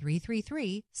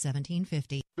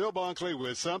 800-333-1750. Bill Bunkley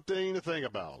with something to think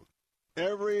about.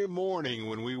 Every morning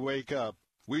when we wake up,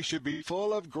 we should be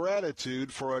full of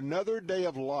gratitude for another day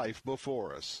of life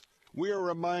before us. We are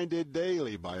reminded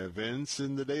daily by events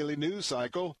in the daily news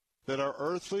cycle that our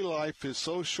earthly life is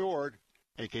so short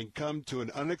and can come to an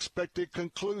unexpected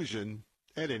conclusion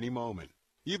at any moment.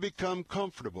 You become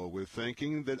comfortable with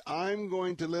thinking that I'm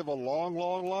going to live a long,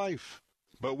 long life.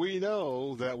 But we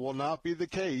know that will not be the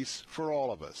case for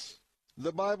all of us.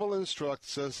 The Bible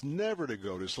instructs us never to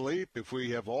go to sleep if we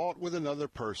have aught with another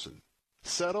person.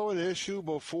 Settle an issue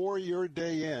before your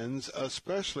day ends,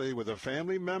 especially with a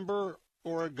family member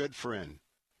or a good friend.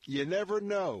 You never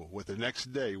know what the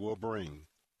next day will bring.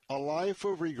 A life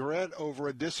of regret over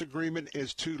a disagreement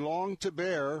is too long to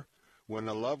bear when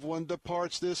a loved one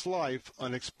departs this life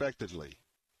unexpectedly.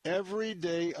 Every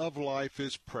day of life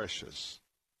is precious,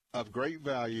 of great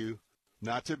value,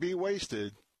 not to be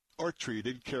wasted or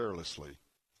treated carelessly.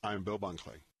 I'm Bill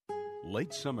Bunkley.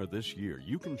 Late summer this year,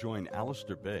 you can join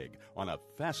Alistair Begg on a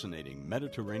fascinating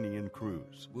Mediterranean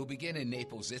cruise. We'll begin in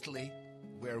Naples, Italy,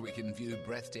 where we can view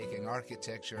breathtaking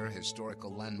architecture,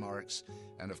 historical landmarks,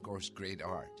 and of course, great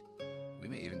art. We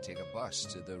may even take a bus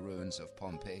to the ruins of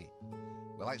Pompeii.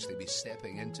 We'll actually be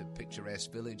stepping into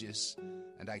picturesque villages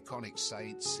and iconic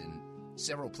sites in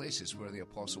several places where the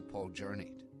Apostle Paul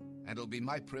journeyed. And it'll be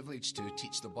my privilege to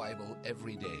teach the Bible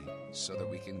every day so that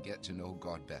we can get to know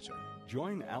God better.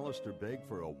 Join Alistair Begg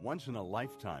for a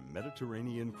once-in-a-lifetime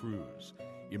Mediterranean cruise.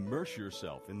 Immerse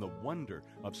yourself in the wonder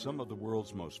of some of the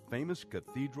world's most famous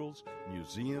cathedrals,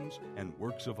 museums, and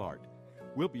works of art.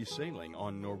 We'll be sailing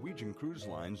on Norwegian Cruise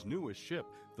Line's newest ship,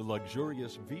 the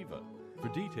luxurious Viva. For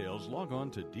details, log on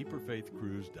to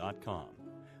deeperfaithcruise.com.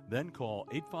 Then call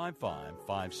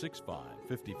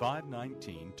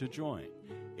 855-565-5519 to join.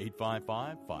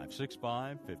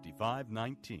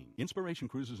 855-565-5519. Inspiration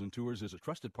Cruises and Tours is a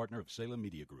trusted partner of Salem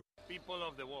Media Group. People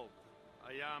of the world,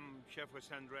 I am Chef Wes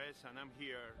Andres, and I'm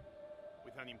here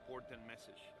with an important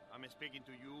message. I'm speaking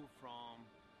to you from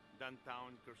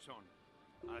downtown Quezon.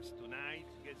 As tonight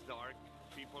gets dark,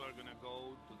 people are going to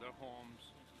go to their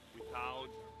homes without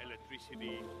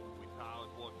electricity,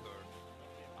 without water,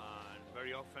 and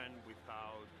very often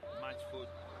without much food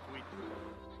to eat.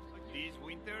 This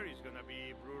winter is going to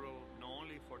be brutal not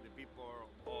only for the people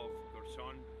of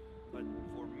Kherson, but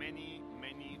for many,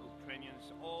 many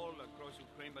Ukrainians all across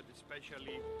Ukraine, but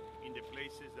especially in the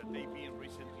places that they've been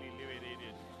recently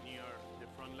liberated near the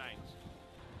front lines.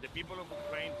 The people of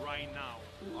Ukraine right now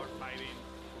are fighting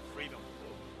for freedom.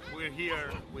 We're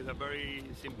here with a very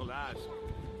simple ask.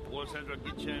 World Central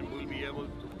Kitchen will be able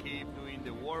to keep doing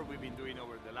the work we've been doing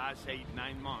over the last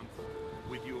 8-9 months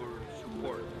with your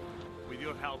support. With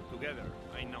your help together,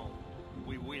 I know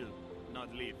we will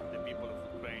not leave the people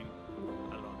of Ukraine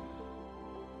alone.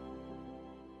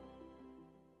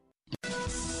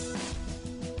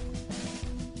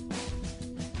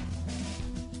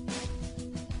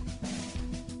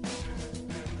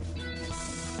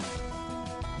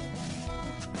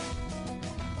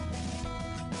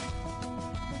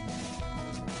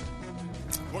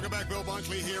 Welcome back, Bill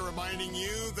Bunkley here, reminding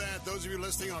you that those of you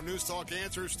listening on News Talk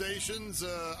answer stations,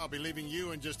 I'll be leaving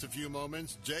you in just a few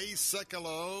moments. Jay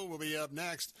Sekulow will be up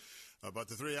next. But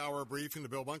the 3-hour briefing, the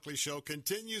Bill Bunkley Show,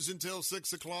 continues until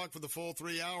 6 o'clock for the full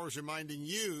 3 hours, reminding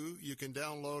you can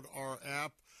download our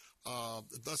app.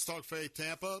 Let's Talk Faith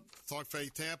Tampa,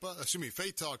 Faith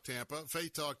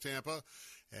Talk Tampa.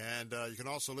 And you can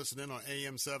also listen in on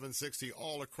AM 760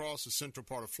 all across the central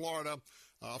part of Florida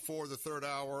for the third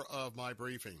hour of my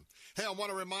briefing. Hey, I want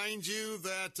to remind you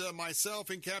that myself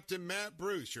and Captain Matt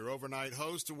Bruce, your overnight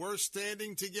host, we're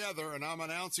standing together, and I'm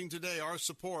announcing today our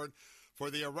support for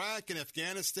the Iraq and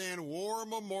Afghanistan War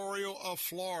Memorial of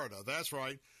Florida. That's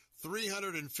right.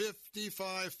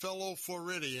 355 fellow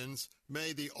Floridians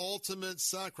made the ultimate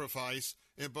sacrifice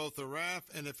in both Iraq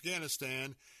and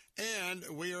Afghanistan, and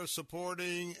we are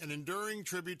supporting an enduring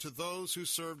tribute to those who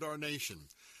served our nation.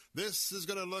 This is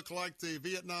going to look like the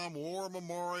Vietnam War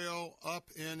Memorial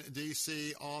up in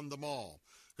D.C. on the Mall.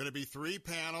 Going to be 3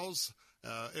 panels.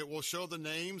 It will show the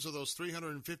names of those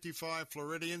 355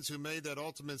 Floridians who made that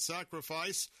ultimate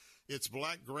sacrifice. It's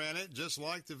black granite, just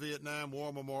like the Vietnam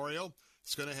War Memorial.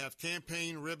 It's going to have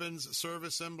campaign ribbons,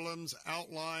 service emblems,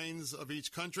 outlines of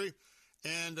each country.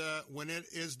 And when it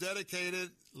is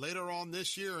dedicated later on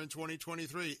this year in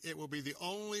 2023, it will be the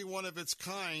only one of its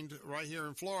kind right here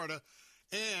in Florida.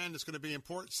 And it's going to be in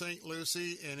Port St.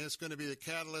 Lucie, and it's going to be the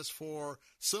catalyst for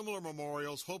similar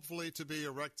memorials, hopefully to be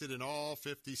erected in all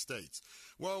 50 states.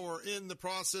 Well, we're in the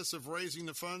process of raising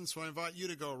the funds, so I invite you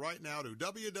to go right now to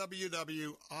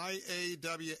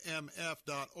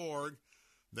www.iawmf.org.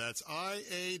 That's iawmf.org,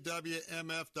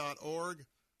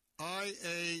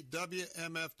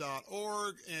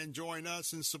 iawmf.org, and join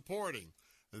us in supporting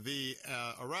the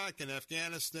Iraq and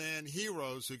Afghanistan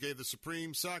heroes who gave the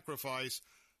supreme sacrifice,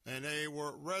 and they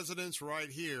were residents right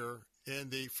here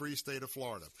in the free state of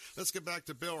Florida. Let's get back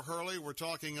to Bill Hurley. We're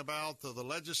talking about the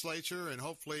legislature and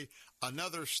hopefully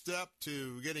another step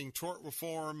to getting tort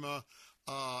reform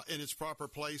in its proper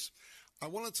place. I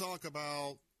want to talk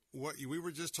about what we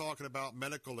were just talking about,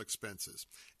 medical expenses.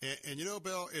 And you know,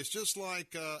 Bill, it's just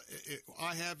like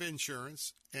I have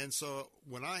insurance. And so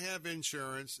when I have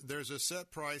insurance, there's a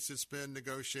set price that's been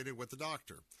negotiated with the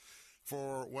doctor.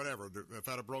 for whatever, if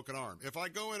I had a broken arm. If I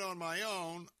go in on my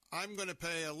own, I'm going to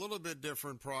pay a little bit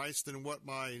different price than what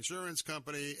my insurance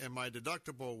company and my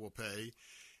deductible will pay.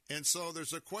 And so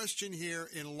there's a question here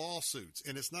in lawsuits,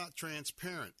 and it's not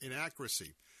transparent in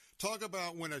accuracy. Talk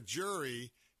about when a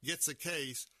jury gets a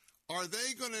case, are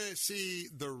they going to see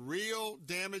the real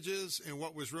damages and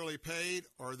what was really paid,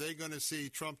 or are they going to see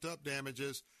trumped-up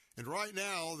damages? And right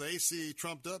now, they see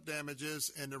trumped-up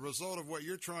damages, and the result of what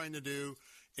you're trying to do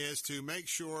is to make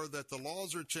sure that the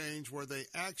laws are changed where they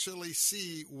actually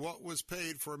see what was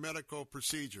paid for a medical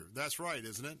procedure. That's right,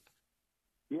 isn't it?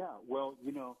 Yeah, well,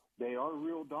 they are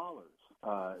real dollars.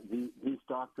 These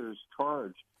doctors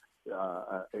charge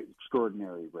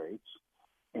extraordinary rates,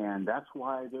 and that's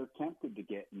why they're tempted to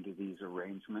get into these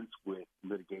arrangements with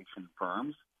litigation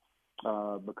firms,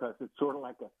 because it's sort of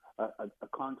like a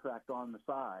contract on the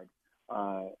side.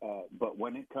 But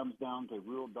when it comes down to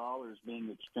real dollars being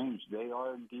exchanged, they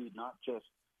are indeed not just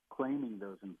claiming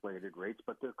those inflated rates,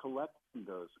 but they're collecting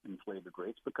those inflated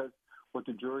rates, because what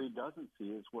the jury doesn't see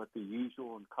is what the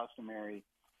usual and customary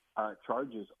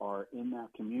charges are in that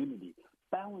community,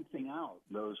 balancing out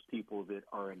those people that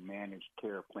are in managed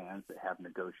care plans that have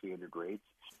negotiated rates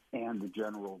and the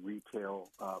general retail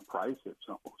price if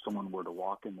someone were to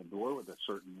walk in the door with a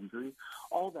certain injury.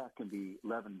 All that can be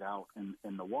leavened out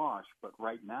in the wash, but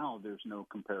right now there's no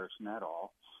comparison at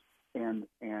all. And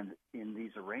in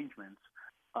these arrangements,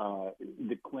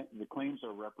 the claims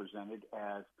are represented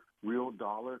as real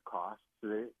dollar costs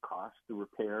that it costs to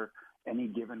repair any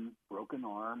given broken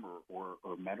arm or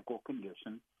medical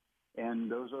condition.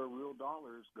 And those are real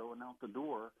dollars going out the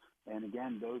door. And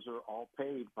again, those are all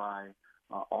paid by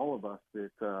all of us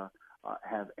that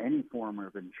have any form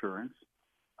of insurance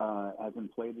as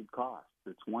inflated costs.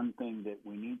 It's one thing that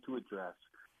we need to address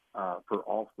for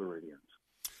all Floridians.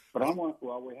 But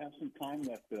while we have some time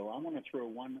left, Bill, I want to throw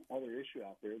one other issue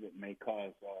out there that may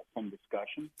cause some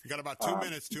discussion. You got about 2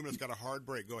 minutes. 2 minutes, got a hard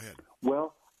break. Go ahead.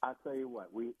 Well, I'll tell you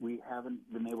what, we haven't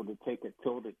been able to take a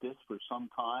tilt at this for some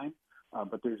time,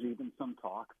 but there's even some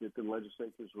talk that the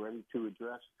legislature is ready to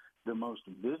address the most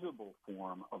visible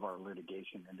form of our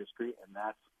litigation industry, and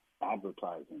that's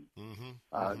advertising.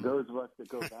 Those of us that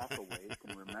go back a ways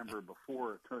can remember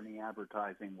before attorney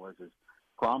advertising was as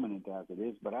prominent as it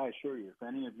is. But I assure you, if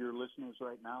any of your listeners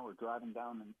right now are driving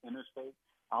down an interstate,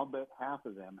 I'll bet half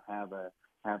of them have a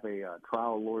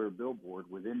trial lawyer billboard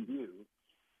within view,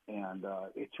 and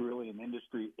it's really an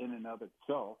industry in and of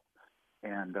itself.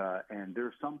 And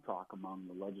there's some talk among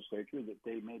the legislature that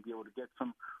they may be able to get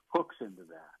some hooks into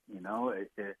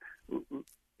that.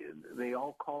 They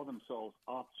all call themselves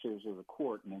officers of the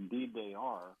court, and indeed they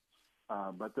are,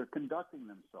 but they're conducting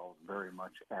themselves very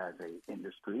much as an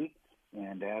industry.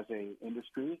 And as an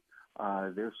industry,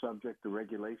 they're subject to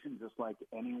regulation just like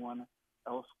anyone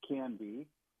else can be.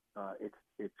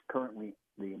 It's currently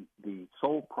the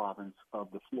sole province of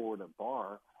the Florida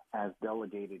Bar, as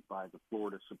delegated by the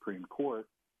Florida Supreme Court.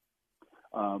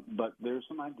 But there's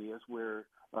some ideas where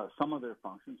some of their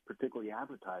functions, particularly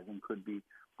advertising, could be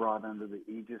brought under the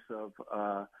aegis of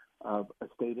a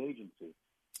state agency.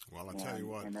 Well, I'll tell you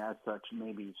what. And as such,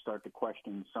 maybe start to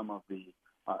question some of the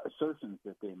assertions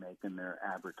that they make in their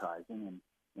advertising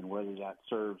and whether that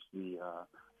serves the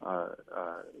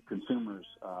consumers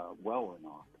well or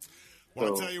not. Well,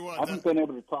 So I'll tell you what. I haven't been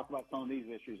able to talk about some of these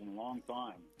issues in a long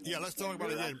time. Yeah, let's talk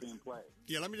about it again. In play.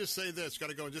 Yeah, let me just say this. Got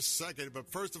to go in just a second.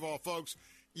 But first of all, folks,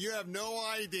 you have no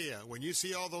idea when you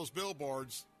see all those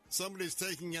billboards, somebody's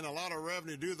taking in a lot of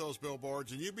revenue to do those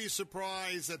billboards, and you'd be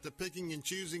surprised at the picking and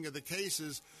choosing of the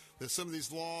cases that some of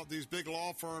these big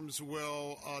law firms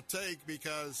will take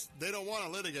because they don't want to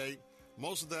litigate.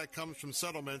 Most of that comes from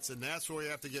settlements, and that's where we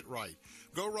have to get right.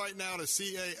 Go right now to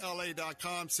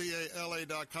CALA.com,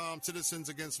 CALA.com, Citizens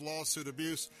Against Lawsuit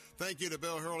Abuse. Thank you to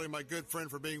Bill Hurley, my good friend,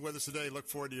 for being with us today. Look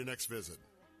forward to your next visit.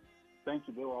 Thank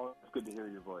you, Bill. Always good to hear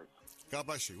your voice. God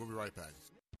bless you. We'll be right back.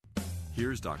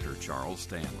 Here's Dr. Charles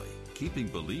Stanley, keeping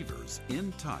believers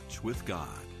in touch with God.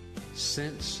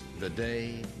 Since the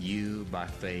day you, by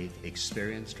faith,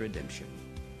 experienced redemption,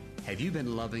 have you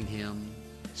been loving Him,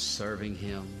 serving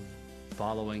Him,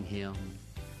 following Him,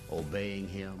 obeying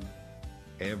Him?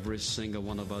 Every single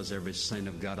one of us, every saint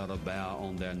of God ought to bow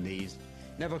on their knees,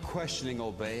 never questioning,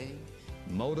 obeying,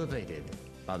 motivated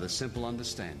by the simple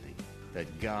understanding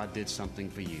that God did something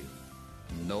for you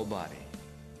nobody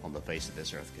on the face of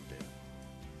this earth could do.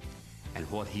 And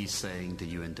what He's saying to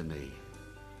you and to me,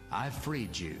 I've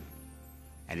freed you,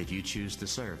 and if you choose to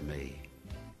serve me,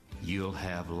 you'll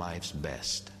have life's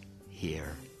best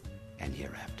here and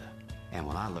hereafter. And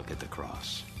when I look at the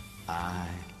cross, I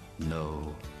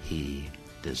know He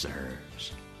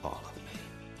deserves all of me.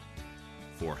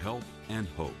 for help and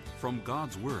hope from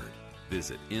God's Word.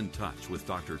 Visit In Touch with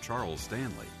Dr. Charles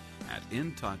Stanley at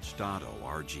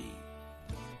intouch.org.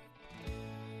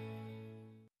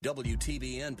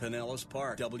 WTBN Pinellas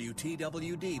Park,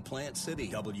 WTWD Plant City,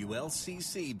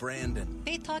 WLCC Brandon.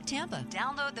 Faith Talk Tampa.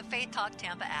 Download the Faith Talk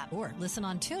Tampa app or listen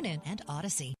on TuneIn and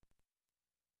Odyssey.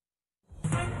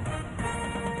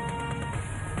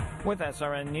 With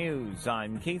SRN News,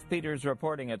 I'm Keith Peters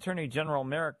reporting. Attorney General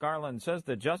Merrick Garland says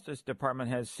the Justice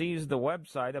Department has seized the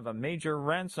website of a major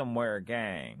ransomware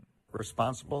gang.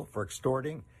 Responsible for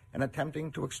extorting and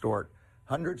attempting to extort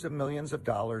hundreds of millions of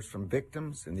dollars from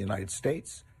victims in the United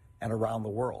States and around the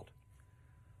world.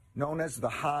 Known as the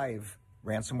Hive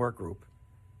ransomware group,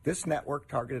 this network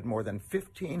targeted more than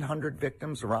 1,500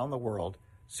 victims around the world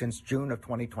since June of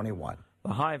 2021.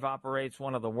 The Hive operates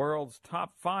one of the world's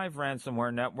top 5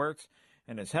 ransomware networks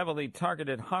and has heavily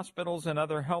targeted hospitals and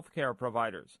other healthcare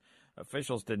providers.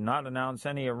 Officials did not announce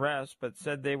any arrests, but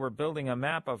said they were building a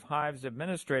map of Hive's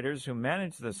administrators who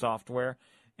manage the software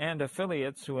and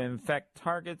affiliates who infect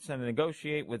targets and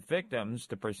negotiate with victims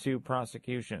to pursue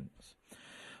prosecutions.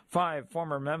 5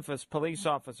 former Memphis police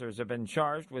officers have been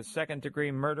charged with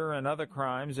second-degree murder and other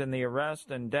crimes in the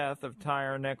arrest and death of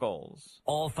Tyre Nichols.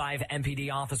 All 5 MPD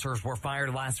officers were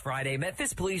fired last Friday.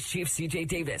 Memphis Police Chief C.J.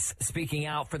 Davis speaking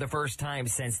out for the first time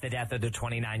since the death of the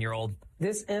 29-year-old.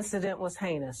 This incident was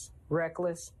heinous,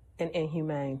 reckless, and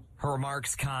inhumane. Her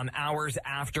remarks come hours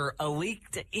after a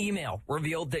leaked email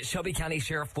revealed that Shelby County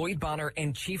Sheriff Floyd Bonner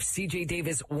and Chief C.J.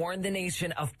 Davis warned the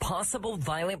nation of possible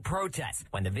violent protests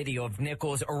when the video of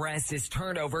Nichols' arrest is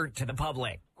turned over to the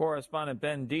public. Correspondent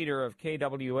Ben Dieter of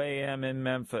KWAM in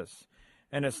Memphis.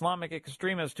 An Islamic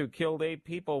extremist who killed 8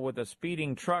 people with a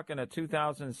speeding truck in a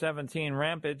 2017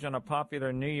 rampage on a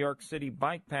popular New York City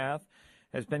bike path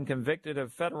has been convicted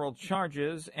of federal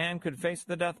charges and could face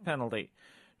the death penalty.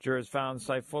 Jurors found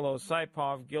Saifullo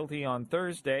Saipov guilty on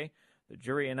Thursday. The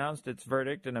jury announced its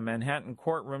verdict in a Manhattan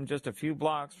courtroom just a few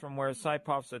blocks from where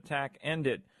Saipov's attack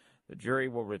ended. The jury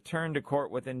will return to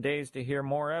court within days to hear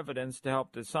more evidence to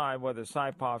help decide whether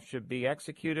Saipov should be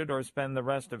executed or spend the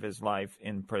rest of his life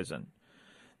in prison.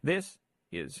 This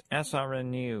is SRN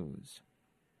News.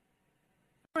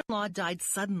 My mother-in-law died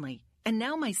suddenly, and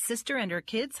now my sister and her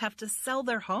kids have to sell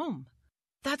their home.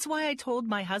 That's why I told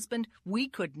my husband we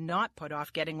could not put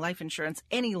off getting life insurance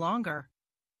any longer.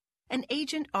 An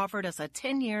agent offered us a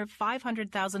 10-year,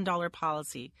 $500,000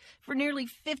 policy for nearly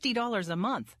 $50 a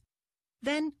month.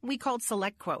 Then we called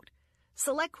SelectQuote.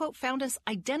 SelectQuote found us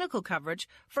identical coverage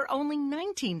for only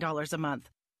 $19 a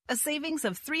month, a savings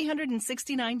of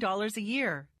 $369 a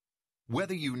year.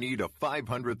 Whether you need a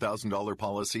 $500,000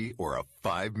 policy or a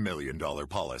 $5 million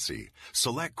policy,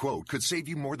 SelectQuote could save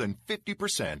you more than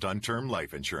 50% on term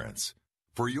life insurance.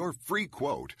 For your free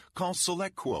quote, call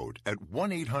SelectQuote at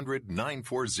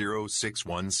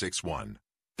 1-800-940-6161.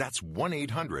 That's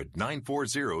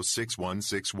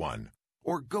 1-800-940-6161.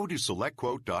 Or go to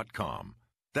SelectQuote.com.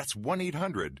 That's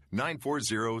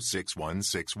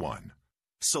 1-800-940-6161.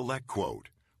 SelectQuote.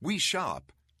 We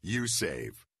shop, you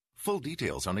save. Full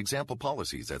details on example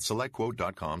policies at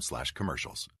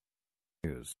SelectQuote.com/commercials.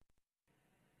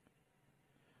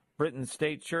 Britain's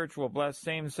state church will bless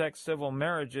same-sex civil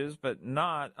marriages but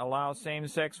not allow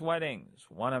same-sex weddings.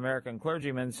 One American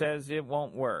clergyman says it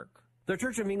won't work. The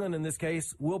Church of England in this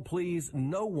case will please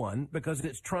no one because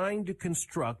it's trying to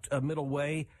construct a middle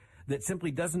way that simply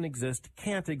doesn't exist,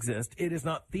 can't exist. It is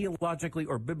not theologically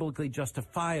or biblically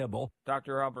justifiable.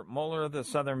 Dr. Albert Mohler of the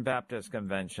Southern Baptist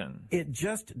Convention. It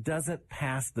just doesn't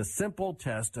pass the simple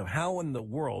test of how in the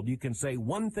world you can say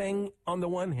one thing on the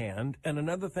one hand and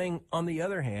another thing on the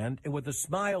other hand, and with a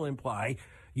smile imply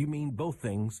you mean both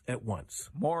things at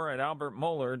once. More at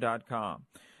albertmohler.com.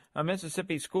 A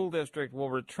Mississippi school district will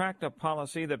retract a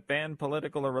policy that banned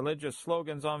political or religious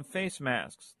slogans on face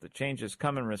masks. The changes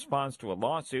come in response to a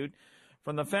lawsuit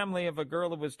from the family of a girl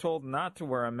who was told not to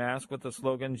wear a mask with the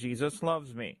slogan, "Jesus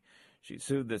loves me." She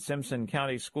sued the Simpson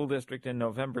County School District in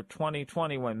November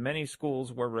 2020 when many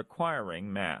schools were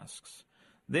requiring masks.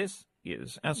 This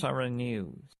is SRN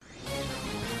News.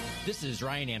 This is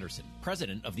Ryan Anderson,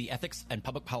 president of the Ethics and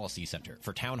Public Policy Center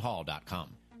for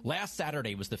townhall.com. Last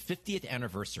Saturday was the 50th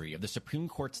anniversary of the Supreme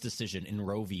Court's decision in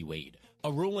Roe v. Wade,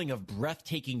 a ruling of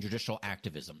breathtaking judicial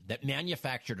activism that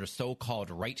manufactured a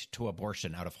so-called right to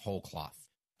abortion out of whole cloth.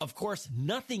 Of course,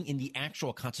 nothing in the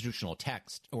actual constitutional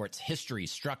text or its history,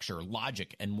 structure,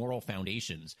 logic, and moral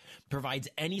foundations provides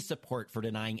any support for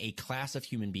denying a class of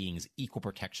human beings equal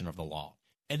protection of the law.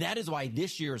 And that is why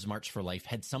this year's March for Life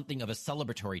had something of a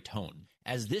celebratory tone,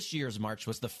 as this year's march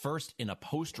was the first in a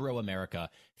post-Roe America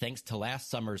thanks to last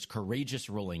summer's courageous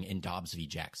ruling in Dobbs v.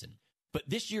 Jackson. But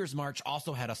this year's march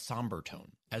also had a somber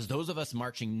tone, as those of us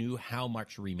marching knew how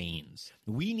much remains.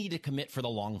 We need to commit for the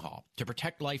long haul to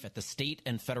protect life at the state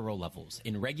and federal levels,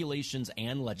 in regulations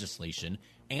and legislation,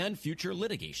 and future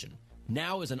litigation.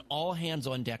 Now is an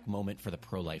all-hands-on-deck moment for the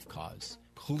pro-life cause.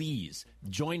 Please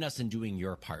join us in doing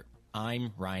your part.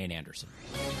 I'm Ryan Anderson.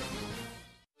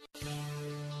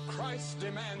 Christ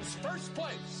demands first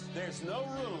place. There's no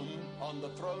room on the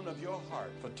throne of your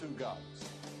heart for two gods.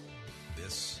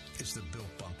 This is the Bill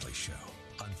Bunkley Show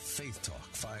on Faith Talk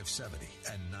 570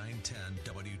 and 910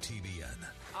 WTBN.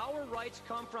 Our rights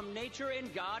come from nature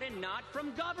and God and not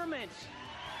from government.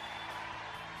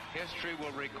 History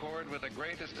will record with the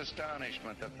greatest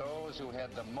astonishment that those who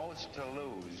had the most to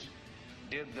lose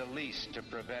did the least to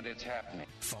prevent its happening.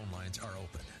 Phone lines are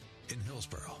open. In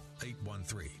Hillsborough,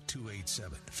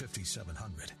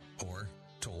 813-287-5700 or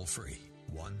toll free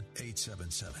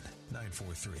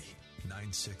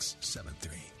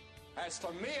 1-877-943-9673. As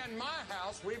for me and my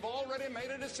house, we've already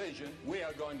made a decision. We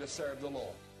are going to serve the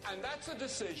Lord. And that's a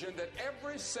decision that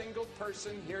every single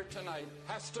person here tonight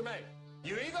has to make.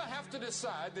 You either have to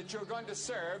decide that you're going to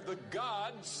serve the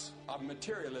gods of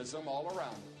materialism all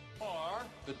around you, or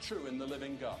the true and the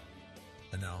living God.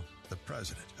 And now, the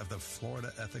president of the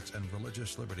Florida Ethics and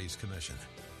Religious Liberties Commission.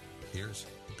 Here's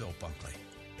Bill Bunkley.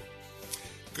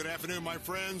 Good afternoon, my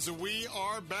friends. We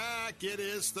are back. It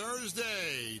is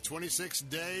Thursday, 26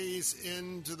 days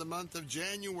into the month of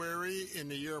January in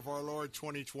the year of our Lord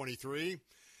 2023.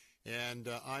 And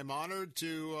I'm honored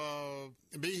to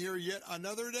be here yet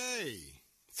another day.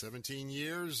 17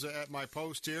 years at my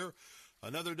post here.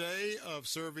 Another day of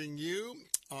serving you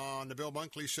on the Bill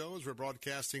Bunkley Show as we're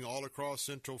broadcasting all across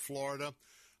Central Florida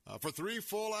for 3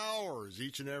 full hours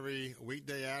each and every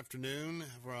weekday afternoon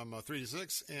from 3 to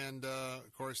 6. And,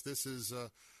 of course, this is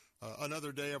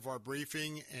another day of our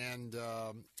briefing, and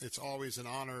it's always an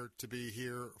honor to be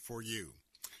here for you.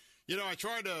 You know, I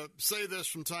try to say this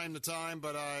from time to time,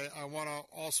 but I want to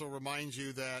also remind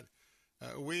you that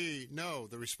we know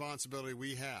the responsibility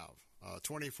we have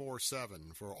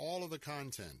 24/7 for all of the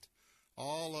content,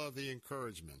 all of the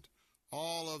encouragement,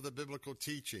 all of the biblical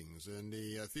teachings and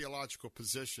the theological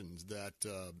positions that,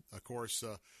 of course,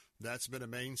 that's been a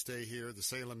mainstay here at the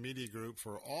Salem Media Group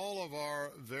for all of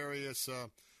our various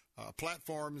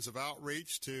platforms of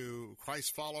outreach to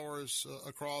Christ followers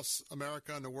across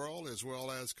America and the world, as well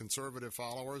as conservative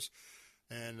followers.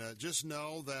 And just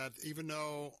know that even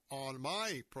though on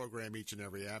my program each and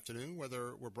every afternoon,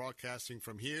 whether we're broadcasting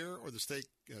from here or the state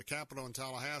capitol in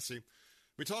Tallahassee,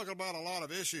 we talk about a lot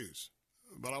of issues.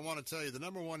 But I want to tell you, the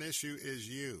number one issue is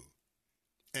you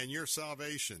and your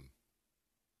salvation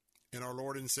in our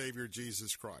Lord and Savior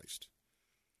Jesus Christ.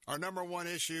 Our number one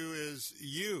issue is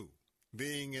you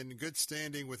being in good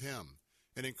standing with Him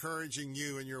and encouraging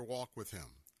you in your walk with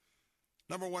Him.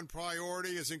 Number one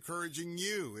priority is encouraging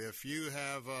you if you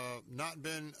have not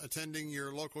been attending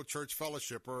your local church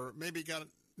fellowship or maybe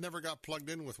never got plugged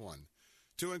in with one,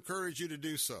 to encourage you to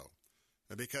do so.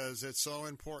 Because it's so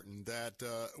important that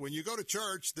when you go to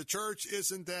church, the church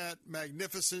isn't that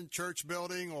magnificent church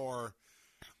building or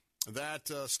that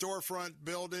storefront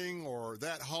building or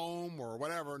that home or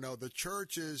whatever. No, the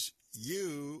church is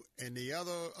you and the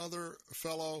other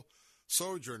fellow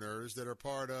sojourners that are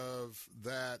part of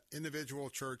that individual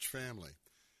church family.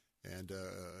 And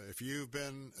if you've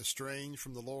been estranged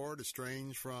from the Lord,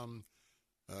 estranged from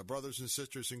brothers and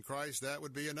sisters in Christ, that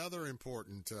would be another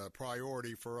important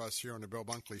priority for us here on the Bill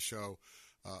Bunkley Show,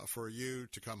 for you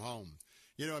to come home.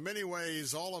 You know, in many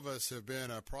ways, all of us have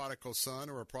been a prodigal son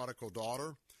or a prodigal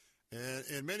daughter. And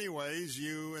in many ways,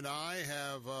 you and I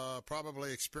have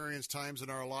probably experienced times in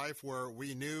our life where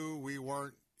we knew we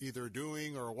weren't either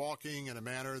doing or walking in a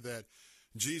manner that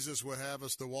Jesus would have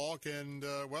us to walk. And,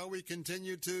 we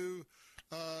continue to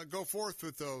go forth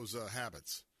with those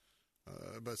habits.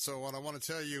 But so what I want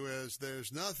to tell you is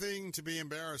there's nothing to be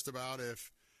embarrassed about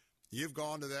if you've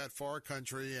gone to that far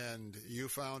country and you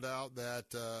found out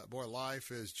that, life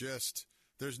is just,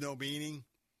 there's no meaning.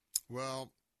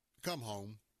 Well, come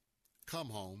home. Come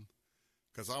home.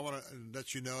 Because I want to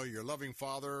let you know your loving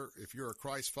Father, if you're a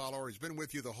Christ follower, He's been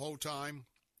with you the whole time.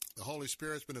 The Holy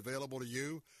Spirit's been available to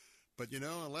you. But,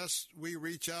 unless we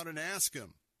reach out and ask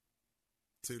Him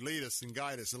to lead us and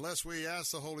guide us, unless we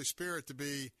ask the Holy Spirit to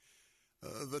be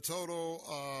the total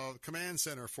command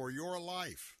center for your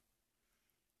life,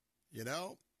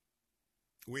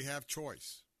 we have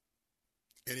choice.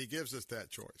 And He gives us that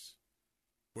choice.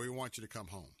 We want you to come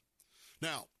home.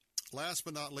 Now, last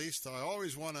but not least, I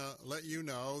always want to let you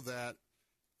know that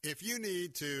if you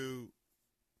need to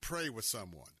pray with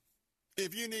someone,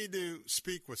 if you need to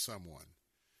speak with someone,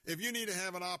 if you need to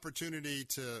have an opportunity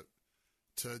to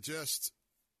to just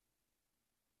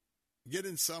get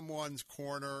in someone's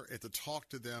corner and to talk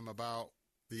to them about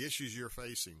the issues you're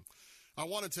facing. I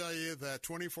want to tell you that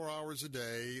 24 hours a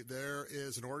day, there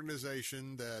is an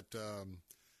organization that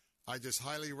I just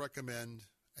highly recommend,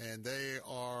 and they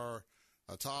are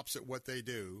tops at what they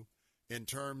do in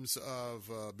terms of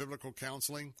biblical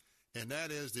counseling, and that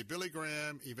is the Billy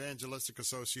Graham Evangelistic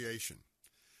Association.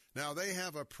 Now, they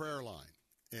have a prayer line,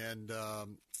 and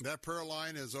that prayer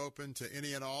line is open to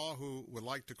any and all who would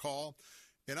like to call.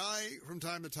 And I, from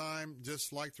time to time,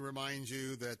 just like to remind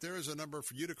you that there is a number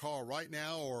for you to call right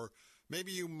now, or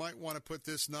maybe you might want to put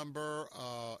this number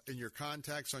in your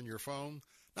contacts on your phone,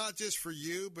 not just for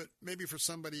you, but maybe for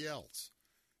somebody else.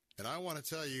 And I want to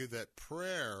tell you that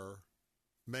prayer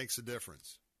makes a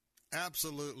difference.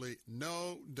 Absolutely,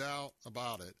 no doubt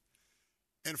about it.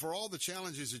 And for all the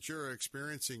challenges that you're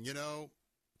experiencing,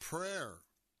 prayer,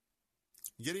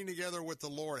 getting together with the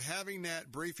Lord, having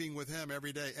that briefing with Him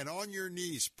every day, and on your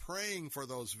knees praying for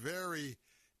those very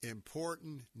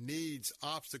important needs,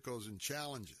 obstacles, and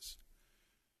challenges.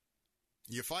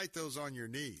 You fight those on your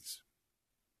knees.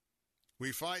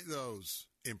 We fight those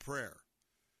in prayer.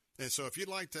 And so if you'd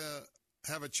like to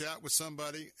have a chat with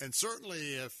somebody, and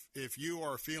certainly if you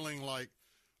are feeling like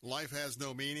life has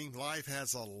no meaning, life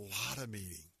has a lot of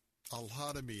meaning.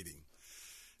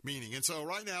 And so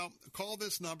right now, call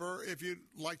this number if you'd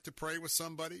like to pray with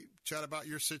somebody, chat about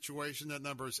your situation. That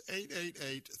number is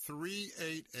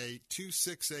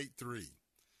 888-388-2683.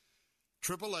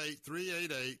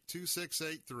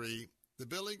 888-388-2683. The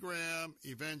Billy Graham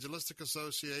Evangelistic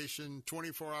Association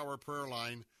 24-hour prayer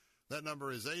line. That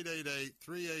number is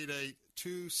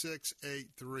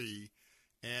 888-388-2683.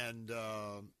 And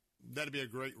that'd be a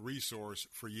great resource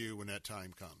for you when that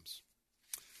time comes.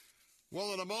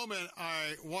 Well, in a moment,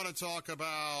 I want to talk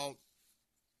about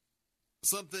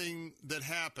something that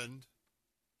happened,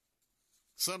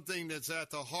 something that's at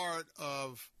the heart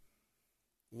of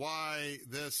why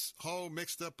this whole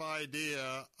mixed-up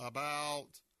idea about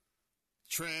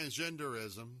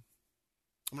transgenderism.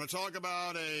 I'm going to talk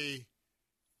about a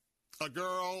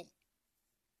girl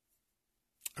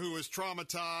who was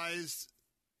traumatized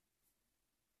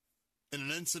in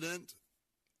an incident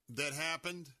that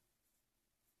happened.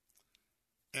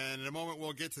 And in a moment,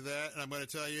 we'll get to that. And I'm going to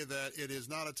tell you that it is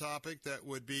not a topic that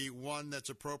would be one that's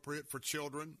appropriate for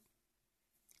children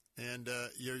and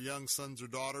your young sons or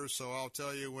daughters. So I'll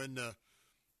tell you when to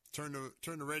turn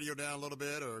the radio down a little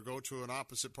bit or go to an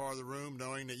opposite part of the room,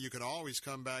 knowing that you can always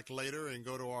come back later and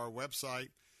go to our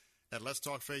website at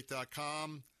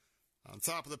letstalkfaith.com. On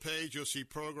top of the page, you'll see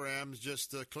programs.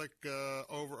 Just click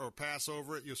over or pass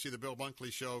over it. You'll see the Bill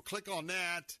Bunkley Show. Click on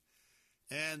that.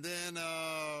 And then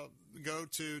go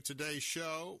to today's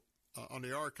show on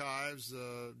the archives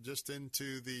just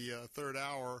into the third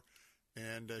hour.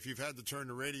 And if you've had to turn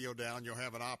the radio down, you'll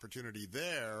have an opportunity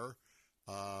there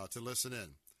to listen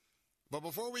in. But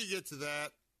before we get to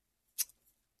that,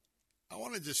 I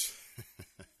want to just,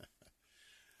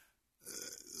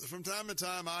 from time to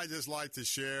time, I just like to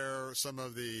share some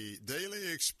of the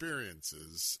daily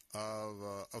experiences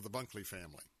of the Bunkley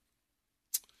family.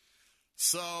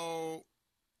 So,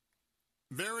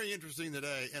 very interesting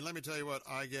today, and let me tell you what,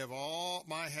 I give all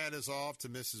my hat is off to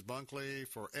Mrs. Bunkley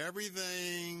for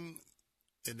everything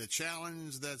and the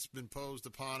challenge that's been posed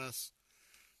upon us,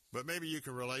 but maybe you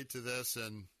can relate to this,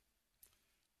 and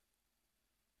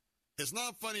it's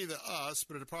not funny to us,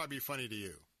 but it'll probably be funny to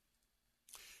you.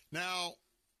 Now,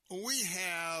 we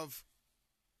have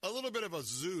a little bit of a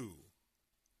zoo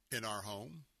in our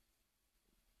home.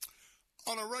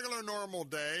 On a regular normal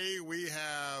day, we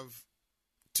have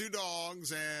 2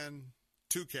 dogs and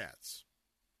 2 cats.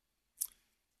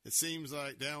 It seems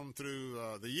like down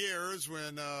through the years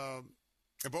when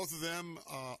both of them,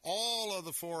 all of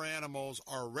the 4 animals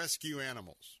are rescue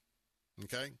animals,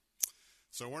 okay?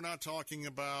 So we're not talking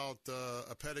about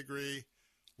a pedigree.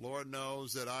 Lord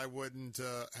knows that I wouldn't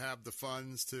have the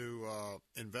funds to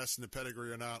invest in the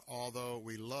pedigree or not, although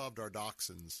we loved our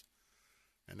dachshunds.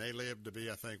 And they lived to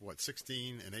be, I think,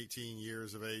 16 and 18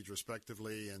 years of age,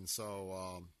 respectively. And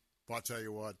so I'll tell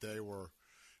you what, they were,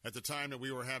 at the time that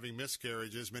we were having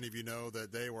miscarriages, many of you know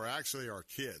that they were actually our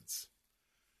kids.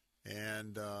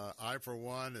 And I, for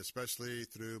one, especially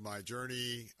through my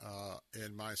journey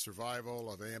in my survival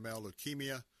of AML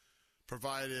leukemia,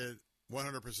 provided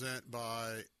 100%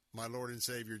 by my Lord and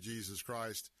Savior, Jesus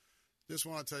Christ, just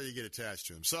want to tell you, get attached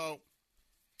to him. So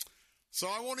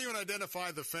I won't even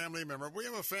identify the family member. We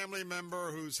have a family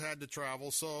member who's had to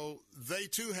travel, so they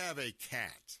too have a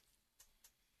cat,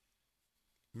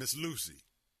 Miss Lucy.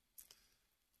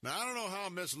 Now, I don't know how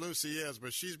Miss Lucy is,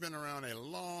 but she's been around a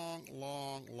long,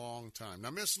 long, long time.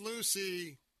 Now, Miss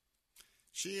Lucy,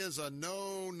 she is a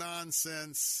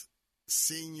no-nonsense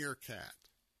senior cat.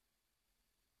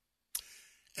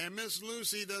 And Miss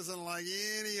Lucy doesn't like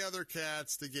any other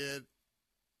cats to get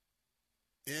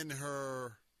in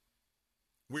her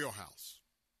wheelhouse.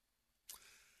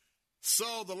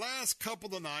 So the last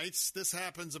couple of nights, this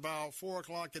happens about 4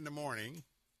 o'clock in the morning,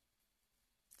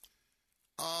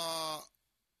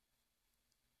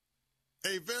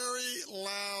 a very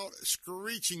loud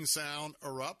screeching sound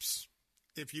erupts.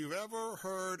 If you've ever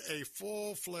heard a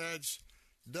full-fledged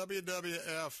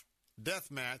WWF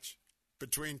death match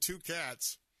between two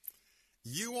cats,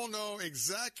 you will know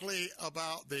exactly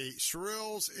about the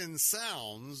shrills and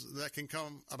sounds that can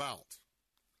come about.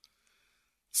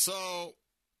 So,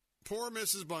 poor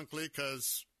Mrs. Bunkley,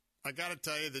 because I got to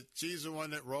tell you that she's the one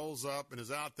that rolls up and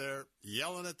is out there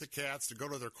yelling at the cats to go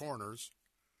to their corners.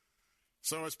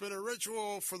 So it's been a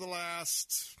ritual for the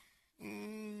last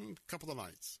couple of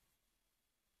nights.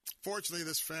 Fortunately,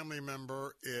 this family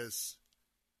member is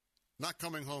not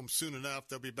coming home soon enough.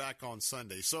 They'll be back on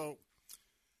Sunday. So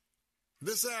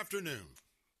this afternoon,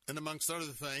 and amongst other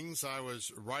things, I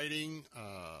was writing,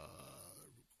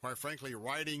 quite frankly,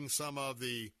 writing some of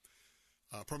the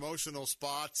promotional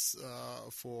spots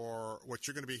for what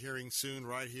you're going to be hearing soon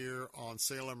right here on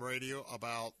Salem Radio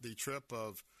about the trip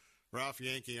of Ralph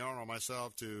Yankee Arnold,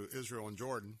 myself, to Israel and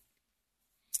Jordan.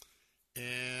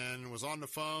 And was on the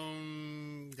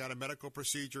phone, got a medical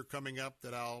procedure coming up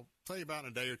that I'll tell you about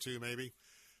in a day or two maybe.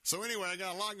 So anyway, I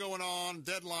got a lot going on,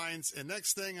 deadlines, and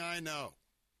next thing I know,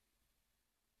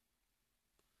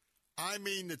 I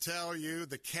mean to tell you,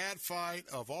 the cat fight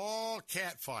of all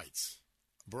cat fights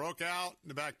broke out in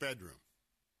the back bedroom.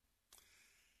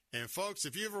 And, folks,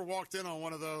 if you ever walked in on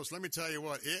one of those, let me tell you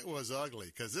what, it was ugly,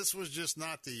 because this was just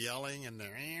not the yelling and the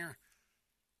air.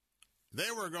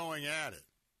 They were going at it.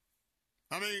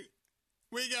 I mean,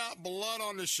 we got blood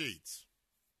on the sheets.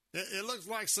 It looks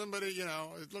like somebody,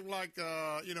 it looked like,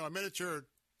 a miniature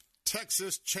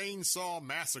Texas chainsaw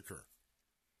massacre.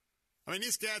 I mean,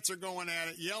 these cats are going at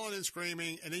it, yelling and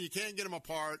screaming, and then you can't get them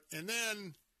apart. And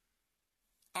then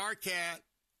our cat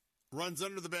runs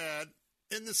under the bed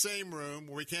in the same room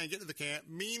where we can't get to the cat.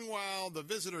 Meanwhile, the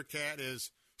visitor cat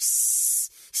is,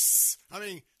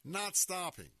 not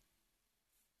stopping.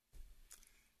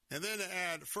 And then to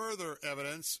add further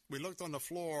evidence, we looked on the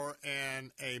floor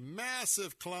and a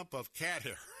massive clump of cat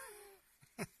hair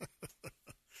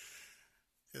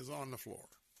is on the floor.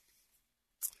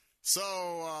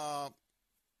 So,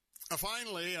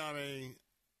 finally,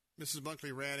 Mrs.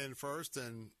 Bunkley ran in first,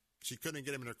 and she couldn't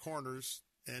get them in their corners.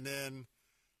 And then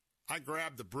I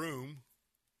grabbed the broom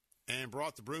and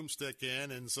brought the broomstick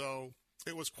in, and so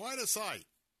it was quite a sight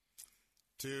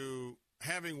to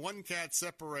having one cat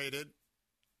separated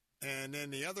and then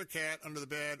the other cat under the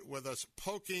bed with us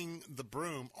poking the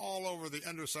broom all over the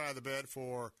underside of the bed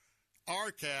for our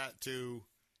cat to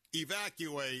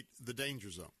evacuate the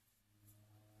danger zone.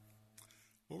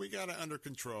 Well, we got it under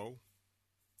control.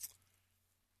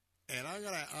 And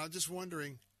I'm just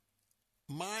wondering,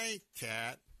 my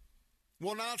cat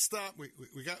will not stop.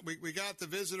 We got the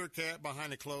visitor cat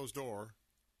behind a closed door,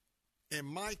 and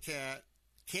my cat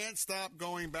can't stop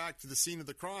going back to the scene of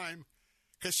the crime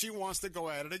because she wants to go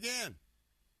at it again.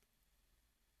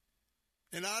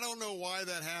 And I don't know why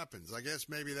that happens. I guess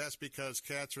maybe that's because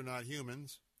cats are not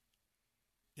humans.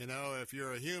 If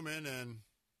you're a human and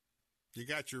you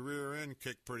got your rear end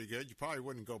kicked pretty good, you probably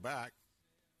wouldn't go back.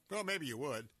 Well, maybe you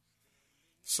would.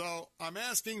 So I'm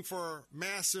asking for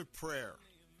massive prayer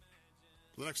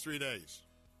for the next 3 days.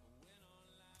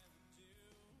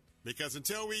 Because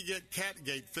until we get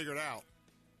Catgate figured out,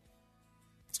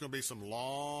 it's going to be some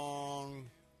long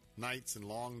nights and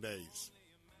long days.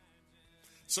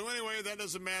 So anyway, that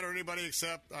doesn't matter to anybody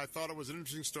except I thought it was an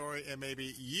interesting story, and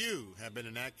maybe you have been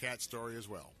in that cat story as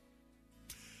well.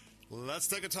 Let's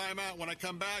take a time out. When I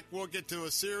come back, we'll get to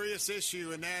a serious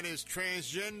issue, and that is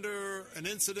transgender, an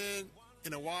incident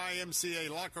in a YMCA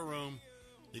locker room.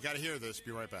 You got to hear this.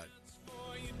 Be right back.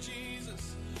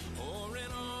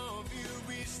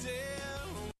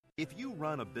 If you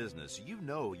run a business, you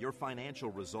know your financial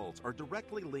results are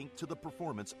directly linked to the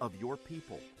performance of your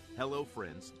people. Hello,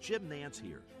 friends. Jim Nance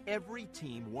here. Every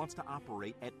team wants to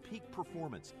operate at peak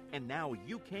performance, and now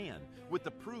you can with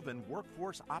the proven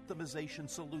workforce optimization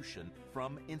solution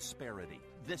from Insperity.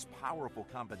 This powerful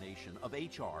combination of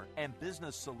HR and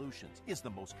business solutions is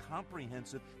the most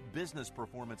comprehensive business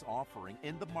performance offering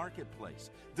in the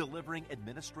marketplace, delivering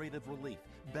administrative relief,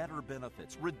 better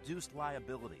benefits, reduced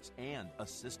liabilities, and a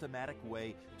system systematic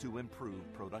way to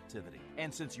improve productivity.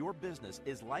 And since your business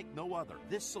is like no other,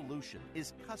 this solution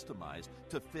is customized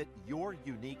to fit your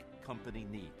unique company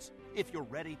needs. If you're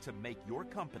ready to make your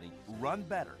company run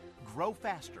better, grow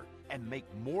faster, and make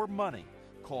more money,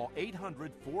 call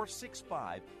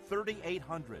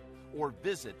 800-465-3800 or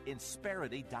visit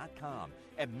Insperity.com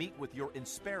and meet with your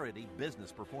Insperity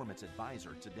Business Performance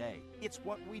Advisor today. It's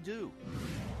what we do.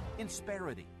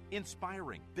 Insperity,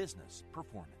 inspiring business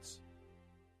performance.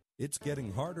 It's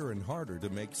getting harder and harder to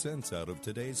make sense out of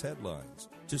today's headlines.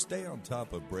 To stay on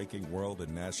top of breaking world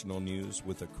and national news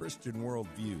with a Christian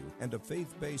worldview and a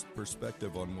faith-based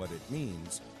perspective on what it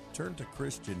means, turn to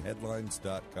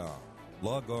ChristianHeadlines.com.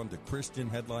 Log on to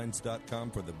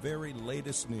ChristianHeadlines.com for the very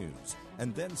latest news,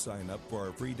 and then sign up for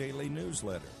our free daily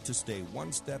newsletter to stay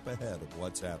one step ahead of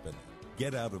what's happening.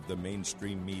 Get out of the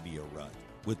mainstream media rut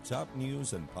with top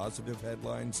news and positive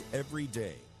headlines every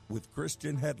day with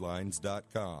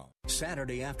ChristianHeadlines.com.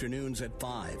 Saturday afternoons at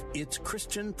 5, it's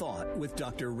Christian Thought with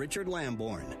Dr. Richard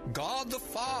Lamborn. God the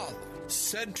Father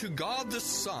said to God the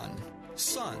Son,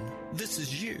 Son, this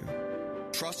is you.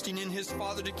 Trusting in his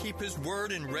Father to keep his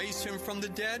word and raise him from the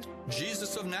dead,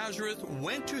 Jesus of Nazareth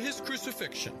went to his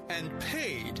crucifixion and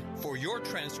paid for your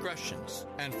transgressions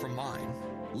and for mine.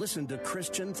 Listen to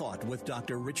Christian Thought with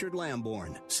Dr. Richard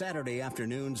Lamborn, Saturday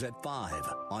afternoons at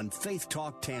 5 on Faith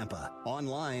Talk Tampa,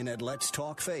 online at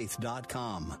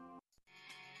letstalkfaith.com.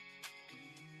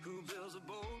 Who builds a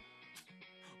boat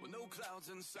with no clouds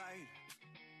in sight?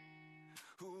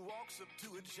 Who walks up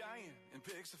to a giant and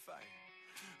picks a fight?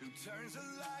 Who turns a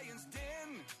lion's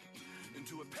den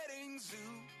into a petting zoo?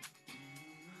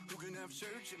 Who can have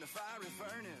church in a fiery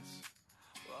furnace?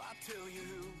 Well, I'll tell you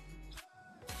who.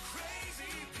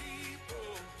 Crazy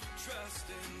people trust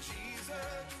in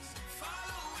Jesus,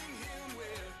 following him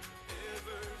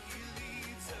wherever he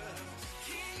leads us.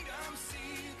 Kingdom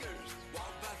seekers,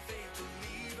 walk by faith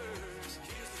believers.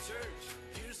 Here's the church,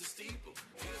 here's the steeple,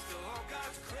 here's to all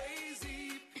God's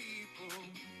crazy people.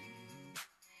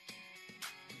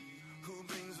 Who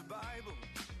brings a Bible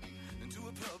into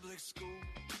a public school?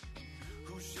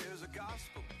 Who shares a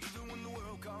gospel even when the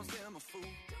world calls them a fool?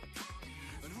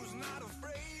 And who's not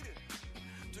afraid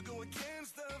to go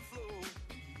against the flow?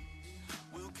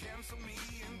 Will cancel me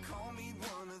and call me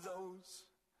one of those,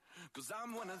 'cause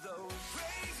I'm one of those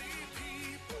crazy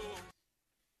people.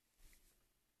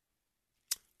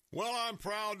 Well, I'm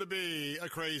proud to be a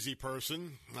crazy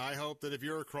person. I hope that if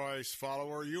you're a Christ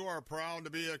follower, you are proud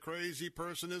to be a crazy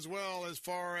person as well, as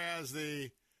far as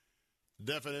the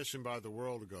definition by the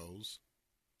world goes.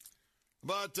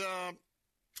 But a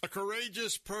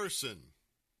courageous person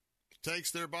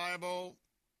takes their Bible,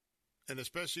 and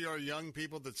especially our young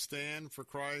people that stand for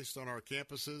Christ on our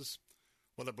campuses,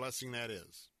 what a blessing that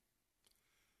is.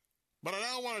 But I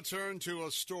now want to turn to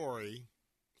a story.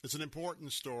 It's an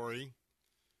important story.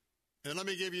 And let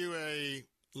me give you a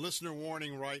listener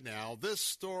warning right now. This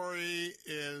story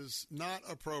is not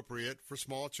appropriate for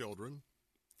small children.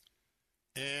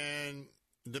 And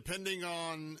depending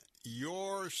on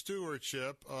your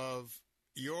stewardship of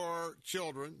your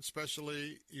children,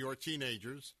 especially your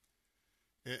teenagers,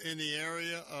 in the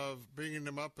area of bringing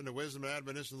them up in the wisdom and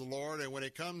admonition of the Lord, and when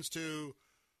it comes to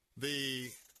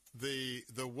the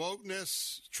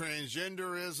wokeness,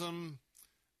 transgenderism,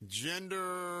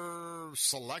 gender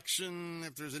selection,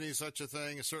 if there's any such a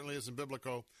thing, it certainly isn't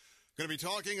biblical. Going to be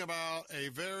talking about a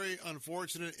very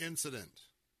unfortunate incident.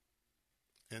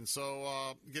 And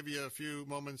so give you a few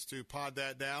moments to pod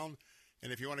that down.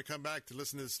 And if you want to come back to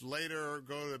listen to this later,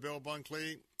 go to Bill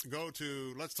Bunkley, go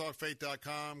to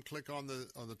letstalkfaith.com, click on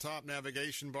the top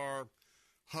navigation bar,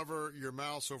 hover your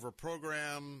mouse over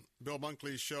program, Bill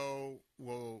Bunkley's show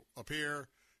will appear.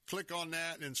 Click on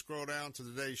that and scroll down to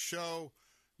today's show.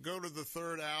 Go to the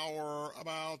third hour,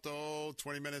 about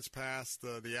 20 minutes past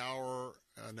the hour,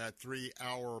 and that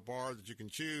 3-hour bar that you can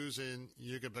choose, and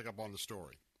you can pick up on the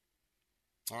story.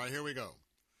 All right, here we go.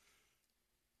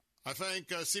 I thank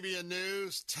CBN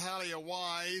News, Talia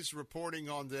Wise, reporting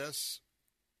on this.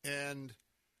 And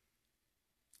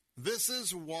this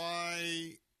is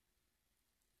why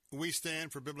we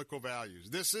stand for biblical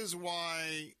values. This is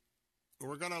why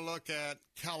we're going to look at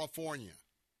California.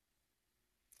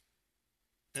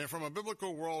 And from a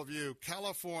biblical worldview,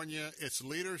 California, its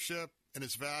leadership and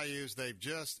its values, they've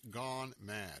just gone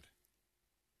mad.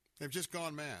 They've just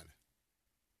gone mad.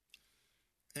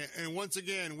 And once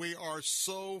again, we are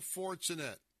so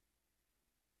fortunate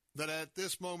that at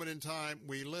this moment in time,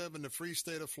 we live in the free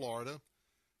state of Florida.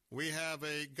 We have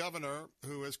a governor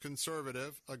who is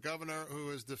conservative, a governor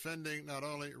who is defending not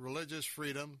only religious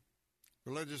freedom,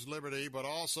 religious liberty, but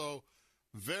also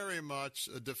very much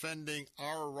defending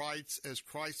our rights as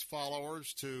Christ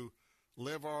followers to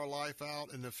live our life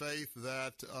out in the faith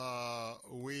that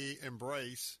we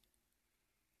embrace.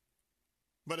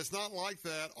 But it's not like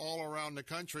that all around the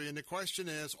country. And the question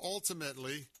is,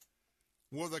 ultimately,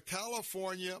 will the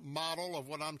California model of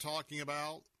what I'm talking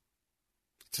about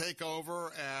take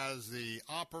over as the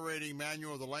operating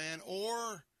manual of the land,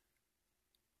 or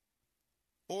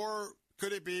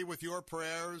could it be, with your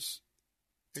prayers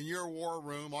in your war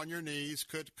room on your knees,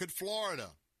 could Florida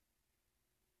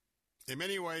in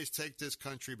many ways take this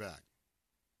country back?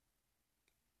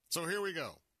 So here we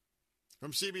go.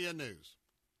 From CBN News.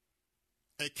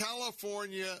 A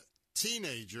California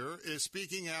teenager is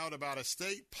speaking out about a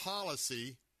state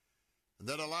policy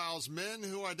that allows men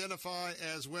who identify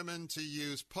as women to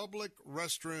use public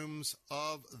restrooms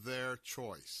of their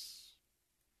choice.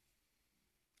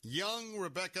 Young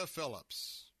Rebecca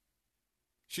Phillips.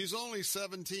 She's only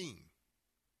 17.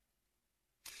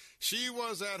 She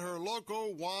was at her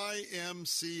local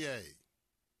YMCA.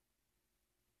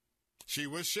 She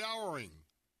was showering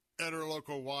at her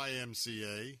local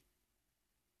YMCA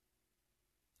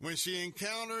when she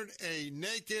encountered a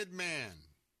naked man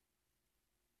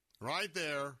right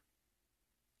there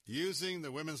using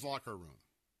the women's locker room.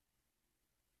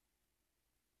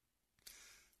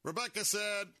 Rebecca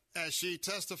said, as she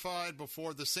testified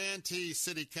before the Santee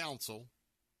City Council,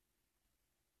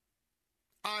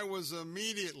 I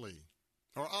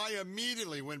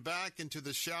immediately went back into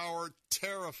the shower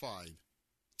terrified,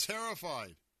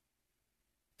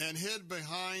 and hid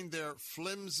behind their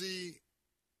flimsy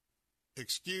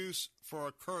excuse for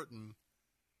a curtain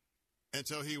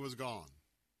until he was gone.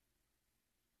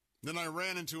 Then I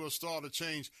ran into a stall to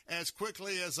change as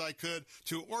quickly as I could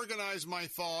to organize my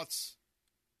thoughts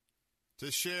to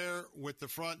share with the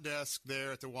front desk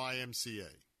there at the YMCA.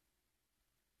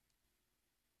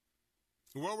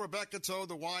 Well, Rebecca told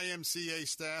the YMCA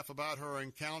staff about her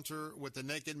encounter with the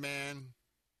naked man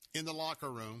in the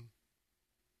locker room.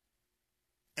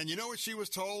 And you know what she was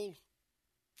told?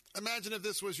 Imagine if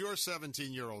this was your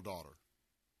 17-year-old daughter.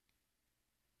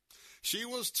 She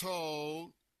was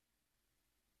told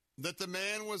that the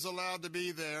man was allowed to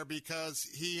be there because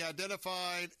he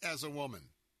identified as a woman.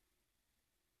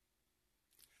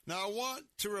 Now, I want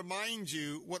to remind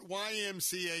you what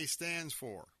YMCA stands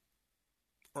for,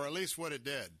 or at least what it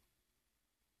did.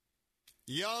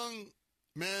 Young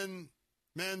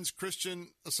Men's Christian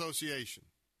Association.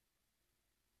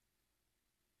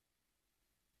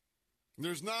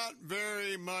 There's not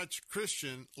very much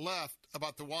Christian left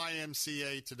about the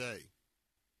YMCA today.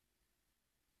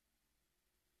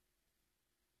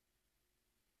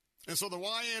 And so the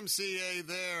YMCA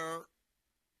there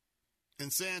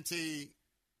in Santee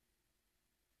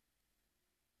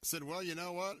said, well, you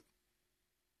know what?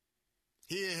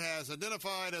 He has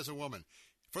identified as a woman.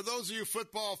 For those of you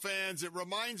football fans, it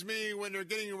reminds me when they're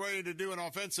getting ready to do an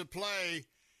offensive play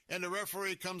and the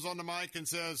referee comes on the mic and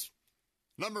says,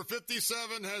 number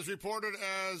 57 has reported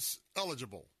as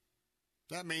eligible.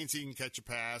 That means he can catch a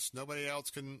pass. Nobody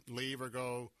else can leave or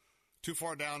go too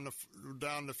far down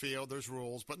the field. There's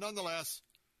rules. But nonetheless,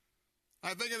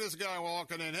 I think of this guy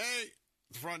walking in. Hey,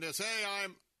 the front desk. Hey,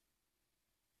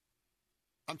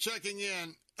 I'm checking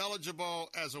in, eligible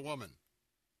as a woman.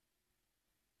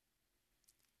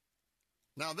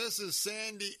 Now, this is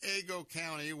San Diego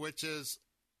County, which is,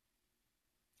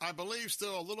 I believe,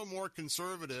 still a little more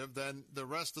conservative than the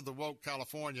rest of the woke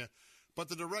California. But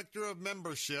the director of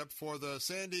membership for the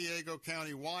San Diego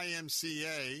County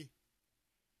YMCA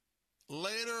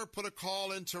later put a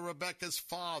call into Rebecca's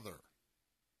father.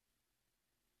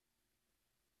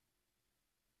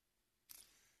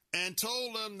 And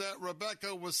told him that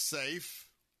Rebecca was safe,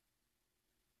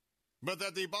 but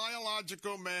that the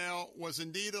biological male was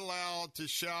indeed allowed to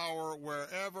shower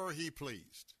wherever he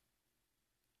pleased.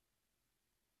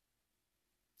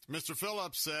 Mr.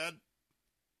 Phillips said,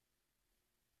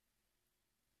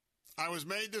 I was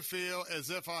made to feel as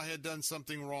if I had done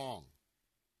something wrong.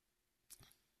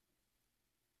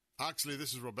 Actually,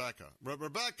 this is Rebecca.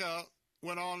 Rebecca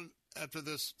went on after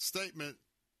this statement,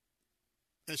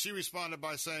 and she responded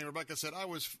by saying, Rebecca said, I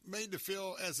was made to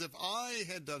feel as if I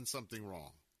had done something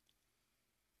wrong.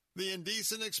 The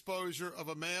indecent exposure of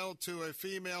a male to a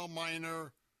female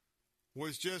minor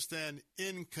was just an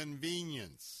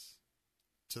inconvenience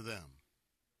to them.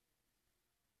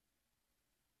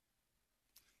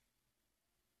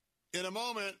 In a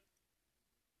moment,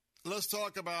 let's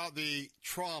talk about the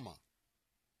trauma.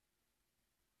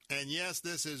 And yes,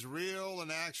 this is real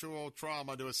and actual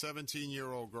trauma to a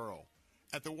 17-year-old girl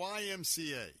at the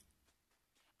YMCA.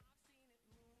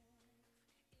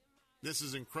 This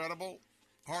is incredible,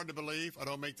 Hard to believe. I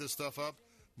don't make this stuff up.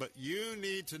 But you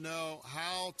need to know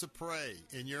how to pray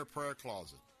in your prayer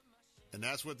closet. And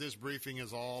that's what this briefing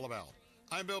is all about.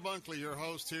 I'm Bill Bunkley, your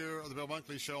host here of the Bill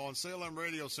Bunkley Show on Salem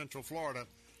Radio, Central Florida.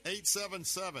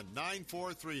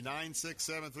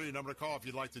 877-943-9673. Number to call if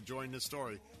you'd like to join this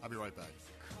story. I'll be right back.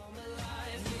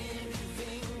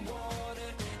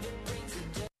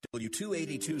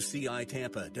 W282CI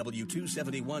Tampa,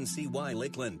 W271CY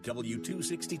Lakeland,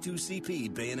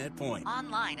 W262CP Bayonet Point.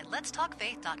 Online at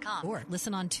letstalkfaith.com or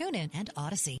listen on TuneIn and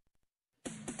Odyssey.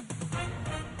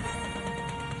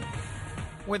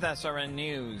 With SRN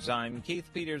News, I'm Keith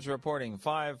Peters reporting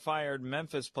 5 fired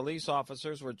Memphis police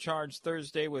officers were charged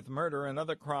Thursday with murder and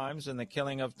other crimes in the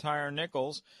killing of Tyre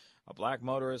Nichols, a black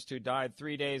motorist who died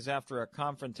 3 days after a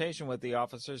confrontation with the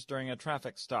officers during a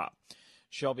traffic stop.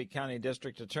 Shelby County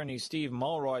District Attorney Steve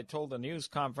Mulroy told a news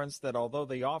conference that although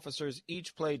the officers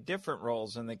each played different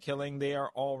roles in the killing, they are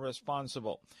all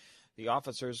responsible. The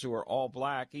officers, who are all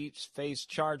black, each face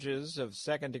charges of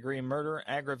second-degree murder,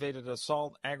 aggravated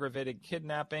assault, aggravated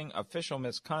kidnapping, official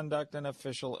misconduct, and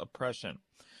official oppression.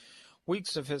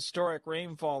 Weeks of historic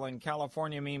rainfall in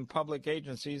California mean public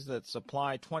agencies that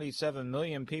supply 27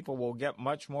 million people will get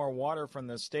much more water from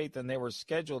the state than they were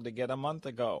scheduled to get a month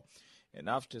ago,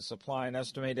 enough to supply an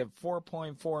estimated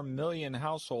 4.4 million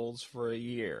households for a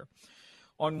year.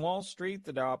 On Wall Street,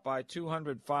 the Dow up by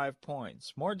 205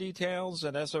 points. More details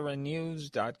at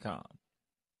srnnews.com.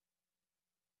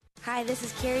 Hi, this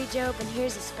is Carrie Job, and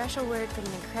here's a special word from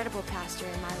an incredible pastor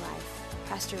in my life,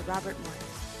 Pastor Robert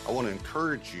Morris. I want to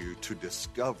encourage you to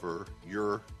discover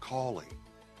your calling.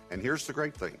 And here's the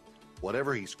great thing.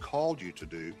 Whatever he's called you to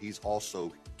do, he's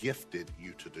also gifted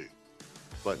you to do.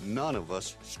 But none of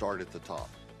us start at the top.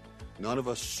 None of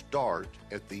us start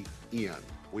at the end.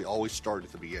 We always start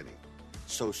at the beginning.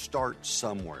 So start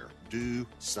somewhere. Do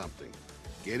something.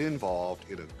 Get involved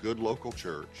in a good local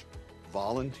church.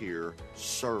 Volunteer.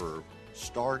 Serve.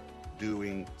 Start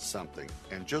doing something.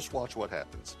 And just watch what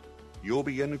happens. You'll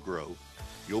begin to grow.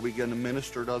 You'll begin to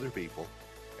minister to other people.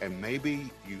 And maybe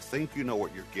you think you know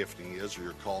what your gifting is or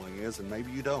your calling is, and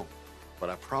maybe you don't. But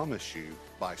I promise you,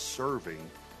 by serving,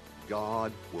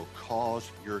 God will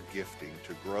cause your gifting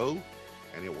to grow,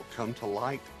 and it will come to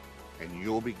light, and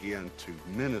you'll begin to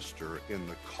minister in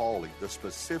the calling, the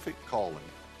specific calling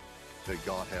that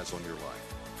God has on your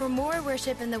life. For more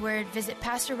worship in the Word, visit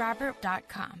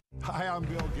PastorRobert.com. Hi, I'm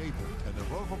Bill Gaither, and the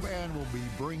vocal band will be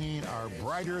bringing our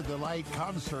Brighter the Light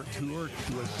concert tour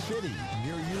to a city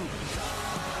near you.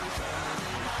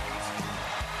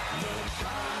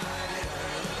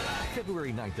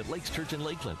 February 9th at Lakes Church in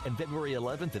Lakeland and February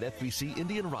 11th at FBC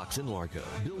Indian Rocks in Largo.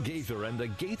 Bill Gaither and the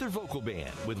Gaither Vocal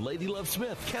Band with Lady Love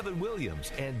Smith, Kevin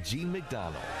Williams, and Gene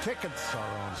McDonald. Tickets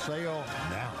are on sale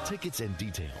now. Tickets and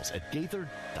details at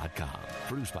Gaither.com.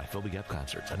 Produced by Philby Up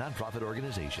Concerts, a nonprofit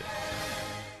organization.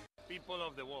 People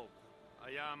of the world,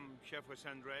 I am Chef Jose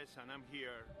Andres, and I'm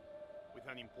here with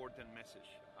an important message.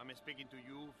 I'm speaking to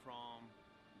you from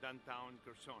downtown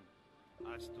Quezon.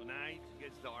 As tonight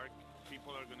gets dark,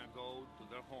 people are going to go to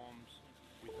their homes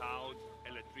without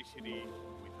electricity,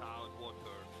 without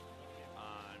water,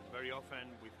 and very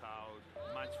often without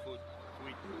much food to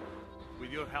eat. With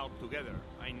your help together,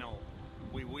 I know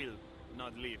we will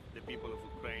not leave the people of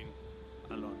Ukraine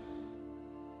alone.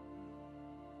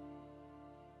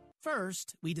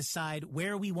 First, we decide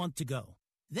where we want to go.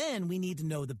 Then we need to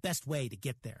know the best way to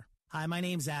get there. Hi, my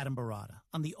name's Adam Barada.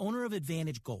 I'm the owner of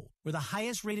Advantage Gold. We're the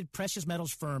highest-rated precious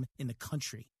metals firm in the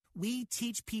country. We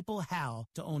teach people how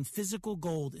to own physical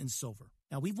gold and silver.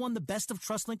 Now, we've won the Best of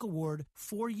TrustLink Award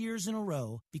 4 years in a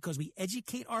row because we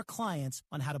educate our clients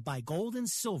on how to buy gold and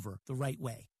silver the right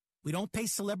way. We don't pay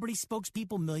celebrity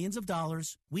spokespeople millions of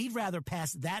dollars. We'd rather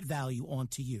pass that value on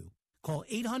to you. Call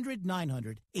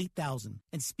 800-900-8000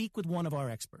 and speak with one of our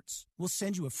experts. We'll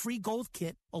send you a free gold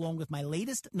kit along with my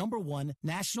latest #1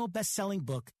 national best-selling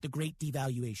book, The Great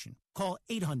Devaluation. Call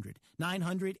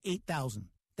 800-900-8000.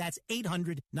 That's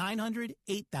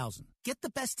 800-900-8000. Get the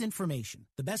best information,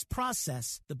 the best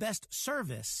process, the best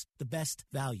service, the best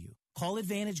value. Call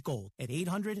Advantage Gold at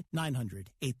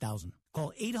 800-900-8000.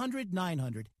 Call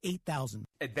 800-900-8000.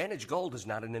 Advantage Gold is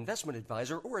not an investment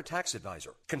advisor or a tax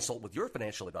advisor. Consult with your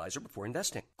financial advisor before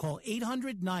investing. Call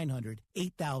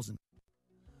 800-900-8000.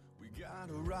 We got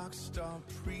a rock star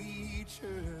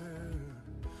preacher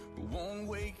who won't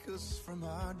wake us from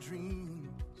our dreams.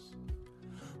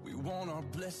 We want our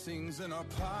blessings in our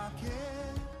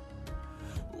pocket.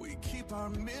 We keep our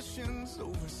missions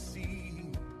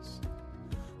overseas.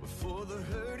 For the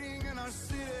hurting in our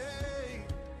city,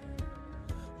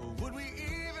 or would we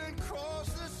even cross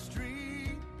the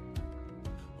street?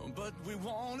 Or But we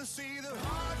want to see the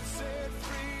heart set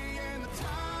free and the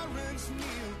tyrants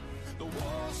kneel. The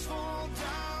walls fall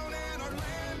down and our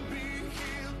land be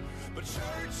healed. But church,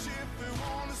 if we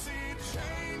want to see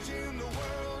change in the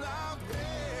world out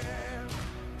there,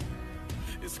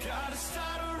 it's gotta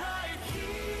start right here.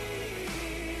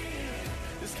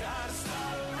 It's gotta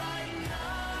start right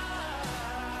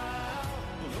now.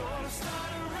 Lord,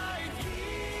 start right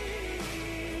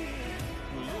here.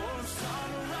 Lord,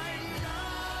 start right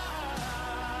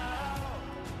now.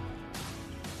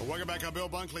 Well, welcome back. I'm Bill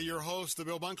Bunkley, your host, The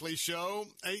Bill Bunkley Show.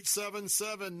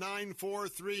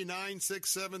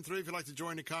 877-943-9673. If you'd like to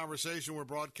join the conversation, we're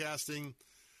broadcasting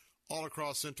all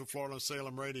across Central Florida on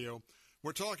Salem Radio.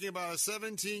 We're talking about a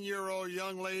 17-year-old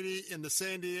young lady in the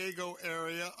San Diego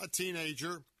area, a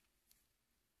teenager,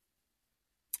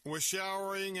 was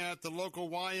showering at the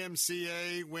local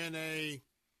YMCA when a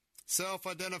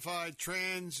self-identified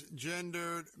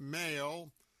transgendered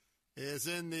male is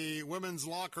in the women's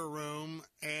locker room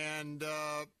and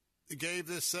gave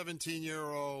this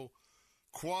 17-year-old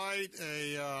quite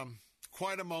a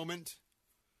moment,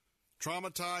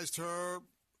 traumatized her,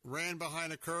 ran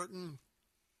behind a curtain,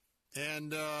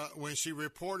 and when she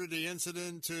reported the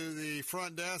incident to the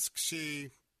front desk, she,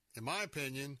 in my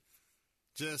opinion,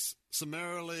 just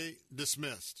summarily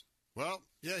dismissed. Well,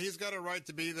 yeah, he's got a right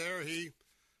to be there. He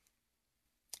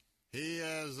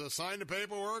has signed the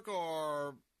paperwork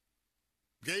or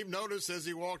gave notice as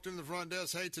he walked in the front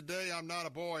desk, hey, today I'm not a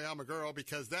boy, I'm a girl,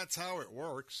 because that's how it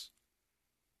works.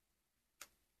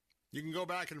 You can go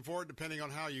back and forth depending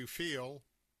on how you feel.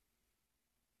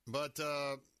 But,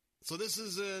 so this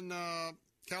is in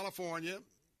California.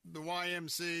 The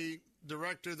YMCA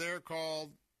director there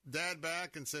called Dad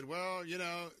back and said, well, you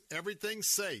know, everything's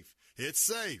safe. It's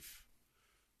safe.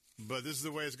 But this is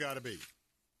the way it's got to be.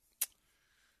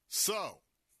 So,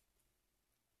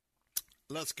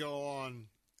 let's go on,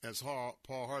 as Paul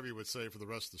Harvey would say, for the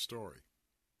rest of the story.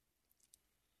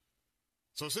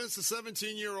 So since the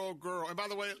 17-year-old girl, and by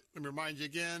the way, let me remind you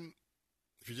again,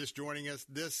 if you're just joining us,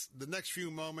 the next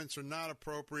few moments are not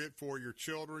appropriate for your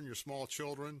children, your small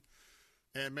children,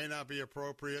 and may not be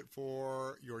appropriate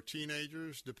for your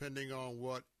teenagers, depending on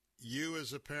what you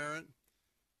as a parent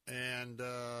and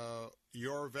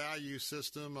your value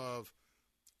system of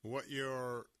what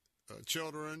your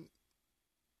children,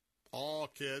 all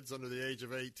kids under the age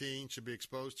of 18, should be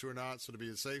exposed to or not. So to be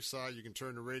on the safe side, you can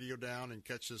turn the radio down and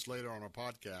catch this later on our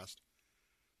podcast.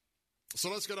 So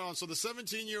let's get on. So the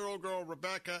 17-year-old girl,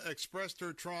 Rebecca, expressed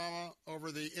her trauma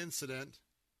over the incident.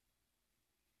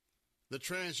 The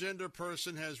transgender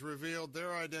person has revealed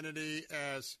their identity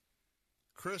as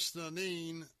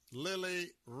Christanine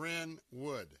Lily Wren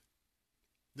Wood.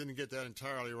 Didn't get that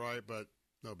entirely right, but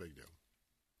no big deal.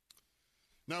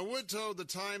 Now, Wood told the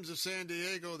Times of San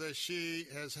Diego that she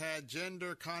has had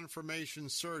gender confirmation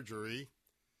surgery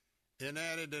and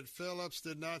added that Phillips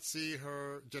did not see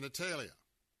her genitalia.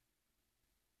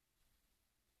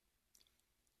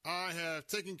 I have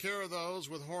taken care of those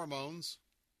with hormones,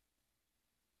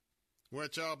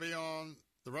 which I'll be on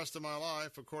the rest of my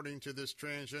life, according to this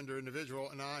transgender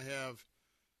individual, and I have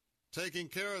taken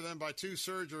care of them by 2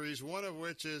 surgeries, one of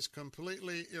which is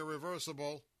completely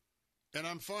irreversible, and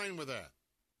I'm fine with that.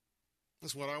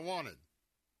 That's what I wanted.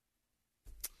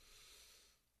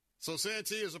 So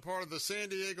Santee is a part of the San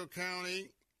Diego County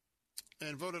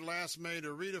and voted last May to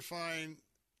redefine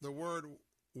the word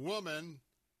woman,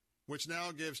 which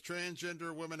now gives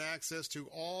transgender women access to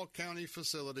all county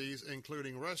facilities,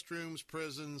 including restrooms,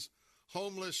 prisons,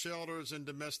 homeless shelters, and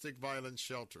domestic violence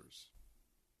shelters.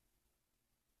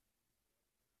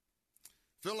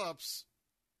 Phillips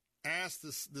asked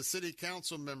the city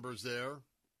council members there,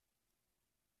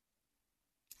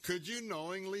 could you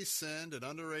knowingly send an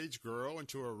underage girl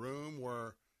into a room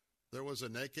where there was a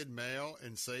naked male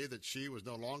and say that she was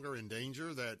no longer in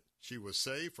danger, that she was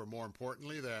safe, or more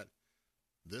importantly, that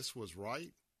this was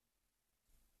right?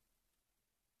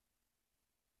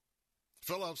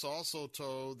 Phillips also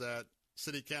told that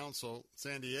city council,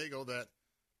 San Diego, that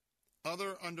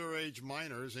other underage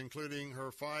minors, including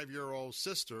her 5-year-old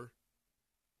sister,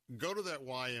 go to that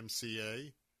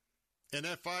YMCA, and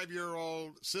that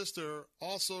 5-year-old sister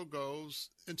also goes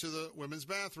into the women's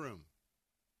bathroom.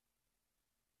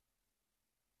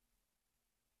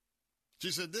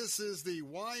 She said this is the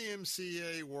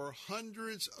YMCA where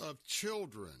hundreds of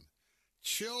children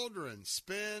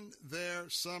spend their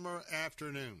summer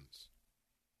afternoons.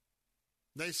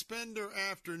 They spend their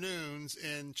afternoons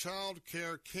in child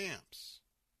care camps.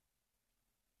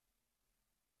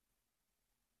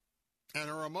 And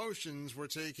her emotions were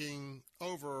taking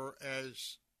over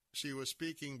as she was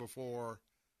speaking before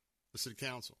the city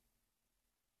council.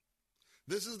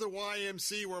 This is the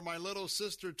YMCA where my little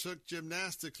sister took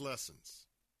gymnastics lessons.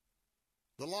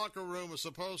 The locker room was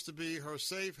supposed to be her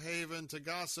safe haven to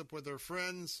gossip with her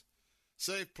friends,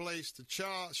 safe place to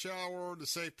shower, the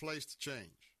safe place to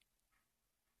change.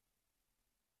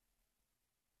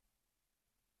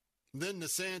 Then the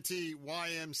Santee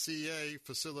YMCA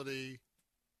facility,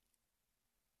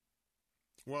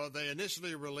 well, they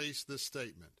initially released this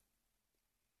statement.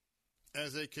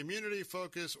 As a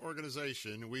community-focused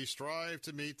organization, we strive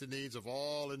to meet the needs of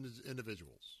all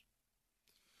individuals.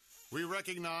 We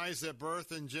recognize that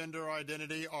birth and gender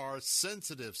identity are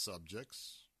sensitive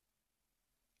subjects.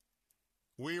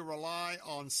 We rely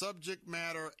on subject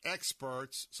matter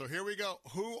experts. So here we go.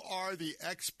 Who are the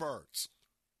experts?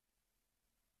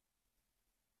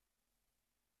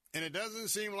 And it doesn't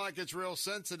seem like it's real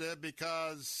sensitive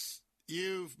because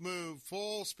you've moved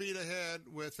full speed ahead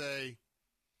with a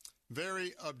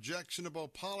very objectionable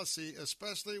policy,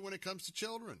 especially when it comes to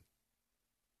children.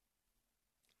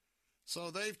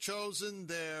 So they've chosen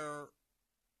their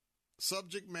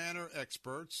subject matter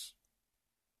experts,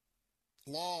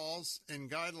 laws and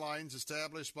guidelines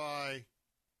established by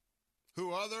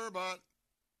who other but,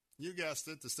 you guessed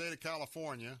it, the state of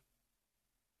California,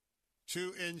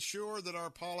 to ensure that our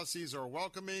policies are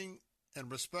welcoming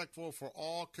and respectful for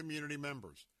all community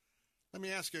members. Let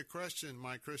me ask you a question,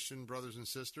 my Christian brothers and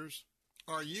sisters.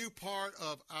 Are you part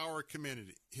of our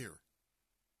community here?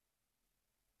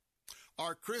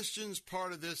 Are Christians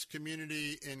part of this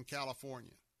community in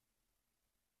California?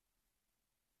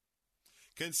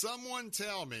 Can someone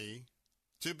tell me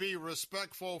to be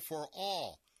respectful for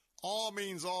all? All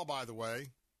means all, by the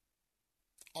way.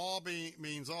 All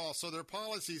means all. So their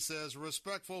policy says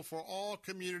respectful for all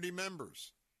community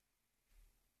members.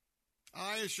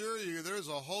 I assure you there's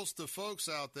a host of folks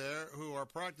out there who are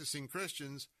practicing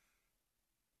Christians,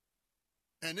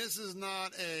 and this is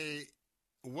not a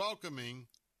welcoming,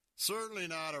 certainly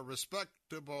not a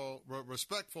respectful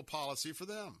policy for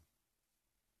them.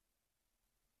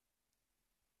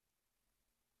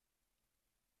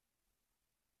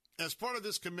 As part of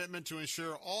this commitment to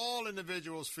ensure all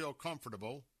individuals feel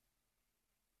comfortable,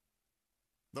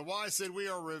 the Y said we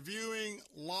are reviewing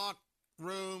locked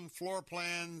room floor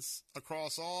plans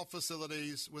across all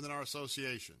facilities within our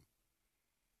association.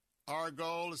 Our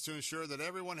goal is to ensure that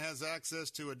everyone has access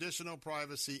to additional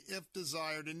privacy if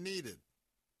desired and needed.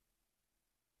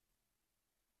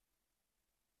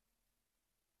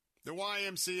 The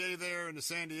YMCA there in the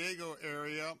San Diego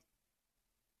area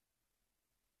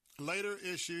later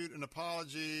issued an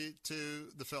apology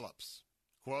to the Phillips.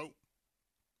 Quote,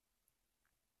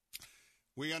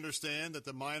 "We understand that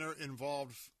the minor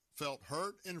involved felt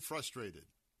hurt and frustrated,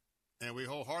 and we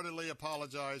wholeheartedly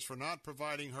apologize for not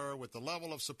providing her with the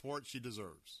level of support she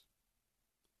deserves.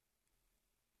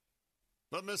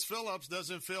 But Ms. Phillips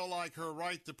doesn't feel like her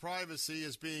right to privacy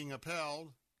is being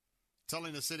upheld,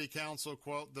 telling the city council,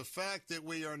 quote, the fact that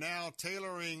we are now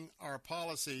tailoring our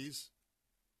policies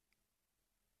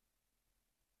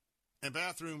and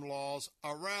bathroom laws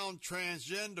around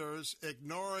transgenders,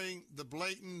 ignoring the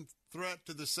blatant threat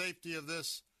to the safety of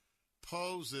this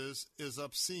poses is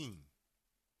obscene.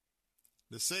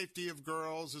 The safety of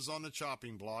girls is on the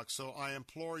chopping block, so I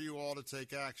implore you all to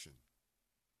take action.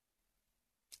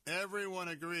 Everyone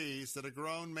agrees that a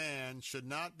grown man should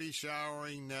not be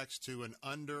showering next to an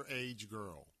underage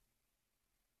girl.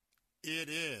 It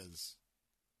is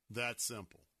that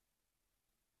simple."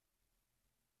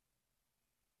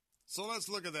 So let's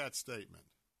look at that statement.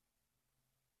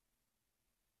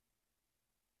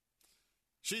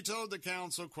 She told the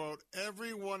council, quote,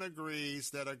 "Everyone agrees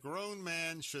that a grown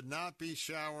man should not be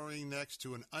showering next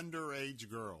to an underage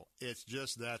girl. It's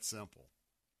just that simple.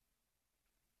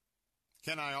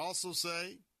 Can I also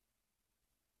say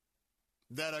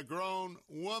that a grown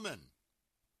woman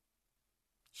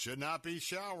should not be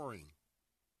showering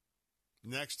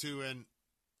next to an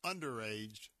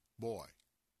underage boy?"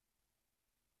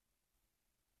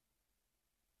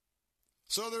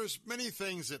 So there's many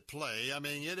things at play. I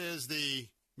mean, it is the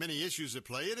many issues at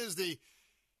play. It is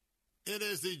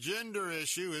the gender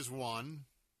issue is one.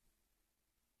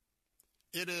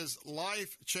 It is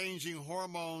life-changing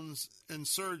hormones and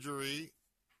surgery,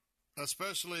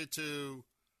 especially to,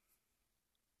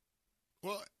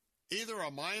 well, either a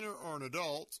minor or an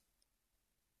adult.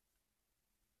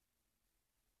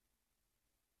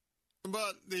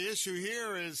 But the issue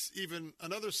here is even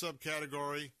another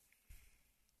subcategory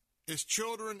is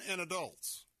children and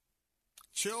adults.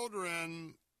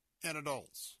 Children and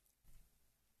adults.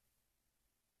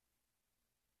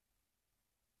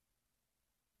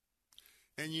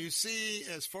 And you see,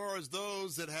 as far as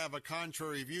those that have a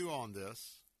contrary view on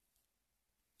this,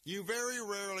 you very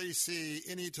rarely see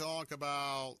any talk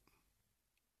about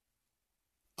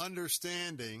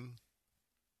understanding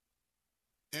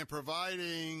and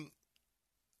providing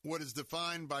what is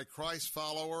defined by Christ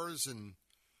followers and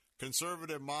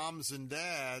conservative moms and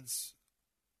dads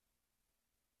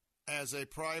as a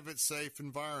private, safe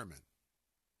environment.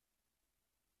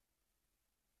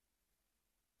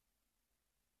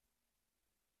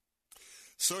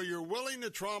 So you're willing to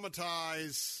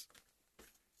traumatize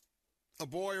a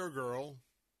boy or girl,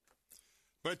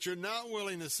 but you're not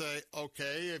willing to say,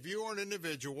 okay, if you are an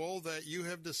individual that you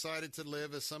have decided to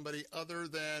live as somebody other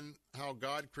than how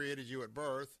God created you at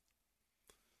birth,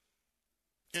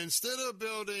 instead of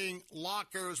building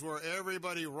lockers where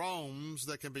everybody roams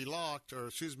that can be locked, or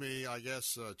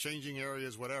changing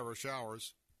areas, whatever,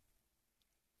 showers,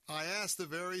 I asked a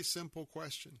very simple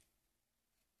question.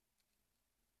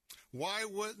 Why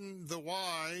wouldn't the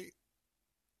Y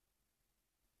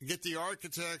get the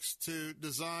architects to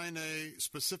design a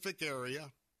specific area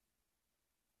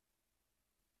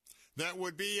that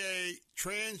would be a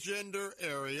transgender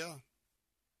area,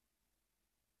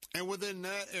 and within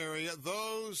that area,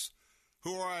 those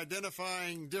who are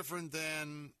identifying different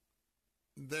than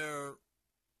their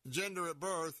gender at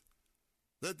birth,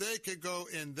 that they could go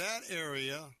in that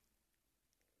area,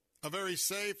 a very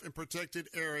safe and protected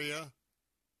area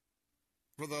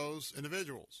for those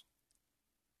individuals.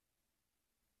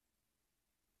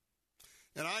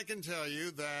 And I can tell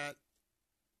you that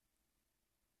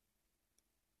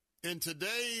in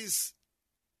today's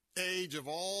age of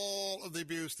all of the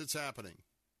abuse that's happening,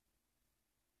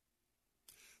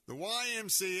 the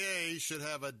YMCA should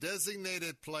have a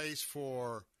designated place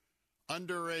for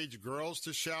underage girls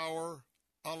to shower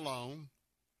alone,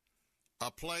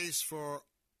 a place for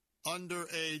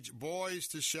underage boys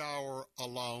to shower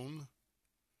alone,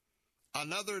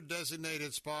 another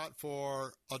designated spot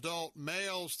for adult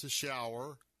males to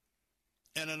shower,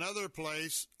 and another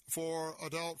place for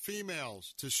adult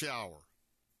females to shower.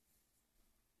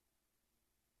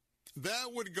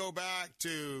 That would go back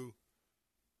to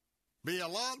be a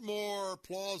lot more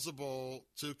plausible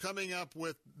to coming up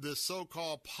with this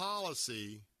so-called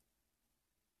policy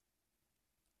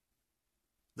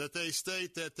that they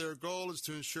state that their goal is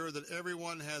to ensure that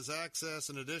everyone has access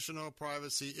and additional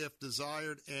privacy if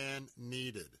desired and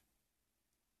needed.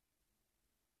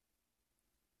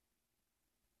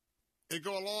 It'd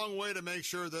go a long way to make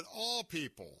sure that all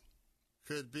people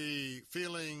could be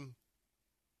feeling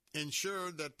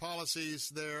ensured that policies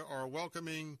there are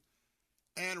welcoming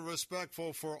and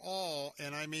respectful for all,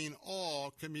 and I mean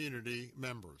all, community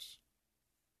members.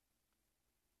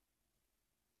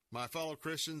 My fellow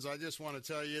Christians, I just want to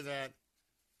tell you that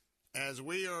as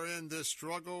we are in this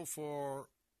struggle for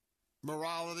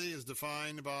morality as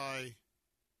defined by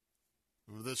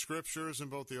the scriptures in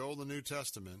both the Old and New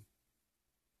Testament,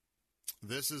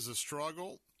 this is a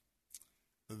struggle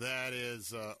that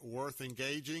is worth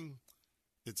engaging.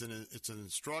 It's a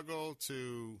struggle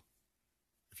to,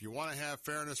 if you want to have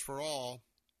fairness for all,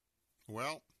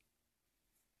 well,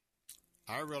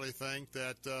 I really think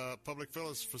that public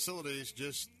facilities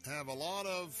just have a lot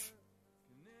of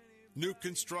new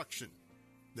construction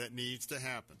that needs to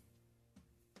happen,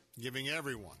 giving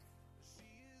everyone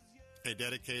a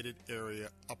dedicated area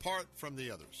apart from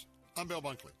the others. I'm Bill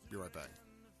Bunkley. Be right back.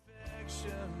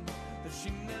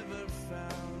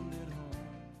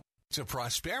 It's a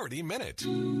Prosperity Minute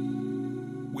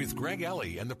with Greg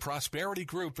Ellie and the Prosperity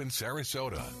Group in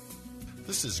Sarasota.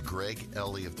 This is Greg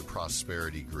Ellie of the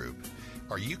Prosperity Group.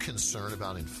 Are you concerned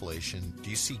about inflation? Do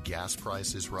you see gas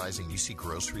prices rising? Do you see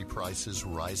grocery prices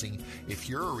rising? If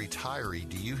you're a retiree,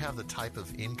 do you have the type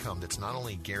of income that's not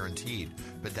only guaranteed,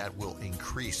 but that will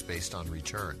increase based on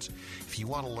returns? If you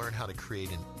want to learn how to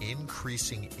create an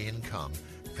increasing income,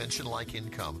 pension-like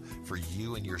income for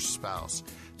you and your spouse,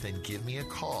 then give me a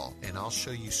call and I'll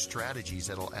show you strategies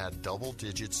that'll add double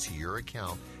digits to your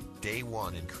account day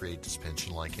one and create this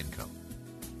pension-like income.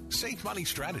 Safe money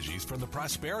strategies from the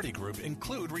Prosperity Group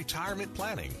include retirement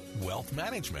planning, wealth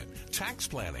management, tax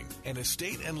planning, and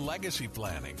estate and legacy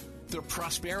planning. The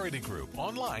Prosperity Group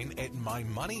online at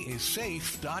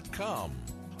mymoneyissafe.com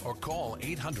or call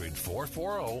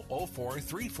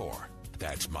 800-440-0434.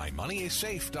 That's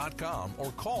mymoneyissafe.com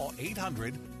or call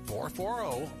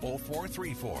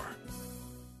 800-440-0434.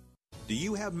 Do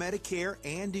you have Medicare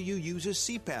and do you use a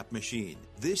CPAP machine?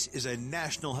 This is a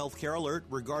national healthcare alert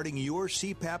regarding your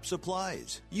CPAP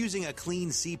supplies. Using a clean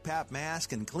CPAP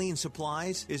mask and clean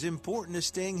supplies is important to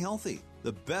staying healthy.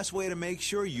 The best way to make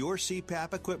sure your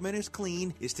CPAP equipment is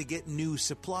clean is to get new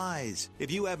supplies.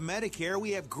 If you have Medicare, we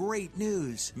have great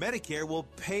news. Medicare will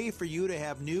pay for you to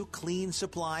have new clean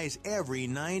supplies every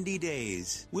 90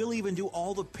 days. We'll even do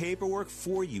all the paperwork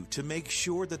for you to make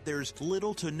sure that there's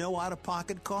little to no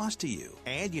out-of-pocket cost to you.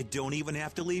 And you don't even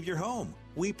have to leave your home.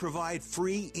 We provide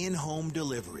free in-home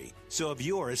delivery. So if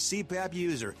you're a CPAP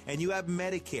user and you have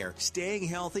Medicare, staying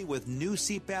healthy with new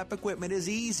CPAP equipment is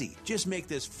easy. Just make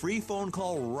this free phone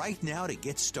call right now to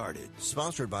get started.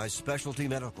 Sponsored by Specialty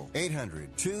Medical.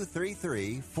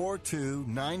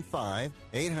 800-233-4295.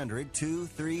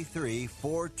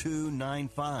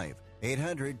 800-233-4295.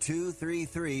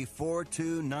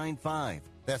 800-233-4295.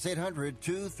 That's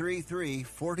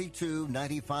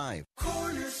 800-233-4295.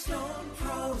 Cornerstone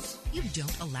Pros. You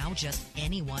don't allow just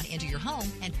anyone into your home,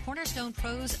 and Cornerstone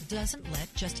Pros doesn't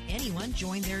let just anyone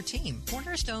join their team.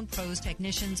 Cornerstone Pros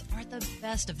technicians are the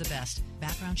best of the best.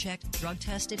 Background checked, drug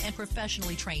tested, and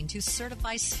professionally trained to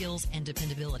certify skills and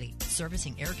dependability.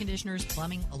 Servicing air conditioners,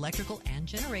 plumbing, electrical, and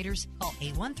generators. Call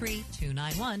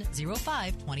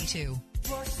 813-291-0522.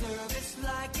 For service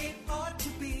like it ought to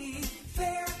be,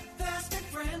 fair, fast, and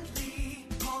friendly.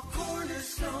 Call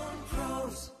Cornerstone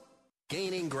Pros.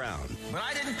 Gaining ground. But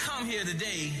I didn't come here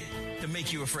today to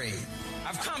make you afraid.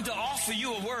 I've come to offer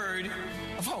you a word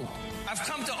of hope. I've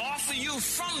come to offer you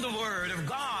from the Word of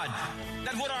God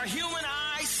that what our human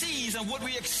eye sees and what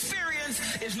we experience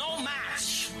is no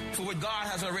match for what God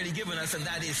has already given us, and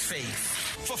that is faith.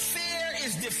 For fear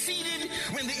is defeated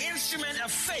when the instrument of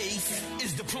faith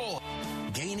is deployed.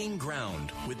 Gaining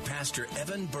Ground with Pastor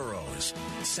Evan Burrows.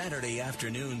 Saturday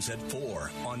afternoons at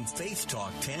 4 on Faith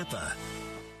Talk Tampa.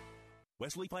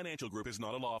 Wesley Financial Group is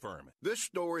not a law firm. This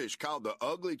story is called The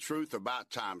Ugly Truth About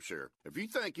Timeshare. If you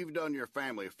think you've done your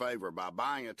family a favor by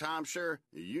buying a timeshare,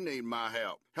 you need my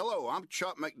help. Hello, I'm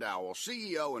Chuck McDowell,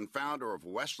 CEO and founder of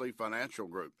Wesley Financial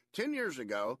Group. 10 years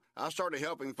ago, I started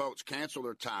helping folks cancel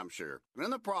their timeshare. And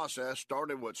in the process,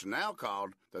 started what's now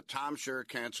called the timeshare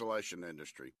cancellation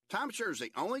industry. Timeshare is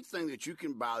the only thing that you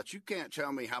can buy that you can't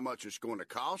tell me how much it's going to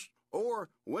cost or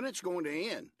when it's going to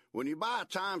end. When you buy a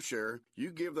timeshare,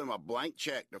 you give them a blank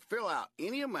check to fill out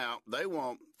any amount they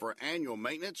want for annual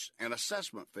maintenance and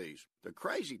assessment fees. The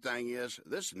crazy thing is,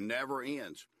 this never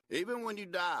ends. Even when you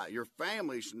die, your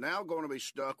family's now going to be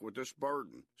stuck with this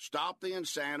burden. Stop the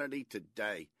insanity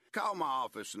today. Call my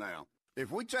office now. If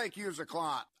we take you as a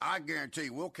client, I guarantee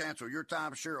we'll cancel your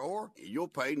timeshare or you'll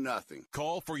pay nothing.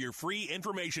 Call for your free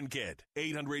information kit.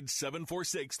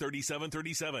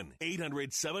 800-746-3737.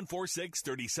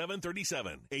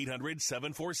 800-746-3737.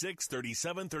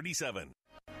 800-746-3737.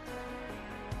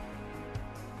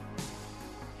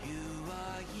 You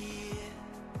are here,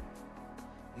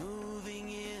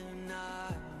 moving in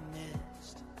our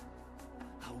midst.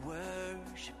 I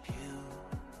worship you.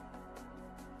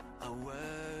 I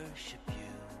worship you.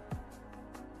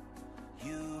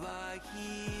 You are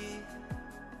here,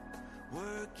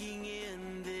 working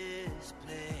in this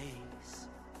place.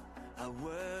 I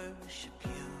worship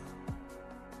you.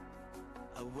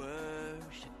 I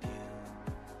worship you.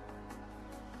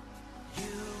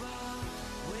 You are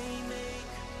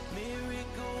waymaker,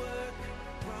 miracle worker,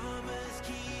 promise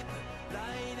keeper,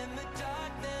 light in the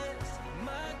darkness.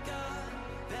 My God,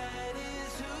 that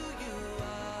is who you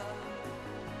are.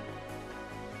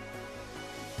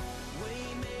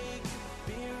 Waymaker,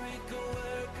 miracle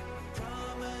worker,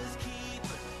 promise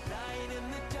keeper, light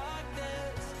in the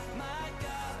darkness. My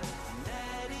God,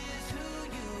 that is who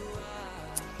you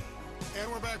are.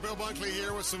 And we're back. Bill Bunkley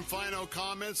here with some final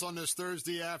comments on this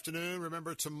Thursday afternoon.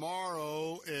 Remember,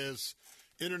 tomorrow is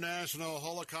International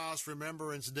Holocaust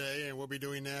Remembrance Day, and we'll be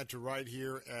doing that right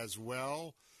here as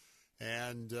well.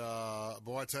 And,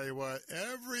 boy, I tell you what,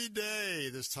 every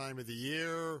day this time of the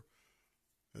year,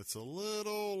 it's a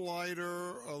little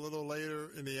lighter, a little later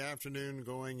in the afternoon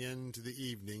going into the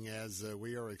evening as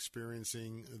we are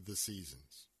experiencing the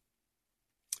seasons.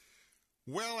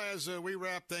 Well, as we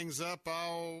wrap things up,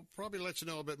 I'll probably let you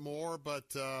know a bit more,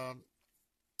 but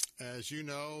as you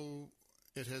know,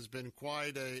 it has been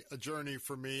quite a journey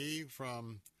for me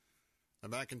from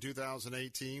back in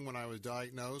 2018 when I was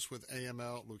diagnosed with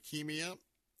AML leukemia.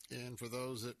 And for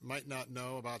those that might not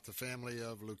know about the family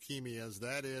of leukemias,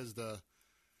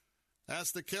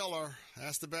 that's the killer.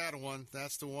 That's the bad one.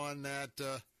 That's the one that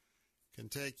can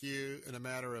take you in a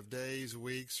matter of days,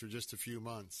 weeks, or just a few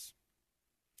months.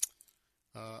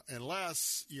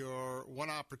 Unless your one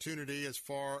opportunity as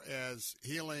far as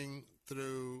healing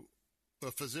through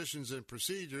physicians and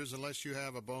procedures, unless you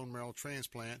have a bone marrow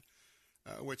transplant,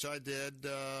 which I did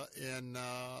in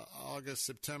August,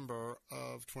 September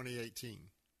of 2018.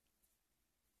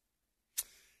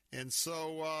 And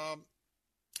so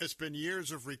it's been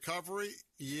years of recovery,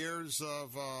 years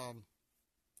of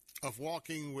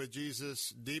walking with Jesus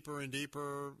deeper and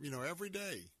deeper, every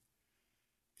day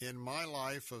in my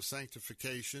life of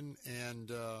sanctification,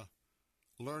 and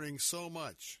learning so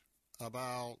much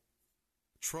about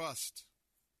trust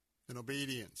and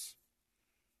obedience,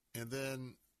 and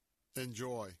then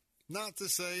joy. Not to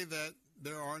say that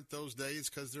there aren't those days,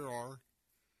 because there are,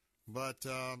 but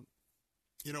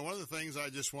one of the things I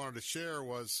just wanted to share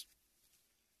was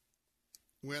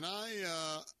when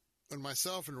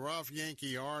myself and Ralph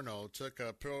Yankee Arno took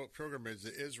a pilgrimage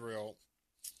to Israel.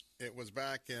 It was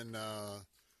back in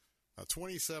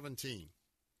 2017,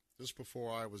 just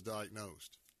before I was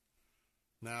diagnosed.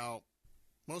 Now,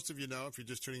 most of you know, if you're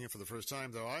just tuning in for the first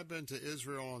time, though, I've been to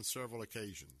Israel on several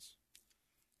occasions.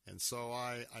 And so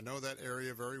I know that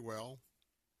area very well.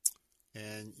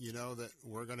 And you know that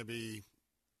we're going to be,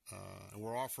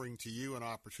 we're offering to you an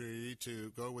opportunity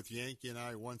to go with Yankee and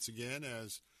I once again,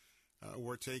 as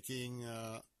we're taking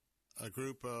a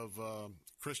group of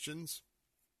Christians,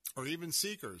 or even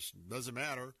seekers, doesn't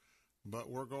matter, but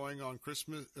we're going on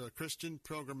Christian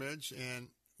pilgrimage, and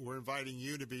we're inviting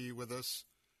you to be with us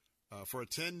for a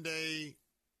 10-day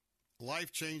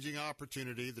life-changing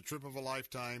opportunity, the trip of a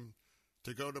lifetime,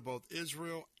 to go to both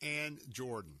Israel and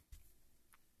Jordan.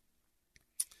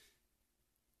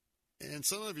 And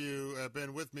some of you have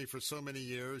been with me for so many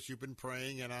years. You've been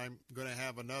praying, and I'm going to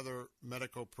have another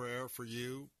medical prayer for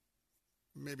you.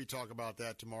 Maybe talk about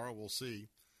that tomorrow. We'll see.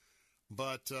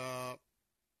 But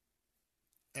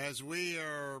as we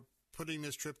are putting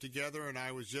this trip together, and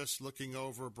I was just looking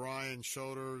over Brian's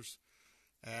shoulders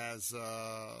as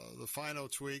the final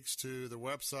tweaks to the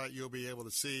website, you'll be able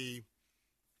to see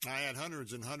I had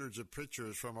hundreds and hundreds of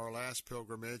pictures from our last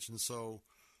pilgrimage, and so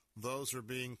those are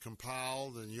being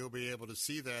compiled, and you'll be able to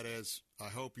see that as I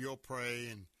hope you'll pray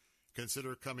and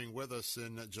consider coming with us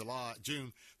in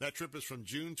June. That trip is from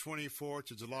June 24th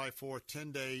to July 4th,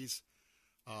 10 days.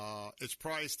 It's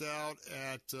priced out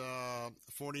at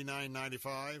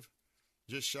 $49.95,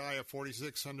 just shy of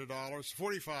 $4,600,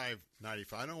 $45.95. I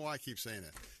don't know why I keep saying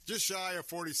that. Just shy of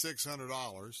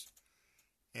 $4,600,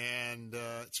 and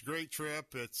it's a great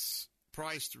trip. It's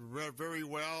priced very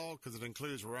well because it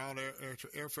includes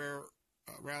airfare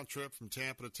round trip from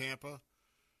Tampa to Tampa,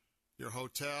 your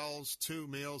hotels, 2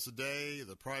 meals a day,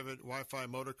 the private Wi-Fi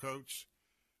motor coach.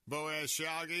 Boaz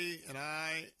Shalgi and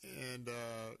I and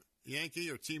Yankee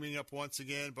are teaming up once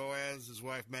again. Boaz, his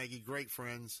wife Maggie, great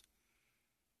friends,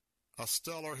 a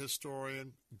stellar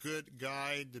historian, good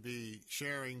guide to be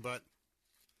sharing. But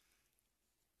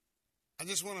I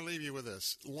just want to leave you with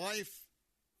this. Life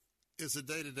is a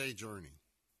day-to-day journey.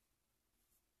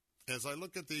 As I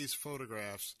look at these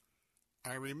photographs,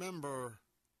 I remember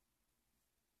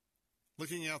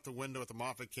looking out the window at the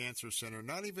Moffitt Cancer Center,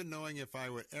 not even knowing if I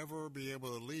would ever be able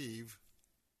to leave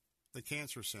the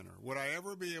cancer center. Would I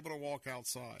ever be able to walk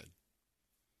outside?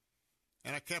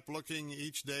 And I kept looking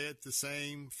each day at the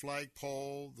same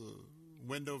flagpole, the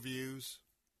window views.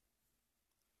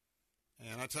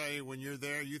 And I tell you, when you're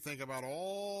there, you think about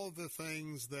all the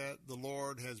things that the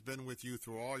Lord has been with you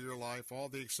through all your life, all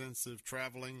the extensive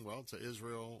traveling, to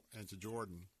Israel and to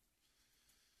Jordan.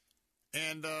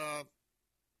 And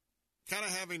kind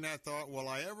of having that thought, will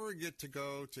I ever get to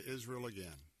go to Israel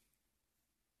again?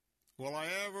 Will I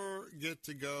ever get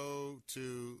to go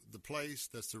to the place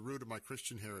that's the root of my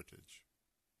Christian heritage?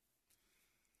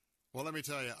 Well, let me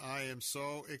tell you, I am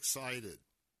so excited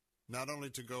not only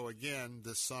to go again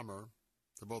this summer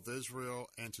to both Israel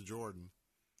and to Jordan,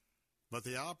 but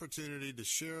the opportunity to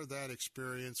share that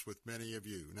experience with many of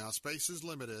you. Now, space is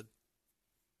limited,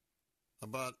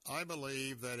 but I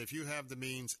believe that if you have the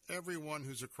means, everyone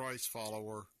who's a Christ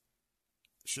follower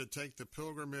should take the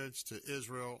pilgrimage to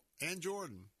Israel and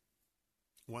Jordan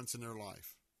once in their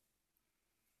life.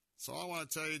 So I want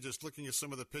to tell you, just looking at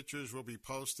some of the pictures we'll be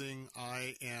posting,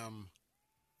 I am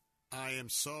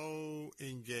so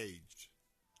engaged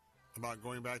about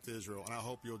going back to Israel, and I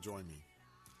hope you'll join me.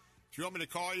 If you want me to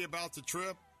call you about the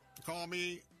trip, call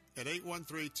me at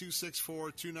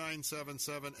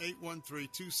 813-264-2977,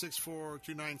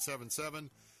 813-264-2977.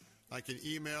 I can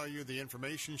email you the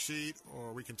information sheet,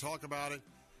 or we can talk about it.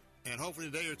 And hopefully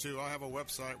in a day or two, I'll have a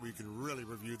website where you can really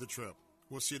review the trip.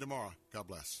 We'll see you tomorrow. God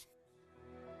bless.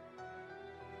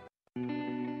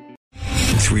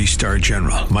 3-star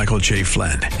General Michael J.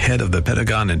 Flynn, head of the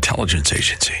Pentagon Intelligence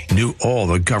Agency, knew all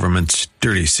the government's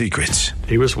dirty secrets.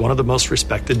 He was one of the most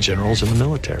respected generals in the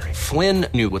military. Flynn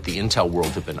knew what the intel world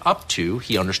had been up to.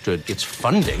 He understood its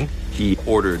funding. He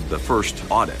ordered the first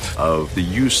audit of the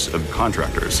use of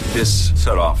contractors. This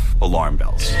set off alarm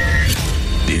bells.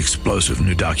 The explosive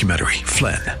new documentary,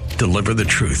 Flynn, Deliver the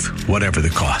Truth, Whatever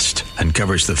the Cost,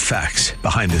 uncovers the facts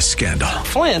behind this scandal.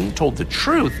 Flynn told the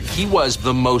truth. He was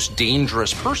the most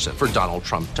dangerous person for Donald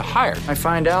Trump to hire. I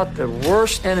find out the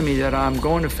worst enemy that I'm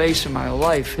going to face in my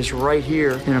life is right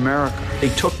here in America. They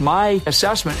took my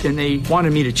assessment and they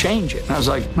wanted me to change it. And I was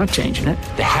like, I'm not changing it.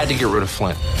 They had to get rid of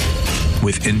Flynn.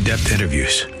 With in-depth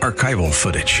interviews, archival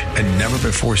footage, and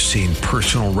never-before-seen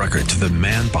personal records of the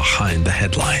man behind the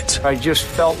headlines. I just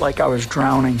felt like I was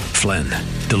drowning. Flynn,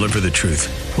 Deliver the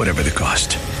Truth, Whatever the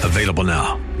Cost. Available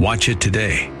now. Watch it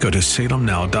today. Go to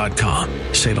salemnow.com.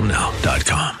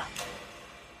 salemnow.com.